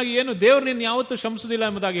 ಕ್ರೈಸ್ತನಾಗಿ, ಏನು ದೇವರು ನಿನ್ನ ಯಾವತ್ತೂ ಕ್ಷಮಿಸುವುದಿಲ್ಲ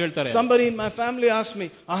ಎಂಬುದಾಗಿ ಹೇಳ್ತಾರೆ. Somebody in my family asked me,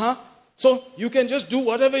 so you can just do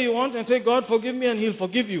whatever you want and say, God forgive me, and he'll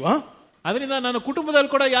forgive you, huh? ಅದರಿಂದ ನನ್ನ ಕುಟುಂಬದಲ್ಲಿ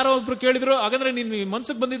ಕೂಡ ಯಾರೋ ಒಬ್ರು ಕೇಳಿದ್ರು, ಹಾಗಾದ್ರೆ ನೀನು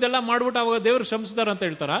ಮನ್ಸಿಗೆ ಬಂದಿದ್ದೆಲ್ಲ ಮಾಡ್ಬಿಟ್ಟು ಅವಾಗ ದೇವರು ಕ್ಷಮಿಸ್ತಾರ ಅಂತ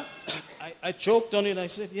ಹೇಳ್ತಾರ. I choked on it. I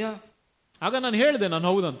said, yeah. ಆಗ ನಾನು ಹೇಳಿದೆ, ನಾನು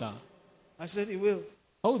ಹೌದಂತ. I said, he will.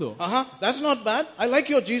 ಹೌದು. That's not bad. I like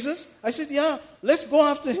your Jesus. I said, yeah, let's go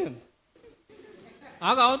after him.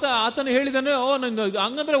 ಆಗ ಆತನು ಹೇಳಿದಾನೆ, ಓ ನಂದು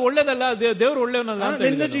ಹಂಗಂದ್ರೆ ಒಳ್ಳೇದಲ್ಲ, ದೇವ್ರು ಒಳ್ಳೆಯವನಲ್ಲ ಅಂತ.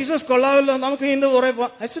 ನಿನ್ನ ಜೀಸಸ್ ಕೊಲ್ಲಾವಿಲ್ಲ, ನಮ್ಮ ಕೈಯಿಂದ ಹೊರಗೆ.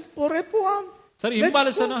 I said, ಸರಿ,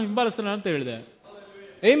 ಹಿಂಬಾಲಿಸೋಣ ಅಂತ ಹೇಳಿದೆ.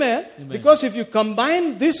 Amen. Because if you combine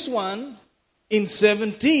this one in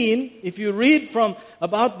 17, if you read from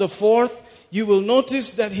about the 4th, you will notice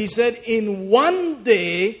that he said in one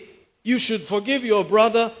day you should forgive your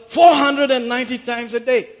brother 490 times a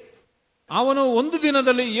day. ಅವನು ಒಂದು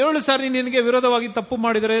ದಿನದಲ್ಲಿ 7 ಸಾರಿ ನಿನಗೆ ವಿರೋಧವಾಗಿ ತಪ್ಪು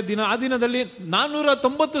ಮಾಡಿದರೆ ಆ ದಿನದಲ್ಲಿ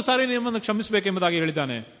 490 ಸಾರಿ ನಿಮ್ಮನ್ನು ಕ್ಷಮಿಸಬೇಕೆಂಬುದಾಗಿ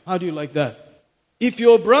ಹೇಳಿದ್ದಾನೆ. How do you like that? If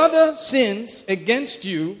your brother sins against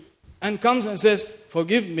you and comes and says,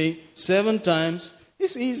 forgive me 7 times,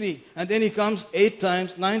 it's easy. And then he comes 8 times,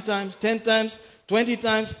 9 times, 10 times, 20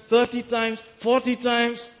 times, 30 times, 40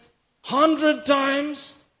 times, 100 times.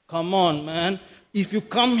 Come on, man. If you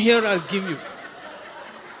come here, I'll give you.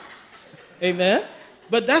 Amen?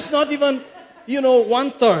 But that's not even,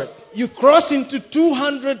 1/3. You cross into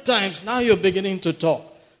 200 times. Now you're beginning to talk.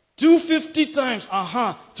 250 times.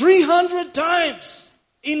 300 times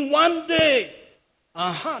in one day.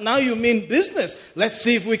 Now you mean business. Let's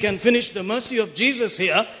see if we can finish the mercy of Jesus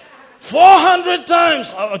here. 400 times.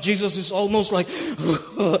 Jesus is almost like,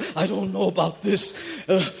 I don't know about this.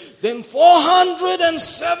 Then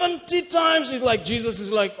 470 times is like, Jesus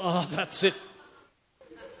is like, that's it.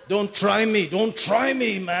 Don't try me. Don't try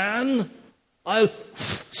me, man. I'll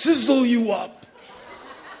sizzle you up.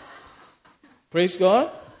 Praise God.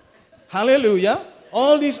 Hallelujah.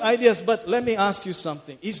 All these ideas, but let me ask you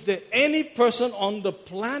something. Is there any person on the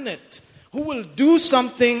planet who will do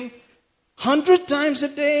something 100 times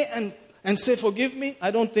a day and say, forgive me?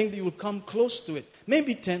 I don't think you will come close to it.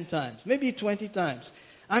 Maybe 10 times, maybe 20 times.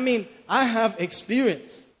 I mean, I have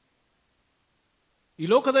experience. ಈ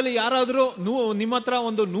ಲೋಕದಲ್ಲಿ ಯಾರಾದರೂ ನಿಮ್ಮ ಹತ್ರ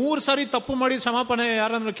ಒಂದು 100 ಸಾರಿ ತಪ್ಪು ಮಾಡಿ ಕ್ಷಮಾಪಣೆ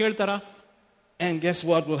ಯಾರಾದ್ರೂ ಕೇಳ್ತಾರಾ? And guess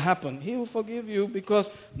what will happen? He will forgive you because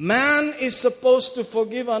man is supposed to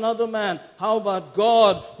forgive another man. How about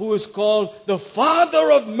God, who is called the Father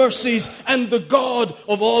of mercies and the God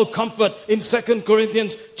of all comfort in 2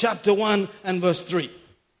 Corinthians chapter 1 and verse 3.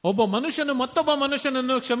 ಒಬ್ಬ ಮನುಷ್ಯನು ಮತ್ತೊಬ್ಬ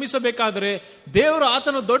ಮನುಷ್ಯನನ್ನು ಕ್ಷಮಿಸಬೇಕಾದರೆ ದೇವರು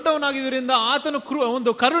ಆತನು ದೊಡ್ಡವನಾಗಿದ್ದರಿಂದ ಆತನು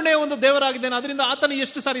ಒಂದು ಕರುಣೆ ಒಂದು ದೇವರಾಗಿದ್ದಾನೆ, ಅದರಿಂದ ಆತನು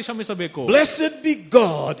ಎಷ್ಟು ಸಾರಿ ಕ್ಷಮಿಸಬೇಕು. Blessed be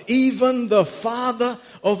God, even the Father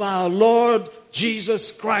of our Lord Jesus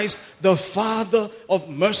Christ, the Father of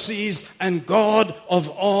mercies and God of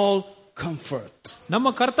all comfort. ನಮ್ಮ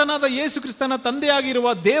ಕರ್ತನಾದ ಯೇಸು ಕ್ರಿಸ್ತನ ತಂದೆಯಾಗಿರುವ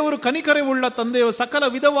ದೇವರು ಕನಿಕರವುಳ್ಳ ತಂದೆಯು ಸಕಲ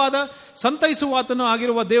ವಿಧವಾದ ಸಂತೈಸುವಾತನು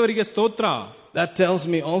ಆಗಿರುವ ದೇವರಿಗೆ ಸ್ತೋತ್ರ. That tells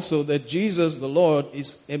me also that Jesus the Lord is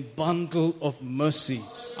a bundle of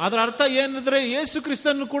mercies. ಅದರ ಅರ್ಥ ಏನಂದ್ರೆ ಯೇಸು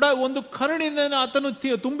ಕ್ರಿಸ್ತನು ಕೂಡ ಒಂದು ಕರುಣೆಯಿಂದ ಆತನು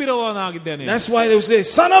ತುಂಬಿರುವವನಾಗಿದ್ದಾನೆ. That's why they say,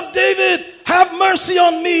 Son of David, have mercy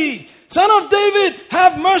on me. Son of David,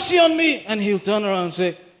 have mercy on me. And he'll turn around and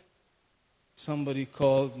say, somebody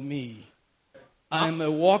called me. I'm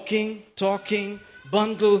a walking, talking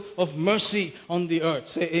bundle of mercy on the earth.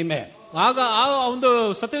 Say amen. ಆಗ ಆ ಒಂದು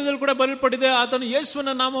ಸತ್ಯದಲ್ಲಿ ಕೂಡ ಬರೆಯಲ್ಪಟ್ಟಿದೆ, ಆತನು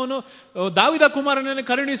ಯೇಸುವಿನ ನಾಮವನ್ನು ದಾವಿದ ಕುಮಾರನನ್ನು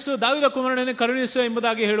ಕರುಣಿಸು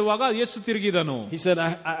ಎಂಬುದಾಗಿ ಹೇಳುವಾಗ ಯೇಸು ತಿರುಗಿದನು. He said,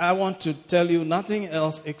 I want to tell you nothing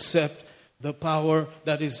else except the power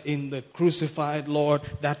that is in the crucified Lord,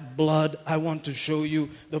 that blood. I want to show you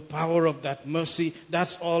the power of that mercy.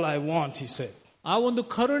 That's all I want, he said. ಆ ಒಂದು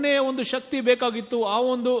ಕರುಣೆಯ ಒಂದು ಶಕ್ತಿ ಬೇಕಾಗಿತ್ತು. ಆ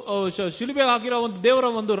ಒಂದು ಶಿಲುಬೆ ಹಾಕಿರೋ ಒಂದು ದೇವರ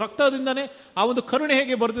ಒಂದು ರಕ್ತದಿಂದನೇ ಆ ಒಂದು ಕರುಣೆ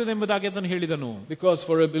ಹೇಗೆ ಬರ್ತದೆ ಎಂಬುದಾಗಿ ಅದನ್ನು ಹೇಳಿದನು. Because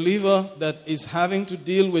for a believer that is having to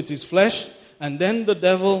deal with his flesh and then the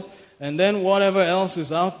devil and then whatever else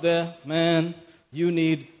is out there, man, you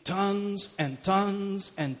need tons and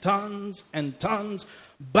tons and tons and tons,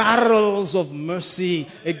 barrels of mercy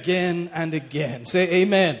again and again. Say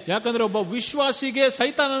amen. ಯಾಕಂದ್ರೆ ಒಬ್ಬ ವಿಶ್ವಾಸಿಗೆ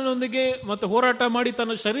ಸೈತಾನನೊಂದಿಗೆ ಮತ್ತೆ ಹೋರಾಟ ಮಾಡಿ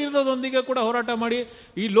ತನ್ನ ಶರೀರದೊಂದಿಗೆ ಕೂಡ ಹೋರಾಟ ಮಾಡಿ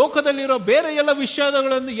ಈ ಲೋಕದಲ್ಲಿರೋ ಬೇರೆ ಎಲ್ಲ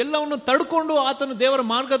ವಿಷಯಗಳನ್ನು ಎಲ್ಲವನ್ನು ತಡ್ಕೊಂಡು ಆತನು ದೇವರ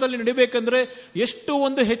ಮಾರ್ಗದಲ್ಲಿ ನಡಿಬೇಕಂದ್ರೆ ಎಷ್ಟು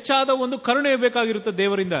ಒಂದು ಹೆಚ್ಚಾದ ಒಂದು ಕರುಣೆ ಬೇಕಾಗಿರುತ್ತೆ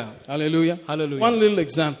ದೇವರಿಂದ. Hallelujah. Hallelujah. One little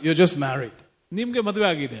example. You're just married. ನಿಮ್ಗೆ ಮದುವೆ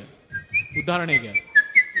ಆಗಿದೆ. ಉದಾಹರಣೆಗೆ,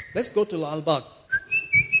 let's go to Lal Bagh.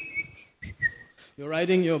 You're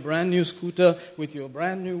riding your brand new scooter with your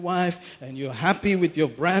brand new wife, and you're happy with your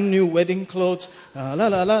brand new wedding clothes. La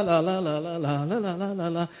la la la la la la la la la la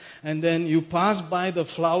la. And then you pass by the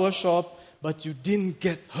flower shop, but you didn't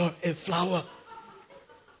get her a flower.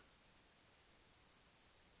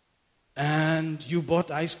 And you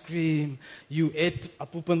bought ice cream. You ate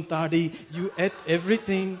apupantadi. You ate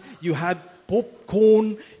everything. You had popcorn.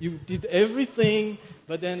 You did everything.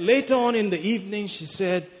 But then later on in the evening, she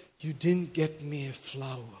said, you didn't get me a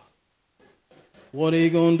flower. What are you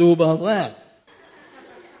going to do about that?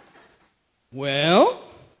 Well,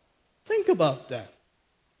 think about that.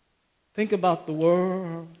 Think about the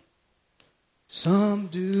world. Some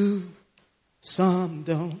do, some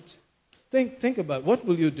don't. Think about it. What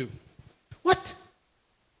will you do? What?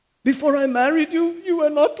 Before I married you, you were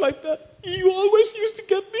not like that. You always used to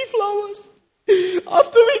get me flowers.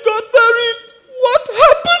 After we got married, what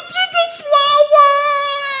happened to the flower?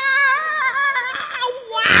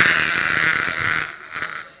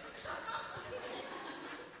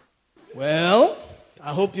 Well,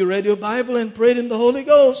 I hope you read your Bible and prayed in the Holy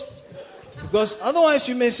Ghost. Because otherwise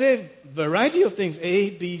you may say variety of things. A,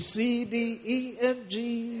 B, C, D, E, F,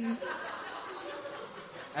 G.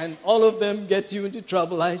 And all of them get you into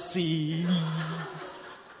trouble, I see.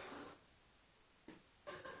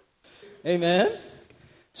 Amen?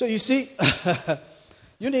 So you see,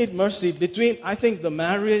 you need mercy. I think the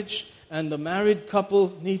marriage and the married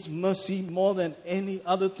couple needs mercy more than any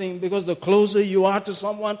other thing. Because the closer you are to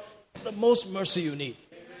someone, the most mercy you need.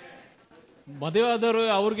 ಮದುವೆ ಆದವರು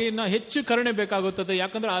ಅವ್ರಿಗೆ ಇನ್ನ ಹೆಚ್ಚು ಕರುಣೆ ಬೇಕಾಗುತ್ತದೆ.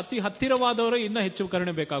 ಯಾಕಂದ್ರೆ ಅತಿ ಹತ್ತಿರವಾದವರು ಇನ್ನ ಹೆಚ್ಚು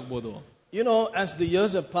ಕರುಣೆ ಬೇಕಾಗಬಹುದು. You know, as the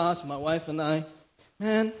years have passed, my wife and I,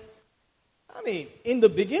 in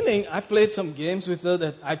the beginning, I played some games with her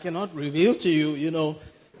that I cannot reveal to you, you know.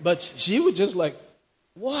 But she would just like,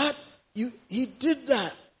 what? He did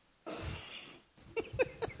that.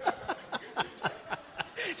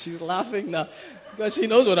 She's laughing now because she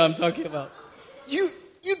knows what I'm talking about. You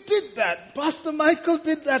did that. Pastor Michael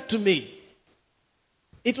did that to me.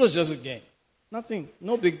 It was just a game. Nothing,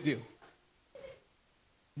 no big deal.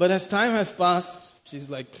 But as time has passed, she's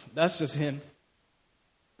like, that's just him.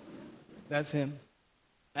 That's him.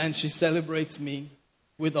 And she celebrates me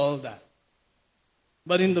with all that.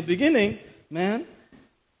 But in the beginning, man,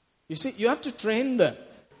 you see, you have to train them.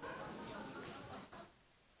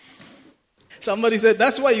 Somebody said,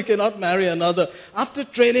 that's why you cannot marry another. After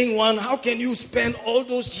training one, how can you spend all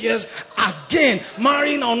those years again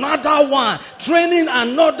marrying another one, training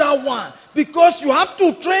another one? Because you have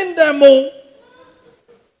to train them all.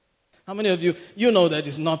 How many of you know that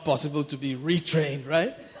it's not possible to be retrained,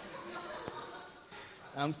 right?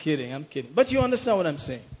 I'm kidding. But you understand what I'm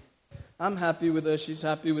saying. I'm happy with her. She's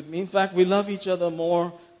happy with me. In fact, we love each other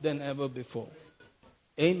more than ever before.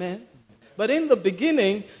 Amen. But in the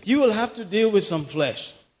beginning, you will have to deal with some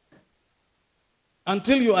flesh.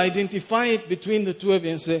 Until you identify it between the two of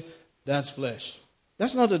you and say, that's flesh.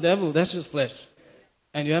 That's not the devil, that's just flesh.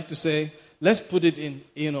 And you have to say, let's put it in,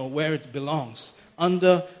 where it belongs.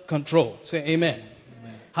 Under control. Say amen.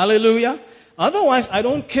 Amen. Hallelujah. Otherwise, I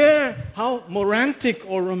don't care how morantic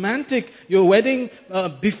or romantic your wedding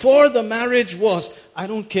before the marriage was. I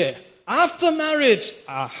don't care. After marriage,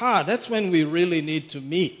 that's when we really need to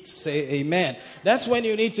meet. Say amen. That's when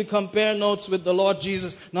you need to compare notes with the Lord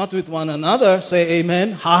Jesus, not with one another. Say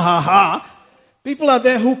amen. Ha ha ha. People are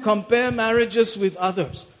there who compare marriages with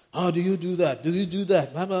others. How do you do that? Do you do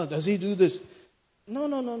that? Does he do this? No.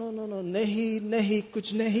 Nahi,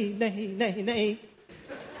 kuch nahi.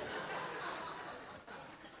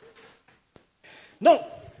 No,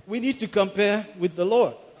 we need to compare with the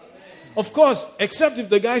Lord. Of course, except if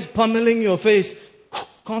the guy's pummeling your face,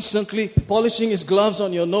 constantly polishing his gloves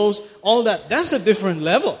on your nose, all that. That's a different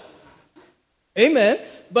level. Amen.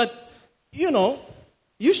 But, you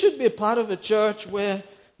should be a part of a church where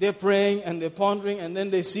they're praying and they're pondering and then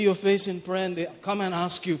they see your face in prayer and they come and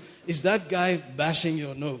ask you, is that guy bashing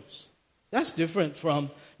your nose? That's different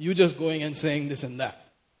from you just going and saying this and that.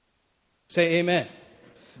 Say amen.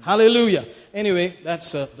 Hallelujah. Anyway,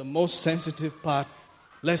 that's the most sensitive part.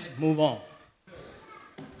 Let's move on.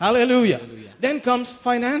 Hallelujah. Then comes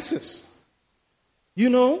finances.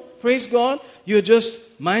 Praise God, you're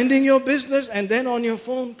just minding your business and then on your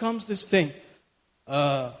phone comes this thing.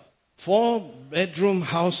 4-bedroom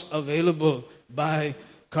house available by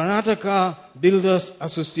Karnataka Builders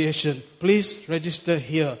Association. Please register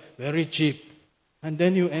here. Very cheap. And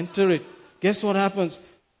then you enter it. Guess what happens?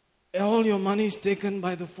 All your money is taken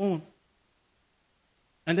by the phone.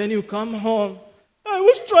 And then you come home. I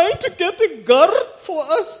was trying to get a ghar for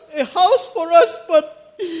us, a house for us,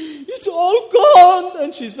 but it's all gone.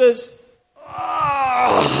 And she says,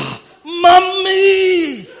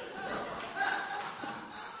 Mommy!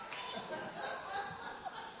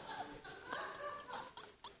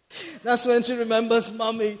 That's when she remembers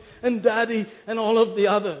Mommy and Daddy and all of the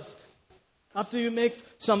others. After you make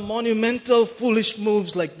some monumental, foolish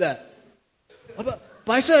moves like that.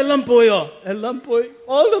 Paisa ellam poyo.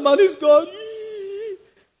 All the money's gone.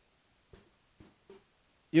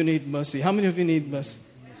 You need mercy. How many of you need mercy?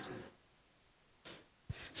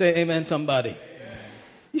 Say amen, somebody. Amen.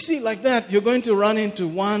 You see, like that, you're going to run into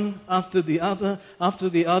one after the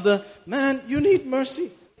other. Man, you need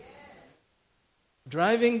mercy.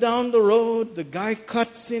 Driving down the road, the guy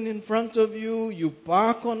cuts in front of you, you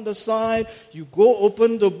park on the side, you go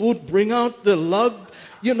open the boot, bring out the lug,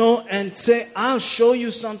 and say, I'll show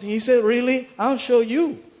you something. He said, really? I'll show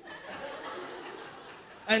you.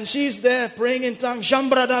 And she's there praying in tongues.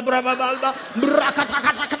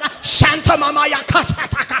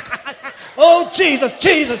 Oh, Jesus,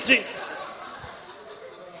 Jesus, Jesus.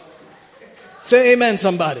 Say amen,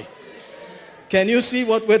 somebody. Can you see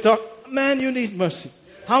what we're talking? Man, you need mercy.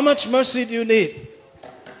 How much mercy do you need?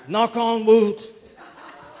 Knock on wood.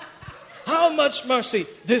 How much mercy?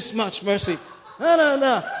 This much mercy.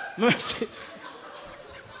 No. Mercy.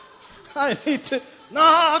 I need to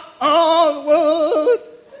knock on wood.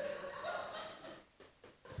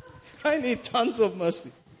 I need tons of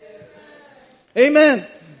mercy. Amen.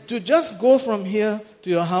 To just go from here to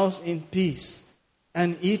your house in peace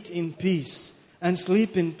and eat in peace and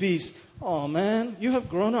sleep in peace. Oh man, you have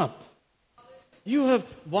grown up. You have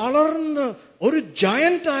valarna oru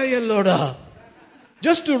giant ayalloda.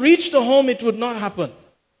 Just to reach the home, it would not happen.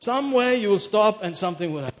 Somewhere you will stop and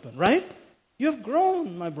something will happen, right? You have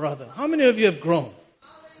grown, my brother. How many of you have grown?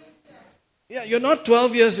 Yeah, you're not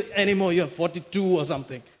 12 years anymore. You're 42 or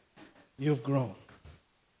something. You've grown.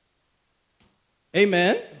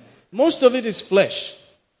 Amen. Most of it is flesh,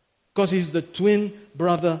 because he's the twin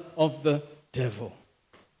brother of the devil.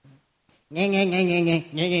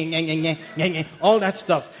 All that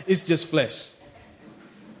stuff is just flesh.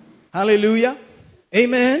 Hallelujah.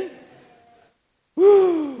 Amen.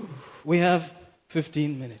 Woo. We have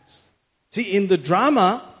 15 minutes. See, in the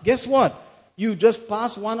drama, guess what? You just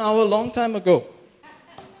passed 1 hour long time ago.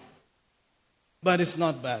 But it's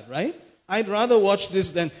not bad, right? I'd rather watch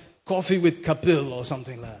this than Coffee with Kapil or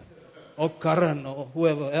something like that. Or Karan or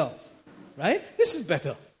whoever else. Right? This is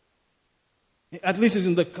better. At least it's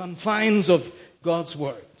in the confines of God's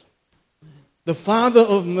word. The Father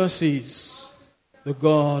of mercies, the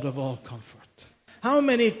God of all comfort. How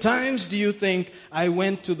many times do you think I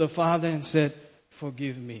went to the Father and said,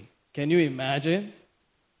 forgive me? Can you imagine?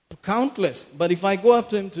 Countless. But if I go up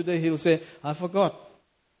to him today, he'll say, I forgot.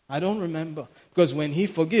 I don't remember. Because when he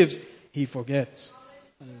forgives, he forgets.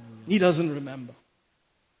 He doesn't remember.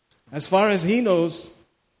 As far as he knows,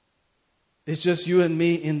 it's just you and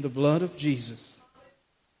me in the blood of Jesus.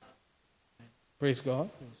 Praise God.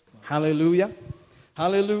 Hallelujah.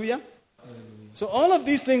 Hallelujah. So all of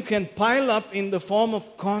these things can pile up in the form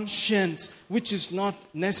of conscience, which is not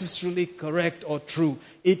necessarily correct or true.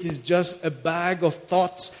 It is just a bag of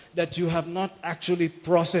thoughts that you have not actually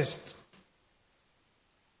processed.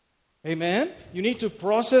 Amen? You need to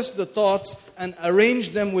process the thoughts and arrange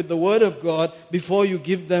them with the Word of God before you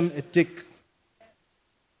give them a tick.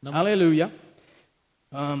 Hallelujah.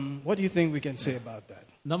 What do you think we can say about that?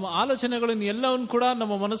 ನಮ್ಮ ಆಲೋಚನೆಗಳನ್ನು ಎಲ್ಲವನ್ನು ಕೂಡ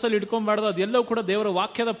ನಮ್ಮ ಮನಸ್ಸಲ್ಲಿ ಇಟ್ಕೊಂಡ್ಬಾರ್ದು. ಅದೆಲ್ಲವೂ ಕೂಡ ದೇವರ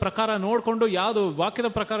ವಾಕ್ಯದ ಪ್ರಕಾರ ನೋಡಿಕೊಂಡು ಯಾವುದು ವಾಕ್ಯದ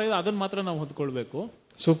ಪ್ರಕಾರ ಇದೆ ಅದನ್ನು ಮಾತ್ರ ನಾವು ಹೊತ್ಕೊಳ್ಬೇಕು.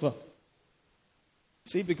 Super.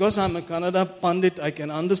 See, because I'm a Kannada Pandit, I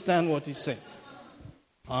can understand what he's saying.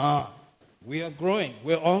 We are growing.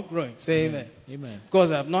 We're all growing. Say amen. Amen. Of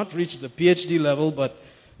course, I have not reached the PhD level, but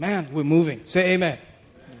man, we're moving. Say amen.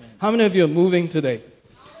 Amen. How many of you are moving today?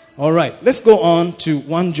 All right. Let's go on to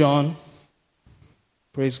 1 John.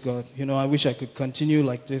 Praise God. I wish I could continue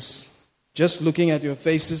like this. Just looking at your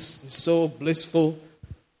faces is so blissful.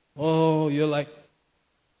 Oh, you're like,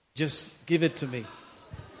 just give it to me.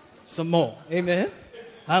 Some more. Amen.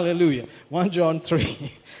 Hallelujah. 1 John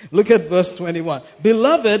 3. Look at verse 21.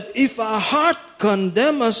 Beloved, if our heart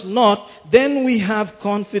condemn us not, then we have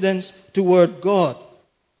confidence toward God.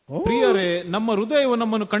 ಪ್ರಿಯರೇ, ನಮ್ಮ ಹೃದಯವು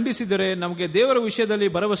ನಮ್ಮನ್ನು ಖಂಡಿಸಿದರೆ ನಮಗೆ ದೇವರ ವಿಷಯದಲ್ಲಿ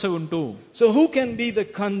ಭರವಸೆ ಉಂಟು. So who can be the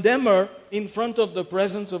condemner in front of the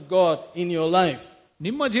presence of God in your life?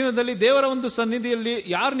 ನಿಮ್ಮ ಜೀವನದಲ್ಲಿ ದೇವರ ಒಂದು ಸನ್ನಿಧಿಯಲ್ಲಿ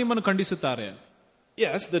ಯಾರು ನಿಮ್ಮನ್ನು ಖಂಡಿಸುತ್ತಾರೆ?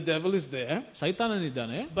 Yes, the devil is there.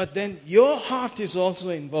 ಸೈತಾನನಿದ್ದಾನೆ. But then your heart is also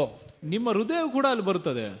involved. ನಿಮ್ಮ ಹೃದಯ ಕೂಡ ಅಲ್ಲಿ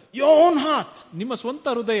ಬರುತ್ತದೆ. Your own heart, ನಿಮ್ಮ ಸ್ವಂತ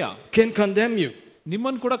ಹೃದಯ, can condemn you.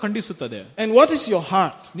 ನಿಮ್ಮನ್ನು ಕೂಡ ಖಂಡಿಸುತ್ತದೆ. And what is your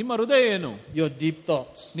heart? ನಿಮ್ಮ ಹೃದಯ ಏನು? Your deep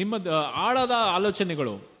thoughts. ನಿಮ್ಮ ಆಳದ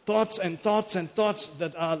ಆಲೋಚನೆಗಳು. Thoughts and thoughts and thoughts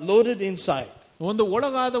that are loaded inside. ಒಂದು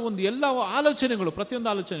ಒಳಗಾದ ಒಂದು ಎಲ್ಲ ಆಲೋಚನೆಗಳು, ಪ್ರತಿಯೊಂದು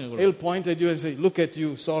ಆಲೋಚನೆಗಳು. He'll point at you and say, look at you,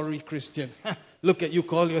 sorry Christian. Look at you,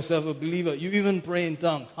 call yourself a believer. You even pray in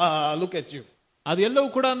tongues. Look at you. ಅದೆಲ್ಲವೂ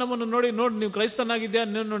ಕೂಡ ನಮ್ಮನ್ನು ನೋಡಿ ನೀವು ಕ್ರೈಸ್ತನಾಗಿದ್ಯಾ,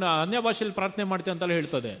 ಅನ್ಯ ಭಾಷೆಯಲ್ಲಿ ಪ್ರಾರ್ಥನೆ ಮಾಡ್ತೀಯ ಅಂತ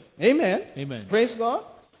ಹೇಳ್ತದೆ. Amen. Amen. Praise God.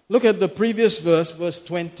 Look at the previous verse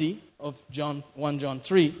 20 of 1 John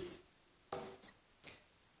 3.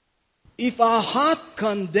 If our heart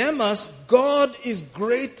condemn us, God is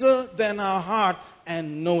greater than our heart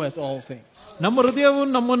and knoweth all things. ನಮ್ಮ ಹೃದಯವು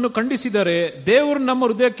ನಮ್ಮನ್ನು ಖಂಡಿಸಿದರೆ ದೇವರು ನಮ್ಮ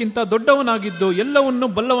ಹೃದಯಕ್ಕಿಂತ ದೊಡ್ಡವನಾಗಿದ್ದು ಎಲ್ಲವನ್ನೂ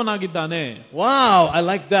ಬಲ್ಲವನಾಗಿದ್ದಾನೆ. Wow, I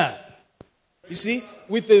like that. You see,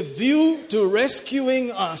 with a view to rescuing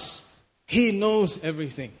us, he knows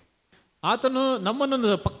everything. ಆತನು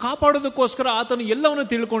ನಮ್ಮನ್ನು ಕಾಪಾಡೋದಕ್ಕೋಸ್ಕರ ಆತನು ಎಲ್ಲವನ್ನು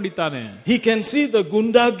ತಿಳ್ಕೊಂಡಿದ್ದಾನೆ. He can see the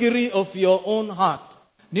gundagiri of your own heart.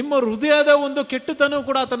 ನಿಮ್ಮ ಹೃದಯದ ಒಂದು ಕೆಟ್ಟತನ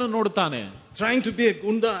ಕೂಡ ಆತನು ನೋಡುತ್ತಾನೆ. Trying to be a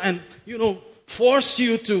gunda and force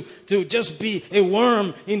you to just be a worm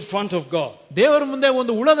in front of God. ದೇವರ ಮುಂದೆ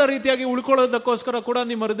ಒಂದು ಹುಳದ ರೀತಿಯಾಗಿ ಉಳ್ಕೊಳ್ಳೋದಕ್ಕೋಸ್ಕರ ಕೂಡ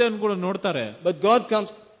ನಿಮ್ಮ ಹೃದಯವನ್ನು ಕೂಡ ನೋಡ್ತಾರೆ. But God comes,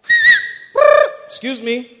 excuse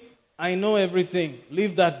me, I know everything.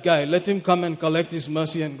 Leave that guy. Let him come and collect his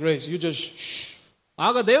mercy and grace. You just shh.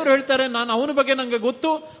 ಆಗ ದೇವರು ಹೇಳ್ತಾರೆ, ನಾನು ಅವನ ಬಗ್ಗೆ ನಂಗೆ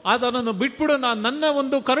ಗೊತ್ತು, ಆತನನ್ನು ಬಿಟ್ಬಿಡು, ನನ್ನ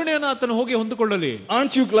ಒಂದು ಕರುಣೆಯನ್ನು ಆತನು ಹೋಗಿ ಹೊಂದಿಕೊಳ್ಳಲಿ.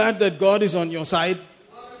 Aren't you glad that God is on your side?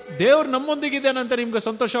 ದೇವರು ನಮ್ಮೊಂದಿಗಿದ್ದಾನೆ ಅಂತ ನಿಮ್ಗೆ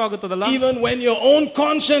ಸಂತೋಷವಾಗುತ್ತದಲ್ಲ? Even when your own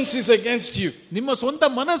conscience is against you. ನಿಮ್ಮ ಸ್ವಂತ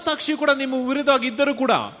ಮನಸ್ಸಾಕ್ಷಿ ಕೂಡ ನಿಮ್ಮ ವಿರುದ್ಧವಾಗಿದ್ದರೂ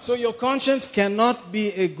ಕೂಡ. So your conscience cannot be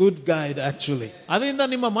a good guide actually. ಅದರಿಂದ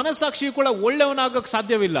ನಿಮ್ಮ ಮನಸ್ಸಾಕ್ಷಿ ಕೂಡ ಒಳ್ಳೆಯವನಾಗಕ್ಕೆ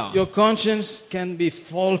ಸಾಧ್ಯವಿಲ್ಲ. Your conscience can be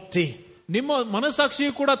faulty. ನಿಮ್ಮ ಮನಸ್ಸಾಕ್ಷಿ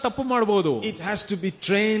ಕೂಡ ತಪ್ಪು ಮಾಡಬಹುದು. It has to be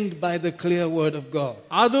trained by the clear word of God.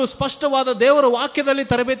 ಅದು ಸ್ಪಷ್ಟವಾದ ದೇವರ ವಾಕ್ಯದಲ್ಲಿ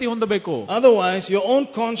ತರಬೇತಿ ಹೊಂದಬೇಕು. Otherwise your own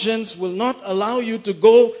conscience will not allow you to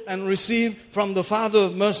go and receive from the Father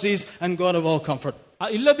of mercies and God of all comfort.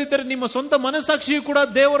 ಇಲ್ಲದಿದ್ದರೆ ನಿಮ್ಮ ಸ್ವಂತ ಮನಸ್ಸಾಕ್ಷಿ ಕೂಡ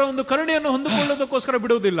ದೇವರ ಒಂದು ಕರುಣೆಯನ್ನು ಹೊಂದಿಕೊಳ್ಳೋದಕ್ಕೋಸ್ಕರ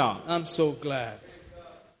ಬಿಡುವುದಿಲ್ಲ. I'm so glad.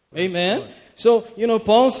 Amen. So,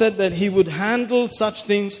 Paul said that he would handle such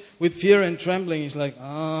things with fear and trembling. He's like,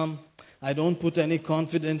 I don't put any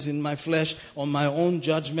confidence in my flesh or my own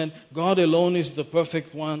judgment. God alone is the perfect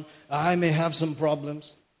one. I may have some problems.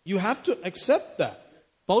 You have to accept that.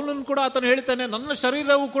 ಪೌಲನು ಕೂಡ ಆತನು ಹೇಳ್ತಾನೆ, ನನ್ನ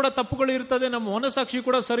ಶರೀರವು ಕೂಡ ತಪ್ಪುಗಳು ಇರ್ತದೆ, ನಮ್ಮ ಮನಸ್ಸಾಕ್ಷಿ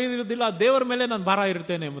ಕೂಡ ಸರಿ ಇರುವುದಿಲ್ಲ, ದೇವರ ಮೇಲೆ ನಾನು ಭಾರ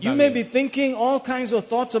ಇರ್ತೇನೆ. You may be thinking all kinds of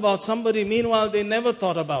thoughts about somebody, meanwhile they never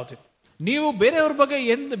thought about it. ನೀವು ಬೇರೆಯವ್ರ ಬಗ್ಗೆ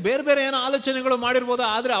ಬೇರೆ ಬೇರೆ ಏನೋ ಆಲೋಚನೆಗಳು ಮಾಡಿರ್ಬೋದು,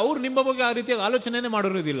 ಆದ್ರೆ ಅವ್ರು ನಿಮ್ಮ ಬಗ್ಗೆ ಆ ರೀತಿಯ ಆಲೋಚನೆನೇ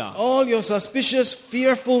ಮಾಡಿರೋದಿಲ್ಲ. All your suspicious,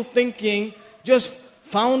 fearful thinking just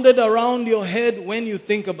founded around your head when you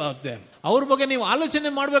think about them. ಅವ್ರ ಬಗ್ಗೆ ನೀವು ಆಲೋಚನೆ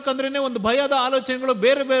ಮಾಡ್ಬೇಕಂದ್ರೇನೆ ಒಂದು ಭಯದ ಆಲೋಚನೆಗಳು,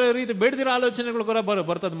 ಬೇರೆ ಬೇರೆ ರೀತಿ ಬೇಡದಿರೋ ಆಲೋಚನೆಗಳು ಕೂಡ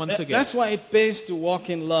ಬರ್ತದೆ ಮನಸ್ಸಿಗೆ. That's why it pays to walk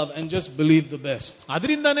in love and just believe the best.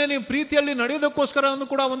 ಅದರಿಂದಾನೇ ನೀವು ಪ್ರೀತಿಯಲ್ಲಿ ನಡೆಯೋದಕ್ಕೋಸ್ಕರ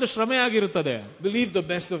ಕೂಡ ಒಂದು ಶ್ರಮೆ ಆಗಿರುತ್ತದೆ. Believe the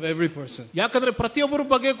best of every person. ಯಾಕಂದ್ರೆ ಪ್ರತಿಯೊಬ್ಬರ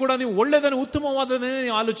ಬಗ್ಗೆ ಕೂಡ ನೀವು ಒಳ್ಳೆದನ್ನು ಉತ್ತಮವಾದನ್ನೇ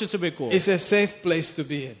ನೀವು ಆಲೋಚಿಸಬೇಕು. It's a safe place to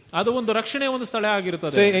be in. ಅದು ಒಂದು ರಕ್ಷಣೆಯ ಒಂದು ಸ್ಥಳ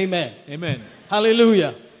ಆಗಿರುತ್ತದೆ. Say amen. Amen.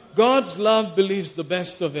 Hallelujah. God's love believes the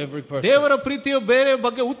best of every person. ದೇವರ ಪ್ರೀತಿಯು ಬೇರೆ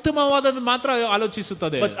ಬಗ್ಗೆ ಉತ್ತಮವಾದದ್ದು ಮಾತ್ರ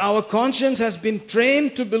ಆಲೋಚಿಸುತ್ತದೆ. But our conscience has been trained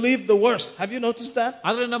to believe the worst. Have you noticed that?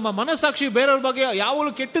 ಆದ್ರೆ ನಮ್ಮ ಮನಸ್ಸಾಕ್ಷಿ ಬೇರೆಯವರ ಬಗ್ಗೆ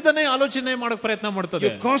ಯಾವಾಗಲೂ ಕೆಟ್ಟದನ್ನೇ ಆಲೋಚನೆ ಮಾಡಕ್ಕೆ ಪ್ರಯತ್ನ ಮಾಡ್ತದೆ.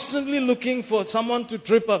 You're constantly looking for someone to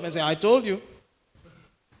trip up and say, I told you.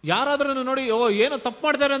 ಯಾರಾದ್ರೂ ನೋಡಿ ಏನೋ ತಪ್ಪು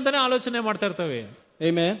ಮಾಡ್ತಾರೆ ಅಂತಾನೆ ಆಲೋಚನೆ ಮಾಡ್ತಾ ಇರ್ತೇವೆ.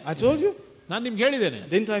 Amen. I told you. ನಾನು ನಿಮ್ಗೆ ಹೇಳಿದ್ದೇನೆ.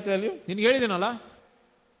 Didn't I tell you? ನಿನ್ಗೆ ಹೇಳಿದ್ದೇನಲ್ಲ?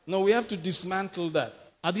 No, we have to dismantle that.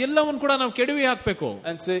 ಅದೆಲ್ಲವನ್ನು ಕೂಡ ನಾವು ಕೆಡವಿ ಹಾಕಬೇಕು.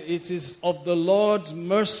 And say it is of the Lord's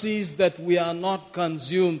mercies that we are not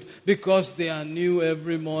consumed, because they are new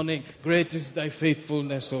every morning. Great is thy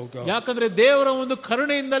faithfulness, O God. ಯಾಕಂದ್ರೆ ದೇವರ ಒಂದು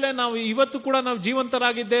ಕರುಣೆಯಿಂದಲೇ ನಾವು ಇವತ್ತು ಕೂಡ ನಾವು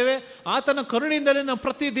ಜೀವಂತರಾಗಿದ್ದೇವೆ. ಆತನ ಕರುಣೆಯಿಂದಲೇ ನಾವು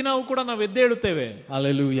ಪ್ರತಿ ದಿನವೂ ಕೂಡ ನಾವು ಎದ್ದೇಳುತ್ತೇವೆ.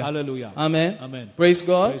 Hallelujah. Hallelujah. Amen. Amen. Praise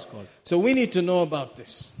God. Praise God. So we need to know about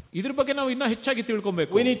this. ಇದ್ರ ಬಗ್ಗೆ ನಾವು ಇನ್ನೂ ಹೆಚ್ಚಾಗಿ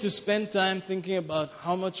ತಿಳ್ಕೊಬೇಕು. We need to spend time thinking about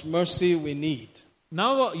how much mercy we need.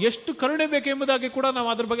 ನಾವು ಎಷ್ಟು ಕರುಣೆ ಬೇಕೆಂಬುದಾಗಿ ಕೂಡ ನಾವು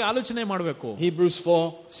ಅದರ ಬಗ್ಗೆ ಆಲೋಚನೆ ಮಾಡಬೇಕು. Hebrews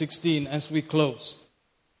 4:16 as we close.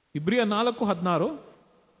 ಇಬ್ರಿಯ 4:16.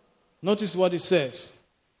 Notice what it says.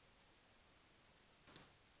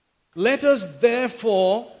 Let us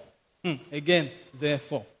therefore, again,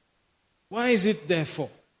 therefore. Why is it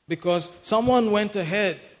therefore? Because someone went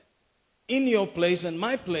ahead in your place and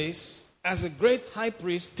my place as a great high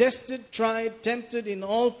priest, tested, tried, tempted in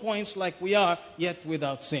all points like we are, yet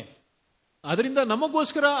without sin. ಅದರಿಂದ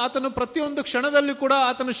ನಮಗೋಸ್ಕರ ಆತನು ಪ್ರತಿಯೊಂದು ಕ್ಷಣದಲ್ಲಿ ಕೂಡ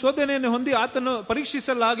ಆತನ ಶೋಧನೆಯನ್ನು ಹೊಂದಿ ಆತನು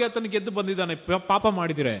ಪರೀಕ್ಷಿಸಲಾಗಿ ಆತನು ಗೆದ್ದು ಬಂದಿದ್ದಾನೆ ಪಾಪ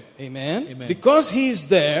ಮಾಡಿದರೆ. Amen. Because he is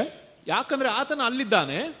there, ಯಾಕಂದ್ರೆ ಆತನ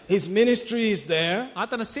ಅಲ್ಲಿದ್ದಾನೆ, his ministry is there,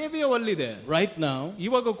 ಆತನ ಸೇವೆಯು ಅಲ್ಲಿದೆ right now,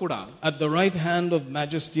 ಇವಾಗ ಕೂಡ at the right hand of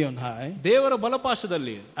majesty on high, ದೇವರ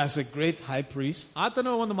ಬಲಪಾಶದಲ್ಲಿ as a great high priest,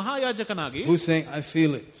 ಆತನು ಒಂದು ಮಹಾಯಾಜಕನಾಗಿ, who's saying, I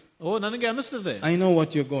feel it. ನನಗೆ ಅನಿಸ್ತದೆ, I know what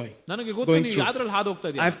you're going. ನನಗೆ ಗೊತ್ತು ನೀವು ಯಾವ್ದ್ರಲ್ಲಿ ಹಾದು ಹೋಗ್ತಾ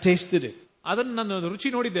ಇದ್ದೀರಾ. I've tasted it. ಅದನ್ನು ನಾನು ರುಚಿ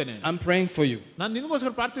ನೋಡಿದ್ದೇನೆ. I'm praying for you. ನಾನು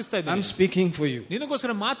ನಿನಗೋಸ್ಕರ ಪ್ರಾರ್ಥಿಸ್ತಾ ಇದ್ದೇನೆ. I'm speaking for you.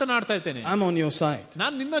 ನಿನಗೋಸ್ಕರ ಮಾತನಾಡ್ತಾ ಇದ್ದೇನೆ. I'm on your side.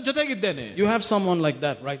 ನಾನು ನಿನ್ನ ಜೊತೆಗಿದ್ದೇನೆ. You have someone like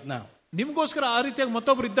that right now. ನಿಮಗೋಸ್ಕರ ಆ ರೀತಿಯಾಗಿ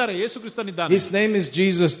ಮತ್ತೊಬ್ಬರು ಇದ್ದಾರೆ, ಯೇಸು ಕ್ರಿಸ್ತನಿದ್ದಾನೆ. His name is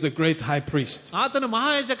Jesus, the great high priest. ಆತನ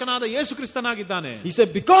ಮಹಾಯಾಜಕನಾದ ಯೇಸು ಕ್ರಿಸ್ತನಾಗಿದ್ದಾನೆ. He said,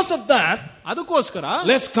 because of that, ಅದಕ್ಕೋಸ್ಕರ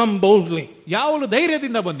let's come boldly ಯಾವಳು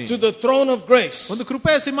ಧೈರ್ಯದಿಂದ ಬನ್ನಿ to the throne of grace, ಒಂದು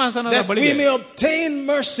ಕೃಪೆಯ ಸಿಂಹಾಸನದ that ಬಳಿಗೆ, we may obtain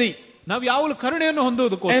mercy ನಾವು ಯಾವಾಗಲೂ ಕರುಣೆಯನ್ನು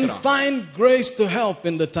ಹೊಂದುವುದಕ್ಕೋಸ್ಕರ, and find grace to help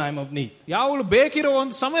in the time of need. ಯಾವಾಗಲೂ ಬೇಕಿರುವ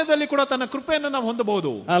ಒಂದು ಸಮಯದಲ್ಲಿ ಕೂಡ ತನ್ನ ಕೃಪೆಯನ್ನು ನಾವು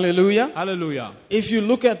ಹೊಂದಬಹುದು. Hallelujah. Hallelujah. If you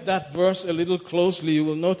look at that verse a little closely, you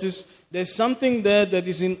will notice there's something there that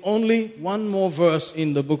is in only one more verse in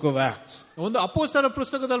the book of Acts. ಒಂದು ಅಪೊಸ್ತಲರ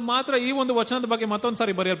ಪುಸ್ತಕದಲ್ಲಿ ಮಾತ್ರ ಈ ಒಂದು ವಚನದ ಬಗ್ಗೆ ಮತ್ತೊಂದು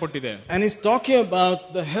ಸಾರಿ ಬರೆಯಲ್ಪಟ್ಟಿದೆ. And it's talking about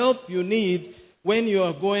the help you need when you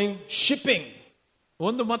are going shipping.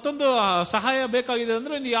 ಒಂದು ಮತ್ತೊಂದು ಸಹಾಯ ಬೇಕಾಗಿದೆ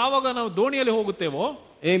ಅಂದ್ರೆ ಯಾವಾಗ ನಾವು ದೋಣಿಯಲ್ಲಿ ಹೋಗುತ್ತೇವೋ.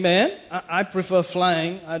 Amen. I prefer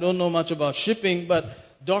flying. I don't know much about shipping, but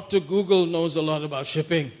Dr. Google knows a lot about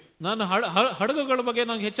shipping. ನಾನು ಹಡಗುಗಳ ಬಗ್ಗೆ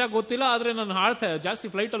ನನಗೆ ಹೆಚ್ಚಾಗಿ ಗೊತ್ತಿಲ್ಲ, ಆದ್ರೆ ನಾನು ಜಾಸ್ತಿ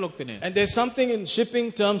ಫ್ಲೈಟ್ ಅಲ್ಲಿ ಹೋಗ್ತೀನಿ. And there's something in shipping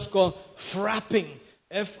terms called frapping.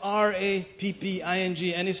 F-R-A-P-P-I-N-G,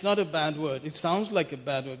 and it's not a bad word. It sounds like a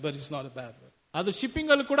bad word, but it's not a bad word. ಅದು ಶಿಪ್ಪಿಂಗ್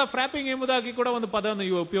ಅಲ್ಲಿ ಕೂಡ ಫ್ರಾಪಿಂಗ್ ಎಂಬುದಾಗಿ ಕೂಡ ಒಂದು ಪದವನ್ನು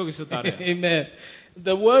ಉಪಯೋಗಿಸುತ್ತಾರೆ. Amen.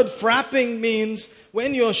 The word frapping means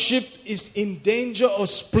when your ship is in danger of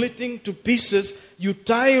splitting to pieces, you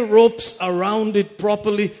tie ropes around it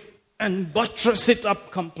properly and buttress it up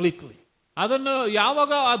completely. ಅದನ್ನು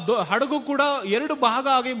ಯಾವಾಗ ಹಡಗು ಕೂಡ ಎರಡು ಭಾಗ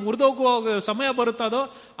ಆಗಿ ಮುರಿದೋಗುವ ಸಮಯ ಬರುತ್ತದೋ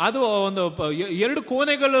ಅದು ಒಂದು ಎರಡು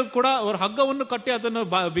ಕೋಣೆಗಳು ಕೂಡ ಅವರ ಹಗ್ಗವನ್ನು ಕಟ್ಟಿ ಅದನ್ನು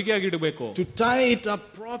ಬಿಗಿಯಾಗಿಡಬೇಕು. To tie it up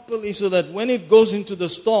properly so that when it goes into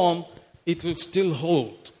the storm, it will still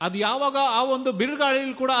hold. ಅದು ಯಾವಾಗ ಆ ಒಂದು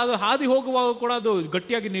ಬಿರುಗಾಳಿಯಲ್ಲಿ ಕೂಡ ಅದು ಹಾದಿ ಹೋಗುವಾಗ ಕೂಡ ಅದು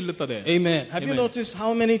ಗಟ್ಟಿಯಾಗಿ ನಿಲ್ಲುತ್ತದೆ. Amen. Have you noticed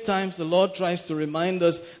how many times the Lord tries to remind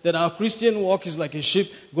us that our Christian walk is like a ship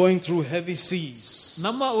going through heavy seas?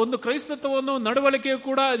 ನಮ್ಮ ಒಂದು ಕ್ರೈಸ್ತತ್ವವನ್ನು ನಡವಳಿಕೆಯು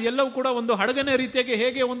ಕೂಡ ಎಲ್ಲವೂ ಕೂಡ ಒಂದು ಹಡಗನ ರೀತಿಯಾಗಿ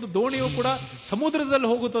ಹೇಗೆ ಒಂದು ದೋಣಿಯು ಕೂಡ ಸಮುದ್ರದಲ್ಲಿ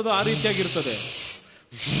ಹೋಗುತ್ತದೋ ಆ ರೀತಿಯಾಗಿರುತ್ತದೆ.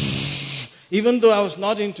 Even though I was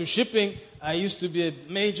not into shipping, I used to be a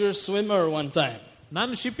major swimmer one time.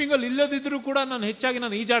 ನಾನು ಶಿಪ್ಪಿಂಗ್ ಅಲ್ಲಿ ಇಲ್ಲದಿದ್ರೂ ಕೂಡ ನಾನು ಹೆಚ್ಚಾಗಿ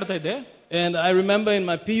ಈಜಾಡ್ತಾ ಇದ್ದೆ. And I remember in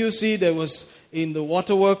my PUC there was in the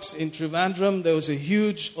waterworks in Trivandrum there was a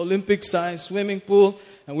huge Olympic sized swimming pool,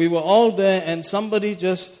 and we were all there, and somebody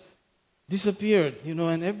just disappeared,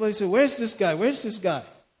 and everybody said, where's this guy?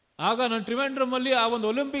 ಆಗ ನಾನು ಟ್ರಿವಾಂಡ್ರಮ್ ಅಲ್ಲಿ ಆ ಒಂದು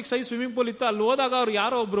Olympic size swimming pool ಇತ್ತು, ಅಲ್ಲಿ ಹೋದಾಗ ಅವ್ರು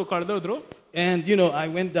ಯಾರೋ ಒಬ್ರು ಕಳೆದೋದ್ರು. And I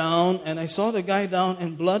went down and I saw the guy down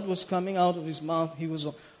and blood was coming out of his mouth. He was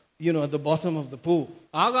at the bottom of the pool.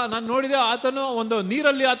 ಆಗ ನಾನು ನೋಡಿದೆ ಆತನು ಒಂದು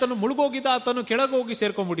ನೀರಲ್ಲಿ ಆತನು ಮುಳುಗೋಗಿದ್ದ, ಆತನು ಕೆಳಗೆ ಹೋಗಿ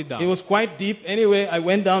ಸೇರ್ಕೊಂಡ್ಬಿಟ್ಟಿದ್ದ. It was quite deep. Anyway, I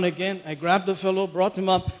went down again. I grabbed the fellow, brought him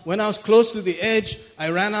up. When I was close to the edge, I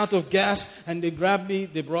ran out of gas and they grabbed me.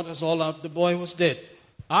 They brought us all out. The boy was dead.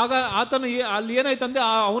 ಆಗ ಆತನು ಅಲ್ಲಿ ಏನಾಯ್ತಂದ್ರೆ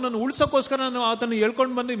ಅವನನ್ನು ಉಳಿಸೋಕ್ಕೋಸ್ಕರ ನಾನು ಆತನು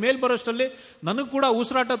ಹೇಳ್ಕೊಂಡು ಬಂದು ಮೇಲ್ ಬರೋಷ್ಟಲ್ಲಿ ನನಗೂ ಕೂಡ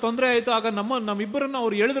ಉಸಿರಾಟ ತೊಂದರೆ ಆಯ್ತು. ಆಗ ನಮ್ಮಿಬ್ಬರನ್ನ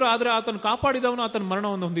ಅವ್ರು ಎಳೆದ್ರು, ಆದ್ರೆ ಆತನು ಕಾಪಾಡಿದವನು ಆತನ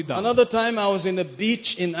ಮರಣವನ್ನು ಹೊಂದಿದ್ದ. Another time I was in a beach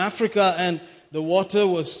in Africa and the water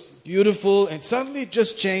was beautiful, and suddenly it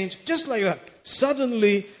just changed, just like that.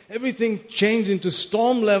 Suddenly everything changed into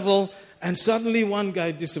storm level, and suddenly one guy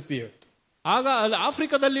disappeared. ಆಗ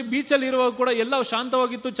ಆಫ್ರಿಕಾದಲ್ಲಿ ಬೀಚಲ್ಲಿ ಇರುವಾಗ ಕೂಡ ಎಲ್ಲವೂ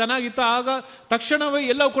ಶಾಂತವಾಗಿತ್ತು, ಚೆನ್ನಾಗಿತ್ತು. ಆಗ ತಕ್ಷಣವೇ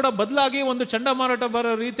ಎಲ್ಲವೂ ಕೂಡ ಬದಲಾಗಿ ಒಂದು ಚಂಡಮಾರುತ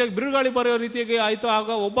ಬರೋ ರೀತಿಯಾಗಿ, ಬಿರುಗಾಳಿ ಬರೋ ರೀತಿಯಾಗಿ ಆಯ್ತು. ಆಗ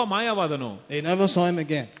ಒಬ್ಬ ಮಾಯವಾದನು. They never saw him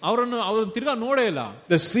again. ಅವರನ್ನು ತಿರ್ಗಾ ನೋಡೇ ಇಲ್ಲ.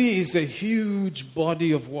 The sea is a huge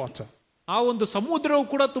body of water. ಆ ಒಂದು ಸಮುದ್ರವು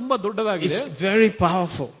ಕೂಡ ತುಂಬಾ ದೊಡ್ಡದಾಗಿದೆ. It's very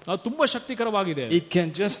powerful. ಅದು ತುಂಬಾ ಶಕ್ತಿಕರವಾಗಿದೆ. It can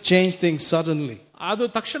just change things suddenly. ಅದು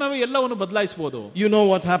ತಕ್ಷಣವೇ ಎಲ್ಲವನ್ನು ಬದಲಾಯಿಸಬಹುದು. You know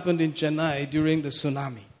what happened in Chennai during the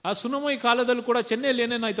tsunami? ಆ ಸುನಾಮಿ ಕಾಲದಲ್ಲಿ ಕೂಡ ಚೆನ್ನೈಯಲ್ಲಿ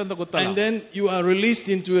ಏನೇನಾಯ್ತು ಅಂತ ಗೊತ್ತಲ್ಲ. And then you are released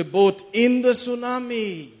into a boat in the tsunami.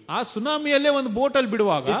 ಆ ಸುನಾಮಿಯಲ್ಲೇ ಒಂದು ಬೋಟ್ ಅಲ್ಲಿ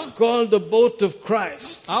ಬಿಡುವಾಗ it's called the boat of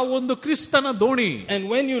Christ. ಆ ಒಂದು ಕ್ರಿಸ್ತನ ದೋಣಿ. And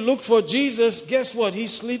when you look for Jesus, guess what?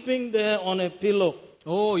 He's sleeping there on a pillow.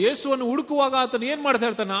 ಯೇಸುವನ್ನು ಹುಡುಕುವಾಗ ಆತನು ಏನ್ ಮಾಡ್ತಾ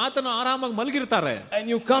ಇರ್ತಾನೆ? ಆತನು ಆರಾಮಾಗಿ ಮಲಗಿರ್ತಾರೆ. And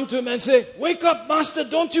you come to him and say, wake up, master,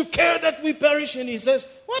 don't you care that we perish? And he says,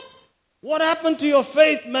 what happened to your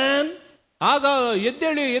faith, man? ಆಗ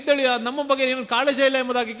ಎದ್ದೇಳಿ ನಮ್ಮ ಬಗ್ಗೆ ಏನು ಕಾಳಜಿ ಇಲ್ಲ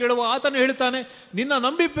ಎಂಬುದಾಗಿ ಕೇಳುವ ಆತನು ಹೇಳ್ತಾನೆ, ನಿನ್ನ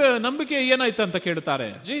ನಂಬಿಕೆ ಏನಾಯ್ತು ಅಂತ ಕೇಳ್ತಾರೆ.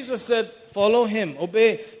 Jesus said, follow him, obey.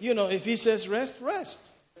 If he says rest.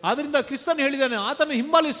 ಆದ್ರಿಂದ ಕ್ರಿಸ್ತನ್ ಹೇಳಿದಾನೆ, ಆತನು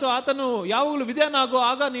ಹಿಂಬಾಲಿಸು, ಆತನು ಯಾವಾಗಲೂ ವಿಧೇಯನಾಗು,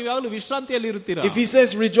 ಆಗ ನೀವು ಯಾವಾಗಲೂ ವಿಶ್ರಾಂತಿಯಲ್ಲಿ ಇರುತ್ತೀರಾ. If he says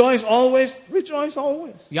rejoice always, rejoice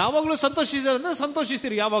always. ಯಾವಾಗಲೂ ಸಂತೋಷಿಸಿರಿ ಅಂದ್ರೆ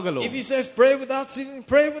ಸಂತೋಷಿಸಿರಿ ಯಾವಾಗಲೂ. If he says pray without ceasing,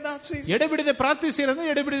 pray without ceasing. ಎಡೆಬಿಡದೆ ಪ್ರಾರ್ಥಿಸಿರಿ ಅಂದ್ರೆ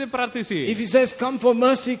ಎಡೆಬಿಡದೆ ಪ್ರಾರ್ಥಿಸಿ. If he says come for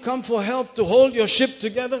mercy, come for help to hold your ship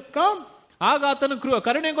together, come. ಆಗ ಆತನು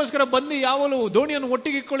ಕರುಣೆಗೋಸ್ಕರ ಬನ್ನಿ, ಯಾವಾಗಲೂ ದೋಣಿಯನ್ನು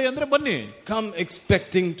ಒಟ್ಟಿಗೆ ಇಟ್ಕೊಳ್ಳಿ ಅಂದ್ರೆ ಬನ್ನಿ. Come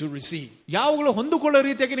expecting to receive. ಯಾವಾಗಲೂ ಹೊಂದಿಕೊಳ್ಳೋ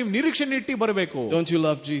ರೀತಿಯಾಗಿ ನೀವು ನಿರೀಕ್ಷೆ ಇಟ್ಟು ಬರಬೇಕು. Don't you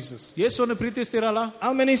love Jesus? ಯೇಸುವನ್ನು ಪ್ರೀತಿಸ್ತೀರಲ್ಲ?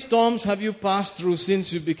 How many storms have you passed through since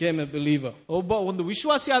you became a believer? ಒಬ್ಬ ಒಂದು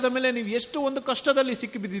ವಿಶ್ವಾಸಿ ಆದ ಮೇಲೆ ನೀವು ಎಷ್ಟು ಒಂದು ಕಷ್ಟದಲ್ಲಿ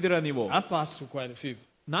ಸಿಕ್ಕಿ ಬಿದ್ದಿದ್ದೀರಾ ನೀವು? I passed through quite a few.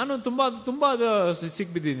 ನಾನು ತುಂಬಾ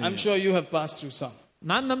ಸಿಕ್ಕಿ ಬಿದ್ದಿದ್ದೀನಿ. I'm sure you have passed through some.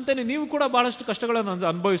 ನಾನು ನಂಬ್ತೇನೆ ನೀವು ಕೂಡ ಬಹಳಷ್ಟು ಕಷ್ಟಗಳನ್ನು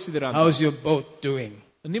ಅನುಭವಿಸಿದ್ದೀರಾ. How's your boat doing?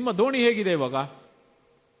 ನಿಮ್ಮ ದೋಣಿ ಹೇಗಿದೆ ಇವಾಗ?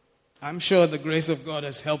 I'm sure the grace of God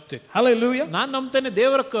has helped it. Hallelujah. ನಾನು ನಂಬ್ತೇನೆ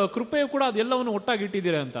ದೇವರ ಕೃಪೆಯು ಕೂಡ ಅದೆಲ್ಲವನ್ನು ಒಟ್ಟಾಗಿ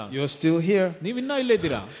ಇಟ್ಟಿದ್ದೀರಾ ಅಂತ. You're still here. ನೀವಿನ್ನ ಇಲ್ಲೇ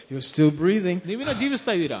ಇದ್ದೀರಾ. You're still breathing. ನೀವಿನ್ನ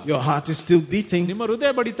ಜೀವಿಸ್ತಾ ಇದ್ದೀರಾ. Your heart is still beating. ನಿಮ್ಮ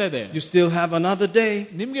ಹೃದಯ ಬಡಿತಾ ಇದೆ. You still have another day.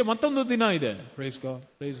 ನಿಮಗೆ ಮತ್ತೊಂದು ದಿನ ಇದೆ. Praise God.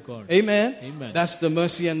 Praise God. Amen. Amen. That's the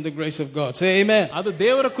mercy and the grace of God. Say amen. ಅದು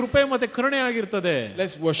ದೇವರ ಕೃಪೆ ಮತ್ತೆ ಕರುಣೆ ಆಗಿರ್ತದೆ.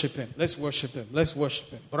 Let's worship him. Let's worship him. Let's worship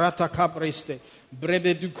him. Brata capriste.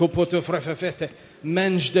 Brebe du copoto frefefete.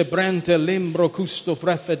 Menge de brente limbro custo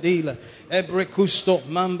frefedile. Ebre custo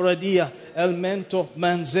mambradia. Elmento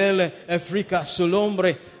manzele africa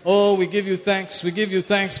sulombre. Oh, we give you thanks. We give you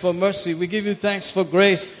thanks for mercy. We give you thanks for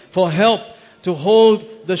grace, for help to hold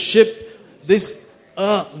the ship, this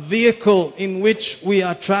vehicle in which we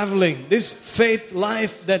are traveling, this faith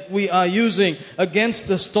life that we are using against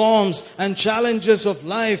the storms and challenges of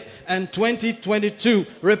life. And 2022,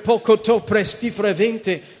 repocoto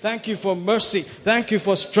prestifrevinte. Thank you for mercy. Thank you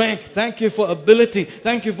for strength. Thank you for ability.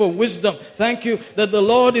 Thank you for wisdom. Thank you that the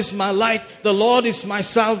Lord is my light. The Lord is my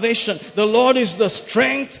salvation. The Lord is the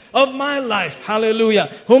strength of my life. Hallelujah.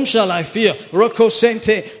 Whom shall I fear?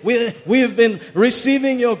 Rocosente. We've been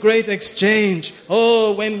receiving your great exchange.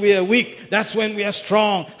 Oh, when we are weak, that's when we are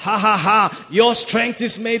strong. Ha ha ha. Your strength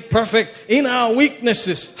is made perfect in our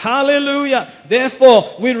weaknesses. Hallelujah. Therefore,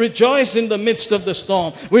 we rejoice in the midst of the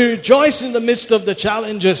storm. We rejoice in the midst of the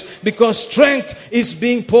challenges because strength is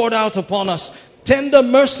being poured out upon us. Tender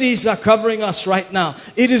mercies are covering us right now.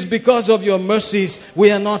 It is because of your mercies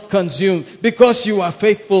we are not consumed. Because you are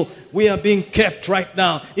faithful, we are being kept right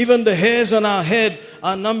now. Even the hairs on our head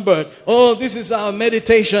are numbered. Oh, this is our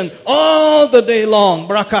meditation all the day long,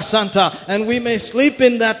 Braka Santa. And we may sleep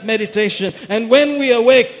in that meditation. And when we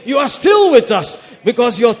awake, you are still with us.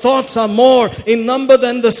 Because your thoughts are more in number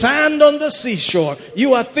than the sand on the seashore.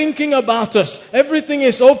 You are thinking about us. Everything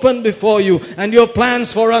is open before you. And your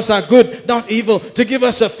plans for us are good, not evil. To give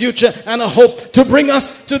us a future and a hope. To bring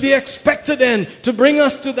us to the expected end. To bring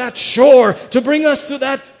us to that shore. To bring us to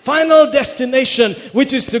that final destination,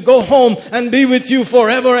 which is to go home and be with you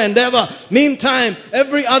forever and ever. Meantime,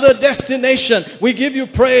 every other destination, we give you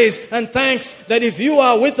praise and thanks that if you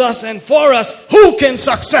are with us and for us, who can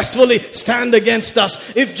successfully stand against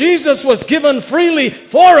us? If Jesus was given freely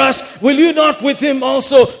for us, will you not with him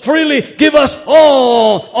also freely give us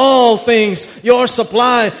all things? Your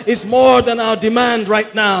supply is more than our demand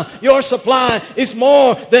right now. Your supply is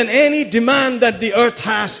more than any demand that the earth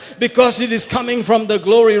has, because it is coming from the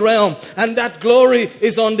glory realm, and that glory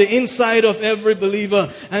is on the inside of every believer,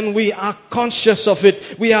 and we are conscious of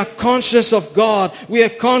it. We are conscious of God. We are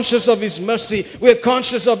conscious of his mercy. We are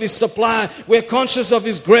conscious of his supply. We are conscious of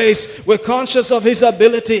his grace. We're conscious of his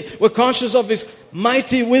ability. We're conscious of his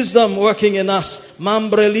mighty wisdom working in us.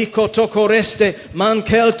 Mambreliko tokoreste,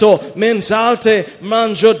 mankelto, mensalte,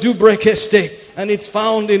 manjodubrekeste. And it's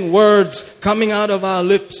found in words coming out of our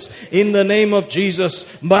lips in the name of Jesus.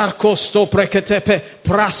 Barkosto preketepe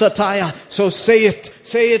prasataya. So say it,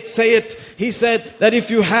 say it, say it. He said that if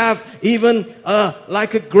you have even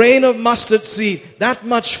like a grain of mustard seed, that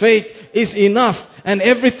much faith is enough, and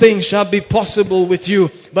everything shall be possible with you.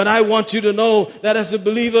 But I want you to know that as a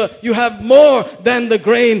believer, you have more than the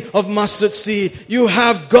grain of mustard seed. You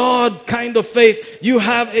have God kind of faith. You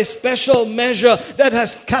have a special measure that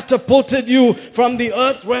has catapulted you from the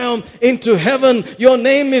earth realm into heaven. Your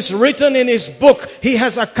name is written in his book. He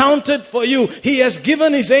has accounted for you. He has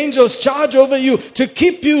given his angels charge over you to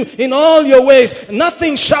keep you in all your ways.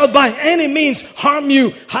 Nothing shall by any means harm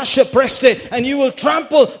you. Hasha preste. And you will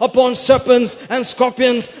trample upon serpents and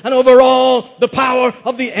scorpions and over all the power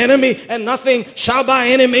of the enemy, and nothing shall by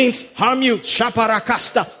any means harm you.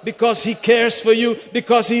 Shaparakasta. Because he cares for you,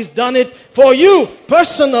 because he's done it for you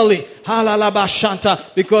personally.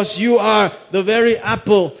 Halalabashanta. Because you are the very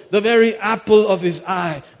apple of his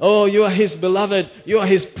eye. Oh, you are his beloved. You are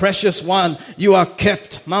his precious one. You are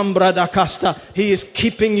kept. Mambradakasta. He is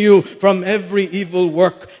keeping you from every evil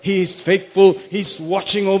work. He is faithful. He's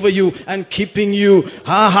watching over you and keeping you.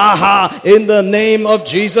 Ha ha ha. In the name of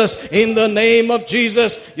Jesus. In the name of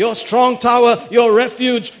Jesus. Your strong tower, your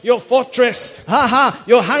refuge, your fortress. Ha ha.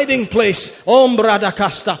 Your hiding place.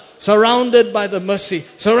 Ombradakasta. Surrounded by the mercy,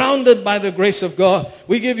 surrounded by the grace of God.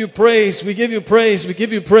 We give you praise, we give you praise, we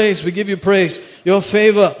give you praise, we give you praise. Your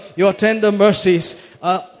favor, your tender mercies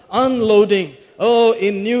are unloading,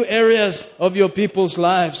 in new areas of your people's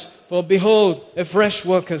lives. For behold, a fresh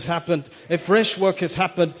work has happened. A fresh work has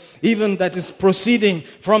happened, even that is proceeding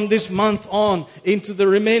from this month on into the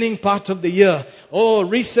remaining part of the year. Oh,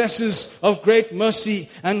 recesses of great mercy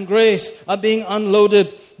and grace are being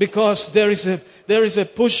unloaded, because there is there is a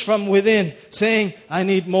push from within saying, I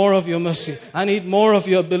need more of your mercy. I need more of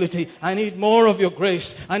your ability. I need more of your grace.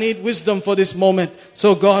 I need wisdom for this moment.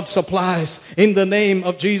 So God supplies in the name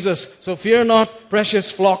of Jesus. So fear not,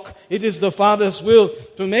 precious flock. It is the Father's will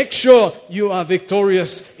to make sure you are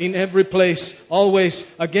victorious in every place,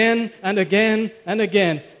 always, again and again and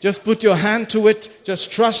again. Just put your hand to it.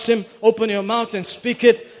 Just trust Him. Open your mouth and speak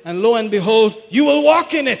it. And lo and behold, you will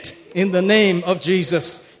walk in it in the name of Jesus.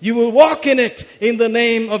 You will walk in it in the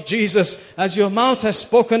name of Jesus. As your mouth has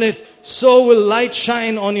spoken it, so will light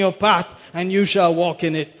shine on your path, and you shall walk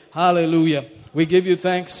in it. Hallelujah. We give you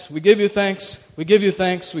thanks. We give you thanks. We give you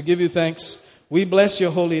thanks. We give you thanks. We bless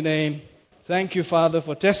your holy name. Thank you, Father,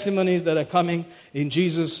 for testimonies that are coming in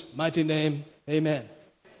Jesus' mighty name. Amen.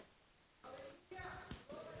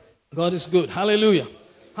 God is good. Hallelujah.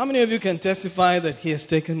 How many of you can testify that He has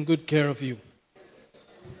taken good care of you?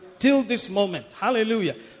 Till this moment.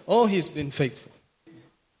 Hallelujah. Oh, He's been faithful.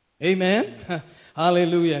 Amen.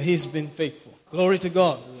 Hallelujah. He's been faithful. Glory to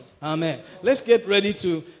God. Amen. Let's get ready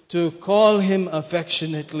to call Him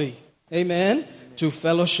affectionately. Amen. To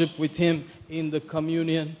fellowship with Him in the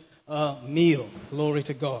communion meal. Glory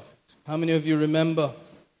to God. How many of you remember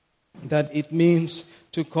that it means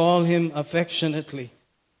to call Him affectionately?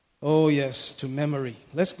 Oh yes, to memory.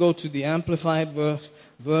 Let's go to the amplified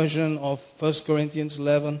version of 1 Corinthians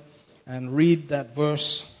 11 and read that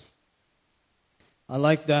verse. I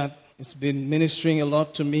like that. It's been ministering a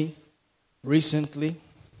lot to me recently.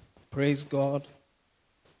 Praise God.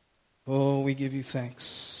 Oh, we give you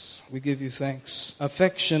thanks. We give you thanks.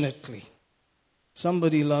 Affectionately.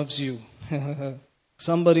 Somebody loves you.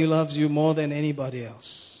 Somebody loves you more than anybody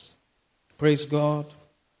else. Praise God.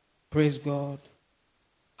 Praise God.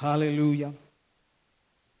 Hallelujah.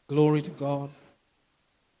 Glory to God.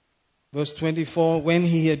 Verse 24, when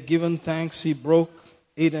He had given thanks, He broke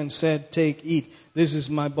it and said, take, eat. This is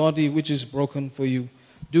my body which is broken for you.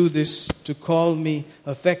 Do this to call me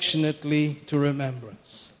affectionately to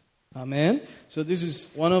remembrance. Amen. So this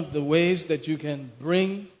is one of the ways that you can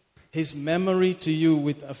bring His memory to you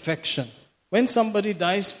with affection. When somebody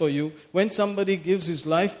dies for you, when somebody gives his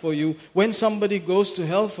life for you, when somebody goes to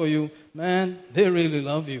hell for you, man, they really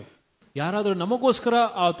love you. ಯಾರಾದರೂ ನಮಗೋಸ್ಕರ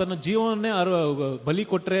ತನ್ನ ಜೀವವನ್ನೇ ಬಲಿ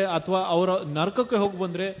ಕೊಟ್ರೆ ಅಥವಾ ಅವರ ನರಕಕ್ಕೆ ಹೋಗಿ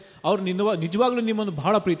ಬಂದ್ರೆ ಅವ್ರು ನಿಜವಾಗ್ಲೂ ನಿಮ್ಮನ್ನು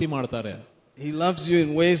ಬಹಳ ಪ್ರೀತಿ ಮಾಡ್ತಾರೆ. He loves you in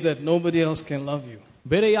ways that nobody else can love you.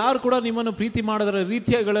 ಬೇರೆ ಯಾರು ಕೂಡ ನಿಮ್ಮನ್ನು ಪ್ರೀತಿ ಮಾಡದರ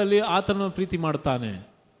ರೀತಿಗಳಲ್ಲಿ ಆತನ ಪ್ರೀತಿ ಮಾಡ್ತಾನೆ.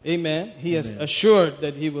 Amen. He has assured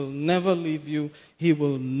that He will never leave you. He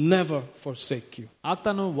will never forsake you.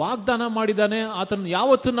 ಆತನು ವಾಗ್ದಾನ ಮಾಡಿದಾನೆ, ಆತನು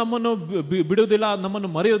ಯಾವತ್ತೂ ನಮ್ಮನ್ನು ಬಿಡುವುದಿಲ್ಲ, ನಮ್ಮನ್ನು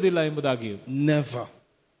ಮರೆಯೋದಿಲ್ಲ ಎಂಬುದಾಗಿ. Never.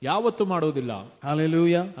 ಯಾವತ್ತೂ ಮಾಡೋದಿಲ್ಲ.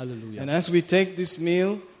 Hallelujah. Hallelujah. And as we take this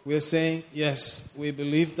meal, we are saying, yes, we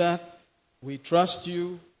believe that, we trust you,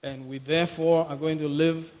 and we therefore are going to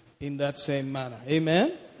live in that same manner. Amen.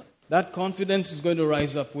 That confidence is going to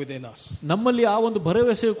rise up within us. ನಮ್ಮಲ್ಲಿ ಆ ಒಂದು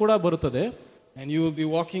ಭರವಸೆ ಕೂಡ ಬರುತ್ತದೆ. And you will be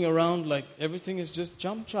walking around like everything is just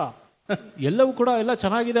chop. ಎಲ್ಲವೂ ಕೂಡ ಎಲ್ಲ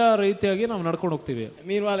ಚೆನ್ನಾಗಿದೆ ರೀತಿಯಾಗಿ ನಾವು ನಡ್ಕೊಂಡು ಹೋಗ್ತೀವಿ.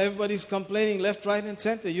 Meanwhile, everybody is complaining left, right, and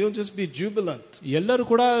center. You'll just be jubilant. ಎಲ್ಲರೂ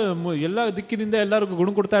ಕೂಡ ಎಲ್ಲ ದಿಕ್ಕಿನಿಂದ ಎಲ್ಲರಿಗೂ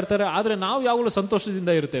ಗುಣ ಕೊಡ್ತಾ ಇರ್ತಾರೆ, ಆದ್ರೆ ನಾವು ಯಾವಾಗಲೂ ಸಂತೋಷದಿಂದ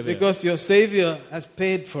ಇರ್ತೇವೆ. Because your Savior has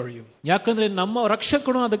paid for you. ಯಾಕಂದ್ರೆ ನಮ್ಮ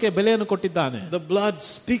ರಕ್ಷಕನು ಅದಕ್ಕೆ ಬೆಲೆಯನ್ನು ಕೊಟ್ಟಿದ್ದಾನೆ. The blood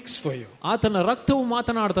speaks for you. ಆತನ ರಕ್ತವು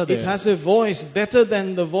ಮಾತನಾಡ್ತದೆ. It has a voice better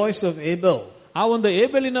than the voice of Abel. ಆ ಒಂದು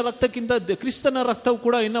ಏಬೆಲಿನ ರಕ್ತಕ್ಕಿಂತ ಕ್ರಿಸ್ತನ ರಕ್ತವು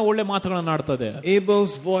ಕೂಡ ಇನ್ನ ಒಳ್ಳೆ ಮಾತುಗಳನ್ನು ಆಡ್ತದೆ.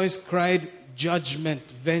 Abel's voice cried judgment,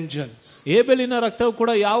 vengeance. ಏಬೆಲಿನ ರಕ್ತವು ಕೂಡ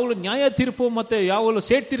ಯಾವಾಗಲೂ ನ್ಯಾಯ ತೀರ್ಪು ಮತ್ತೆ ಯಾವಾಗಲೂ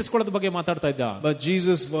ಸೇಟ್ ತೀರಿಸಿಕೊಳ್ಳೋದ್ರ ಬಗ್ಗೆ ಮಾತಾಡ್ತಾ ಇದ್ದ. But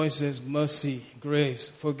Jesus' voice says mercy, grace,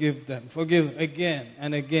 forgive them, forgive again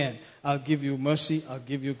and again. I'll give you mercy, I'll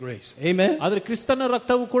give you grace. Amen. ಆದ್ರೆ ಕ್ರಿಸ್ತನ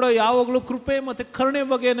ರಕ್ತವು ಕೂಡ ಯಾವಾಗಲೂ ಕೃಪೆ ಮತ್ತೆ ಕರುಣೆ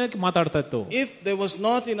ಬಗ್ಗೆ ಮಾತಾಡ್ತಾ ಇತ್ತು. If there was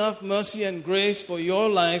not enough mercy and grace for your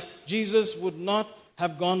life, Jesus would not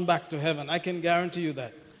have gone back to heaven. I can guarantee you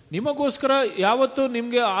that. ನಿಮಗೋಸ್ಕರ ಯಾವತ್ತು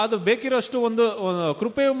ನಿಮ್ಗೆ ಅದು ಬೇಕಿರೋಷ್ಟು ಒಂದು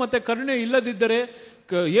ಕೃಪೆ ಮತ್ತೆ ಕರುಣೆ ಇಲ್ಲದಿದ್ದರೆ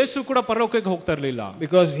ಯೇಸು ಕೂಡ ಪರಲೋಕಕ್ಕೆ ಹೋಗ್ತಾ ಇರಲಿಲ್ಲ.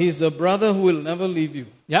 Because he is the brother who will never leave you.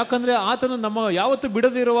 ಯಾಕಂದ್ರೆ ಆತನು ನಮ್ಮ ಯಾವತ್ತು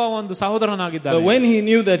ಬಿಡದಿರುವ ಒಂದು ಸಹೋದರನಾಗಿದ್ದಾನೆ. But when he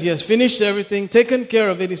knew that he has finished everything, taken care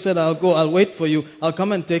of it, he said, I'll go, I'll wait for you, I'll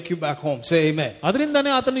come and take you back home. Say amen.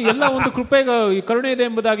 ಅದರಿಂದಾನೇ ಆತನು ಎಲ್ಲ ಒಂದು ಕೃಪೆ ಕರುಣೆ ಇದೆ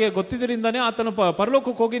ಎಂಬುದಾಗಿ ಗೊತ್ತಿದ್ದರಿಂದಾನೇ ಆತನು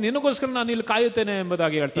ಪರಲೋಕಕ್ಕೆ ಹೋಗಿ ನಿನಗೋಸ್ಕರ ನಾನು ಇಲ್ಲಿ ಕಾಯುತ್ತೇನೆ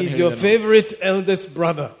ಎಂಬುದಾಗಿ ಹೇಳ್ತಾನೆ. He is your favorite eldest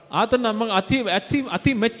brother. ಆತನು ನಮ್ಮ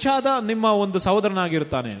ಅತಿ ಮೆಚ್ಚಾದ ನಿಮ್ಮ ಒಂದು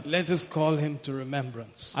ಸಹೋದರನಾಗಿರುತ್ತಾನೆ. Let us call him to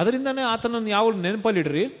remembrance. ಅದರಿಂದಾನೇ ಆತನನ್ನು ಯಾವಾಗಲೂ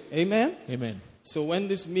ನೆನಪಲ್ಲಿಡ್ರಿ. Amen. Amen. So when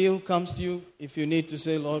this meal comes to you, if you need to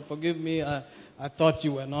say, Lord, forgive me, I thought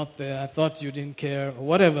you were not there, I thought you didn't care, or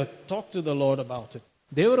whatever, talk to the Lord about it.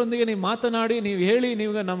 ದೇವರೊಂದಿಗೆ ನೀವು ಮಾತನಾಡಿ ನೀವು ಹೇಳಿ,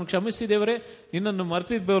 ನೀವು ನಮ್ಗೆ ಕ್ಷಮಿಸಿ ದೇವರೇ, ನಿನ್ನನ್ನು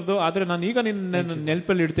ಮರೆತಿರಬಹುದು, ಆದ್ರೆ ನಾನು ಈಗ ನಿನ್ನ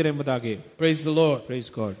ನೆನಪಲ್ಲಿ ಇಡ್ತೀನಿ ಎಂಬುದಾಗಿ. Praise the Lord. Praise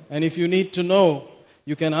God. And if you need to know,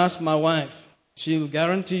 you can ask my wife. she'll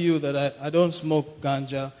guarantee you that I don't smoke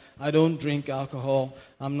ganja, I don't drink alcohol,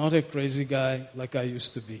 I'm not a crazy guy like I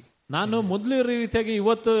used to be. ನಾನು ಮೊದಲು ರೀತಿಯಾಗಿ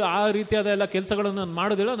ಇವತ್ತು ಆ ರೀತಿಯಾದ ಎಲ್ಲ ಕೆಲಸಗಳನ್ನು ನಾನು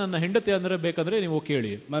ಮಾಡೋದಿಲ್ಲ. ನನ್ನ ಹೆಂಡತಿ ಅಂದ್ರೆ ಬೇಕಂದ್ರೆ ನೀವು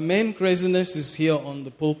ಕೇಳಿ. My main craziness is here on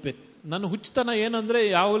the pulpit. ನನ್ನ ಹುಚ್ಚತನ ಏನಂದ್ರೆ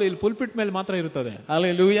ಯಾವಾಗಲೂ ಇಲ್ಲಿ ಪುಲ್ಪಿಟ್ ಮೇಲೆ ಮಾತ್ರ ಇರುತ್ತದೆ.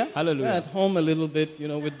 Hallelujah. Hallelujah. At home a little bit,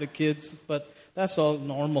 with the kids, but that's all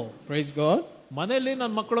normal. Praise God. ಮನೆಯಲ್ಲಿ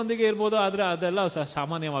ನನ್ನ ಮಕ್ಕಳೊಂದಿಗೆ ಇರಬಹುದು, ಆದ್ರೆ ಅದೆಲ್ಲ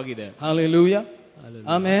ಸಾಮಾನ್ಯವಾಗಿದೆ. Hallelujah.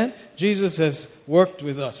 Amen. Jesus has worked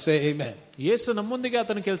with us. Say amen. ಯೇಸು ನಮ್ಮೊಂದಿಗೆ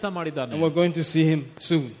ಆತನ ಕೆಲಸ ಮಾಡಿದ್ದಾನೆ. And we're going to see him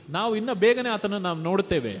soon. ನಾವು ಇನ್ನ ಬೇಗನೆ ಆತನ ನಾವು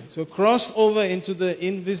ನೋಡುತ್ತೇವೆ. So cross over into the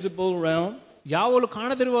invisible realm. ಯಾವಾಗಲೂ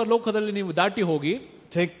ಕಾಣದಿರುವ ಲೋಕದಲ್ಲಿ ನೀವು ದಾಟಿ ಹೋಗಿ,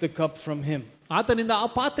 take the cup from him. ಆತನಿಂದ ಆ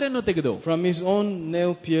ಪಾತ್ರೆಯನ್ನು ತೆಗೆದು, from his own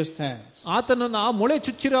nail pierced hands. ಆತನನ್ನು ಆ ಮೊಳೆ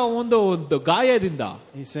ಚುಚ್ಚಿರೋ ಒಂದು ಗಾಯದಿಂದ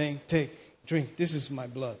he's saying, take, drink, this is my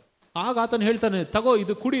blood. ಆಗ ಆತನು ಹೇಳ್ತಾನೆ, ತಗೋ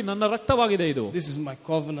ಇದು ಕುಡಿ, ನನ್ನ ರಕ್ತವಾಗಿದೆ ಇದು. This is my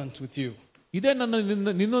covenant with you. ಇದೇ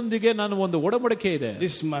ನಿನ್ನೊಂದಿಗೆ ನಾನು ಒಂದು ಒಡಂಬಡಿಕೆ ಇದೆ.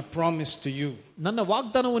 This is my promise to you. ನನ್ನ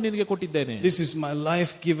ವಾಗ್ದಾನವನ್ನು ನಿನಗೆ ಕೊಟ್ಟಿದ್ದೇನೆ. This is my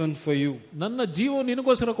life given for you. ನನ್ನ ಜೀವ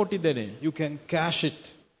ನಿನಗೋಸ್ಕರ ಕೊಟ್ಟಿದ್ದೇನೆ. You can cash it.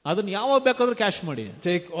 ಅದನ್ನ ಯಾವಾಗ ಬೇಕಾದ್ರೂ ಕ್ಯಾಶ್ ಮಾಡಿ.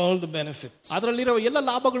 Take all the benefits. ಅದರಲ್ಲಿರುವ ಎಲ್ಲ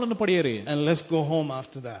ಲಾಭಗಳನ್ನು ಪಡೆಯಿರಿ. And let's go home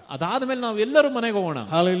after that. ಅದಾದ್ಮೇಲೆ ನಾವು ಎಲ್ಲರೂ ಮನೆಗೆ ಹೋಗೋಣ.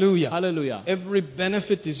 Hallelujah. Hallelujah. Every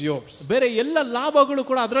benefit is yours. ಬೇರೆ ಎಲ್ಲ ಲಾಭಗಳು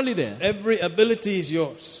ಕೂಡ ಅದರಲ್ಲಿದೆ. Every ability is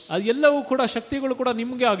yours. ಅದೆಲ್ಲವೂ ಕೂಡ ಶಕ್ತಿಗಳು ಕೂಡ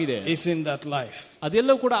ನಿಮಗೆ ಆಗಿದೆ. It's in that life.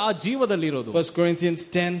 ಅದೆಲ್ಲವೂ ಕೂಡ ಆ ಜೀವದಲ್ಲಿ ಇರೋದು. 1 Corinthians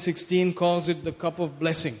 10:16 calls it the cup of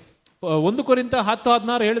blessing. 1 ಕೊರಿಂಥ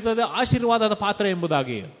 10:16 ಹೇಳ್ತದೆ ಆಶೀರ್ವಾದದ ಪಾತ್ರೆ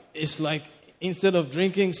ಎಂಬುದಾಗಿ. It's like instead of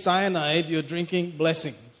drinking cyanide, you're drinking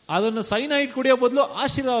blessing. ಅದನ್ನು ಸೈನೈಡ್ ಕುಡಿಯೋ ಬದಲು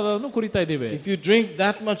ಆಶೀರ್ವಾದವನ್ನು ಕುರಿತಾ ಇದ್ದೇವೆ. If you drink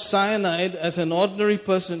that much cyanide as an ordinary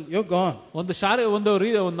person, you're gone. ಒಂದು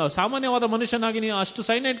ಸಾಮಾನ್ಯವಾದ ಮನುಷ್ಯನಾಗಿ ನೀವು ಅಷ್ಟು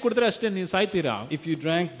ಸೈನೈಡ್ ಕುಡಿದ್ರೆ ಅಷ್ಟೇ ನೀವು ಸಾಯ್ತೀರಾ. If you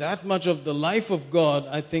drank that much of the life of God,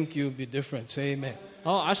 I think you'll be different. Say amen.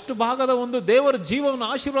 ಅಷ್ಟು ಭಾಗದ ಒಂದು ದೇವರ ಜೀವನ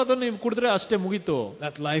ಆಶೀರ್ವಾದವನ್ನು ನೀವು ಕುಡಿದ್ರೆ ಅಷ್ಟೇ ಮುಗೀತು.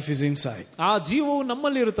 That life is inside. ಆ ಜೀವವು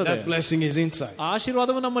ನಮ್ಮಲ್ಲಿ ಇರುತ್ತದೆ. That blessing is inside. ಆ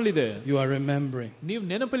ಆಶೀರ್ವಾದವು ನಮ್ಮಲ್ಲಿದೆ. You are remembering. ನೀವು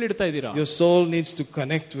ನೆನಪಲ್ಲಿ ಇಡ್ತಾ ಇದ್ದೀರಾ. Your soul needs to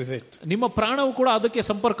connect with it. ನಿಮ್ಮ ಪ್ರಾಣವು ಕೂಡ ಅದಕ್ಕೆ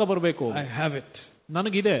ಸಂಪರ್ಕ ಬರಬೇಕು. I have it.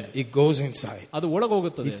 ನನಗಿದೆ. It goes inside. ಅದು ಒಳಗೆ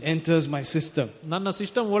ಹೋಗುತ್ತದೆ. It enters my system. ನನ್ನ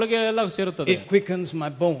ಸಿಸ್ಟಮ್ ಒಳಗೆ ಎಲ್ಲ ಸೇರುತ್ತದೆ. It quickens my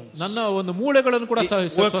bones. ನನ್ನ ಒಂದು ಮೂಳೆಗಳನ್ನು ಕೂಡ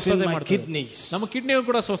ಸ್ವಸ್ಥತೆ ಮಾಡುತ್ತದೆ. ನಮ್ಮ ಕಿಡ್ನಿಗಳು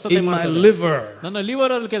ಕೂಡ ಸ್ವಸ್ಥತೆ ಮಾಡುತ್ತದೆ. In my liver. ನನ್ನ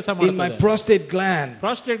ಲಿವರ್ ಅಲ್ಲಿ ಕೆಲಸ ಮಾಡುತ್ತದೆ. In my prostate gland.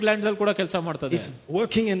 Prostate gland ಅಲ್ಲಿ ಕೂಡ ಕೆಲಸ ಮಾಡುತ್ತದೆ. It's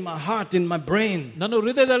working in my heart, in my brain. ನನ್ನ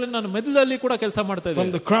ಹೃದಯದಲ್ಲಿ, ನನ್ನ ಮೆದುಳಲ್ಲಿ ಕೂಡ ಕೆಲಸ ಮಾಡುತ್ತದೆ.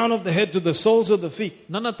 From the crown of the head to the soles of the feet.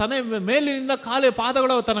 ನನ್ನ ತಲೆ ಮೇಲಿನಿಂದ ಕಾಲು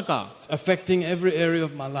ಪಾದಗಳ ತನಕ. It's affecting every area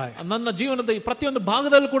of my life. ನನ್ನ ಜೀವನದ ಪ್ರತಿಯೊಂದು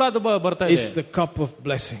ಭಾಗದಲ್ಲೂ ಕೂಡ ಅದು ಬರ್ತಾ ಇದೆ. It's the cup of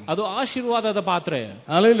blessing. ಅದು ಆಶೀರ್ವಾದದ ಪಾತ್ರೆ.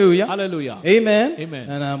 Hallelujah. Hallelujah. Amen. Amen.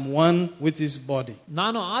 And I'm one with his body.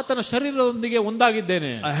 ನಾನು ಆತನ ಶರೀರದೊಂದಿಗೆ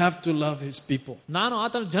ಒಂದಾಗಿದ್ದೇನೆ. I have to love his people. ನಾನು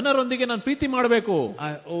ಆತನ ಜನರೊಂದಿಗೆ ನಾನು ಪ್ರೀತಿ ಮಾಡಬೇಕು.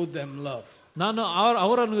 I owe them love. ನಾನು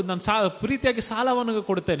ಅವರನ್ನು ನಾನು ಪ್ರೀತಿಯಾಗಿ ಸಾಲವನ್ನು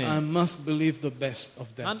ಕೊಡುತ್ತೇನೆ. I must believe the best of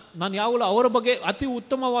them. ನಾನು ಯಾವಾಗಲೂ ಅವರ ಬಗ್ಗೆ ಅತಿ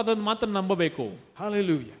ಉತ್ತಮವಾದ ಮಾತನ್ನು ನಂಬಬೇಕು.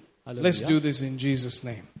 Hallelujah. Let's do this in Jesus'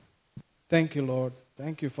 name. Thank you, Lord.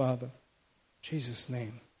 Thank you, Father. Jesus'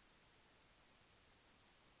 name.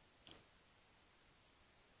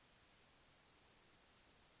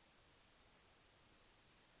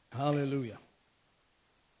 Hallelujah.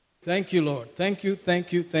 Thank you, Lord. Thank you, thank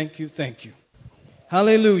you, thank you, thank you.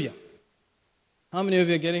 Hallelujah. How many of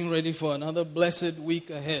you are getting ready for another blessed week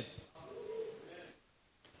ahead?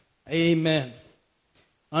 Amen.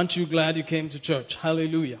 Aren't you glad you came to church?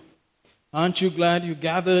 Hallelujah. Aren't you glad you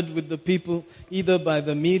gathered with the people either by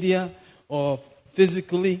the media or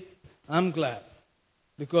physically? I'm glad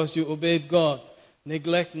because you obeyed God.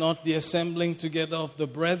 Neglect not the assembling together of the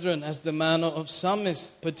brethren as the manner of some is,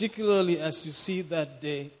 particularly as you see that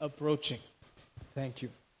day approaching. Thank you.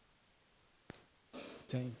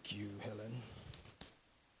 Thank you, Helen.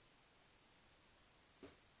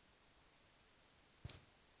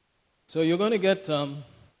 So you're going to get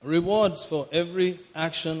rewards for every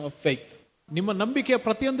action of faith. ನಿಮ್ಮ ನಂಬಿಕೆಯ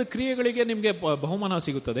ಪ್ರತಿಯೊಂದು ಕ್ರಿಯೆಗಳಿಗೆ ನಿಮಗೆ ಬಹುಮಾನ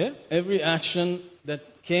ಸಿಗುತ್ತದೆ. Every action that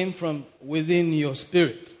came from within your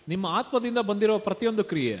spirit. ನಿಮ್ಮ ಆತ್ಮದಿಂದ ಬಂದಿರುವ ಪ್ರತಿಯೊಂದು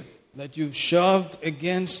ಕ್ರಿಯೆ. That you shoved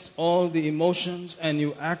against all the emotions and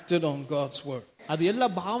you acted on God's word. ಅದು ಎಲ್ಲ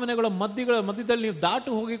ಭಾವನೆಗಳ ಮಧ್ಯದಲ್ಲಿ ನೀವು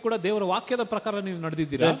ದಾಟು ಹೋಗಿ ಕೂಡ ದೇವರ ವಾಕ್ಯದ ಪ್ರಕಾರ ನೀವು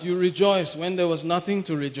ನಡೆದಿದ್ದೀರಾ. That you rejoice when there was nothing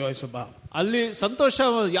to rejoice about. ಅಲ್ಲಿ ಸಂತೋಷ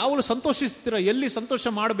ಯಾವಾಗಲೂ ಸಂತೋಷಿಸ್ತೀರಾ, ಎಲ್ಲಿ ಸಂತೋಷ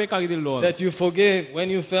ಮಾಡಬೇಕಾಗಿದಿಲ್ವೋ. That you forgave when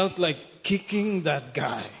you felt like kicking that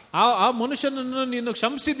guy. ಆ ಮನುಷ್ಯನನ್ನು ನೀನು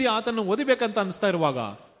ಕ್ಷಮಿಸಿದ್ಯಾ, ಆತನ್ನು ಓದಿಬೇಕಂತ ಅನಿಸ್ತಾ ಇರುವಾಗ.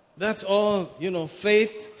 That's all,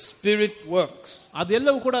 faith, spirit works.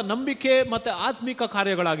 ಅದೆಲ್ಲವೂ ಕೂಡ ನಂಬಿಕೆ ಮತ್ತೆ ಆತ್ಮಿಕ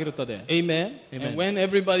ಕಾರ್ಯಗಳಾಗಿರುತ್ತದೆ. Amen. And when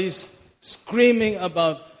everybody's screaming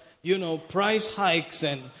about, price hikes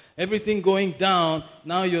and everything going down,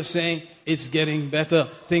 now you're saying it's getting better,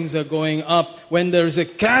 things are going up. When there is a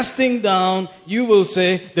casting down, you will say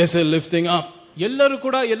there's a lifting up. ಎಲ್ಲರೂ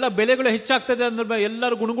ಕೂಡ ಎಲ್ಲ ಬೆಲೆಗಳು ಹೆಚ್ಚಾಗ್ತದೆ ಅಂದ್ರೆ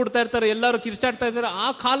ಎಲ್ಲರೂ ಗುಣಗುಡ್ತಾ ಇರ್ತಾರೆ, ಎಲ್ಲರೂ ಕಿರ್ಚಾಡ್ತಾ ಇರ್ತಾರೆ.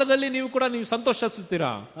 ಆ ಕಾಲದಲ್ಲಿ ನೀವು ಕೂಡ ನೀವು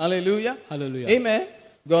ಸಂತೋಷಿಸ್ತೀರಾ. Hallelujah. Hallelujah. Amen.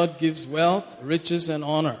 God gives wealth, riches and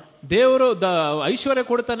honor. ದೇವರು ಐಶ್ವರ್ಯ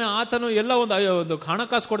ಕೊಡ್ತಾನೆ, ಆತನು ಎಲ್ಲ ಒಂದು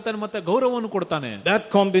ಹಣಕಾಸು ಕೊಡ್ತಾನೆ ಮತ್ತೆ ಗೌರವವನ್ನು ಕೊಡ್ತಾನೆ. That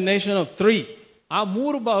combination of three ಆ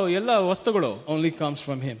ಮೂರು ಎಲ್ಲ ವಸ್ತುಗಳು only comes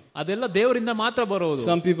from him. ಅದೆಲ್ಲ ದೇವರಿಂದ ಮಾತ್ರ ಬರೋದು.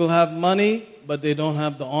 Some people have money but they don't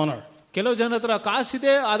have the honor. ಕೆಲವು ಜನ ಹತ್ರ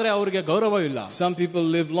ಕಾಸಿದೆ ಆದ್ರೆ ಅವರಿಗೆ ಗೌರವ ಇಲ್ಲ. Some people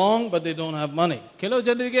live long but they don't have money. ಕೆಲವು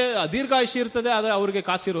ಜನರಿಗೆ ದೀರ್ಘಾಯುಷ್ಯ ಇರ್ತದೆ ಆದ್ರೆ ಅವರಿಗೆ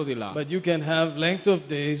ಕಾಸಿರೋದಿಲ್ಲ. But you can have length of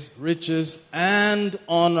days, riches and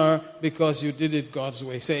honor because you did it God's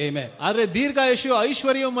way. Say amen. ಆದ್ರೆ ದೀರ್ಘಾಯುಷ್ಯ,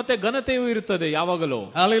 ಐಶ್ವರ್ಯ ಮತ್ತೆ ಘನತೆಯೂ ಇರುತ್ತದೆ ಯಾವಾಗಲೂ.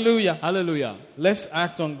 Hallelujah. Hallelujah. Let's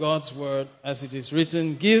act on God's word as it is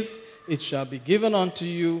written. Give, it shall be given unto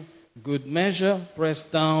you. Good measure,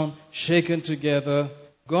 pressed down, shaken together.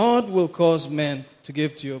 God will cause men to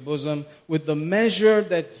give to your bosom. With the measure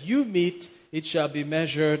that you meet, it shall be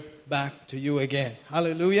measured back to you again.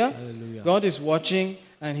 Hallelujah. Hallelujah. God is watching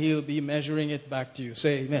and he'll be measuring it back to you.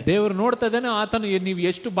 Say amen. ದೇವರು ನೋಡ್ತಾ ಇದ್ದಾನೆ, ಆತನು ನೀವು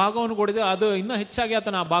ಎಷ್ಟು ಭಾಗವನ್ನು ಕೊಡಿದೆ ಅದು ಇನ್ನೂ ಹೆಚ್ಚಾಗಿ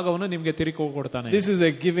ಆತನ ಆ ಭಾಗವನ್ನು ನಿಮಗೆ ತಿರುಗಿ ಕೊಡ್ತಾನೆ. This is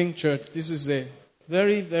a giving church. This is a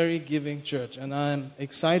very, very giving church. And I'm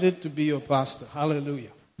excited to be your pastor.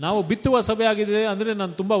 Hallelujah. ನಾವು ಬಿತ್ತುವ ಸಭೆ ಆಗಿದೆ ಅಂದ್ರೆ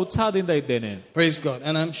ನಾನು ತುಂಬಾ ಉತ್ಸಾಹದಿಂದ ಇದ್ದೇನೆ. Praise God.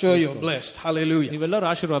 And I'm sure you're blessed. Hallelujah. ನೀವೆಲ್ಲರೂ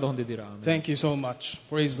ಆಶೀರ್ವಾದ ಹೊಂದಿದ್ದೀರಾ. Thank you so much.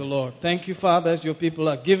 Praise the Lord. Thank you, Father, as your people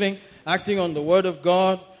are giving, acting on the word of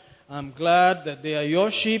God. I'm glad that they are your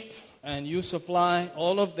sheep and you supply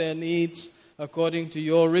all of their needs according to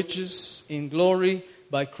your riches in glory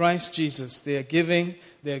by Christ Jesus. They are giving,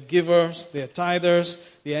 they are givers, they are tithers.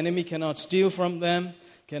 The enemy cannot steal from them,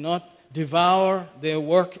 cannot devour their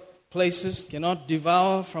workplaces, cannot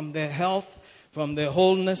devour from their health, from their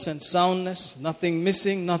wholeness and soundness. Nothing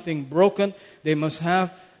missing, nothing broken. They must have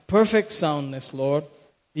perfect soundness, Lord.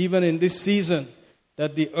 Even in this season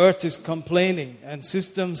that the earth is complaining and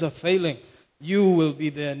systems are failing, you will be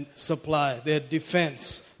their supply, their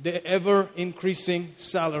defense, their ever-increasing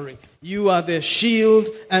salary. You are their shield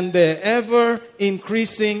and their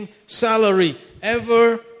ever-increasing salary.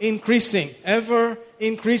 Ever-increasing,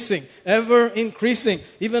 ever-increasing, ever-increasing.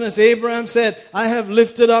 Even as Abraham said, I have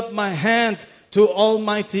lifted up my hands to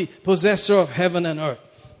Almighty, possessor of heaven and earth.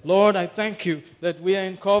 Lord, I thank you that we are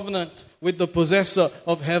in covenant with the possessor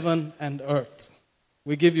of heaven and earth.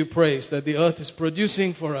 We give you praise that the earth is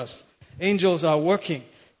producing for us. Angels are working.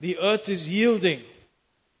 The earth is yielding.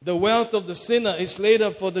 The wealth of the sinner is laid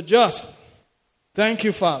up for the just. Thank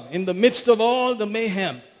you, Father. In the midst of all the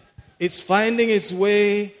mayhem, it's finding its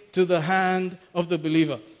way to the hand of the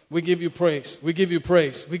believer. We give you praise. We give you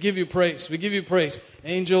praise. We give you praise. We give you praise.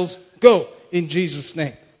 Angels, go in Jesus'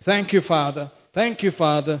 name. Thank you, Father. Thank you,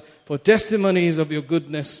 Father, for testimonies of your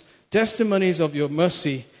goodness, testimonies of your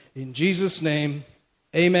mercy. In Jesus' name,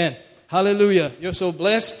 amen. Hallelujah. You're so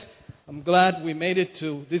blessed. I'm glad we made it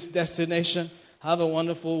to this destination. Have a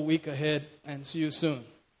wonderful week ahead and see you soon.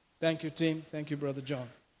 Thank you, team. Thank you, Brother John.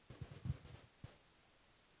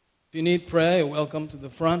 If you need prayer, you're welcome to the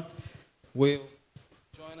front. We'll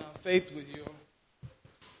join our faith with you.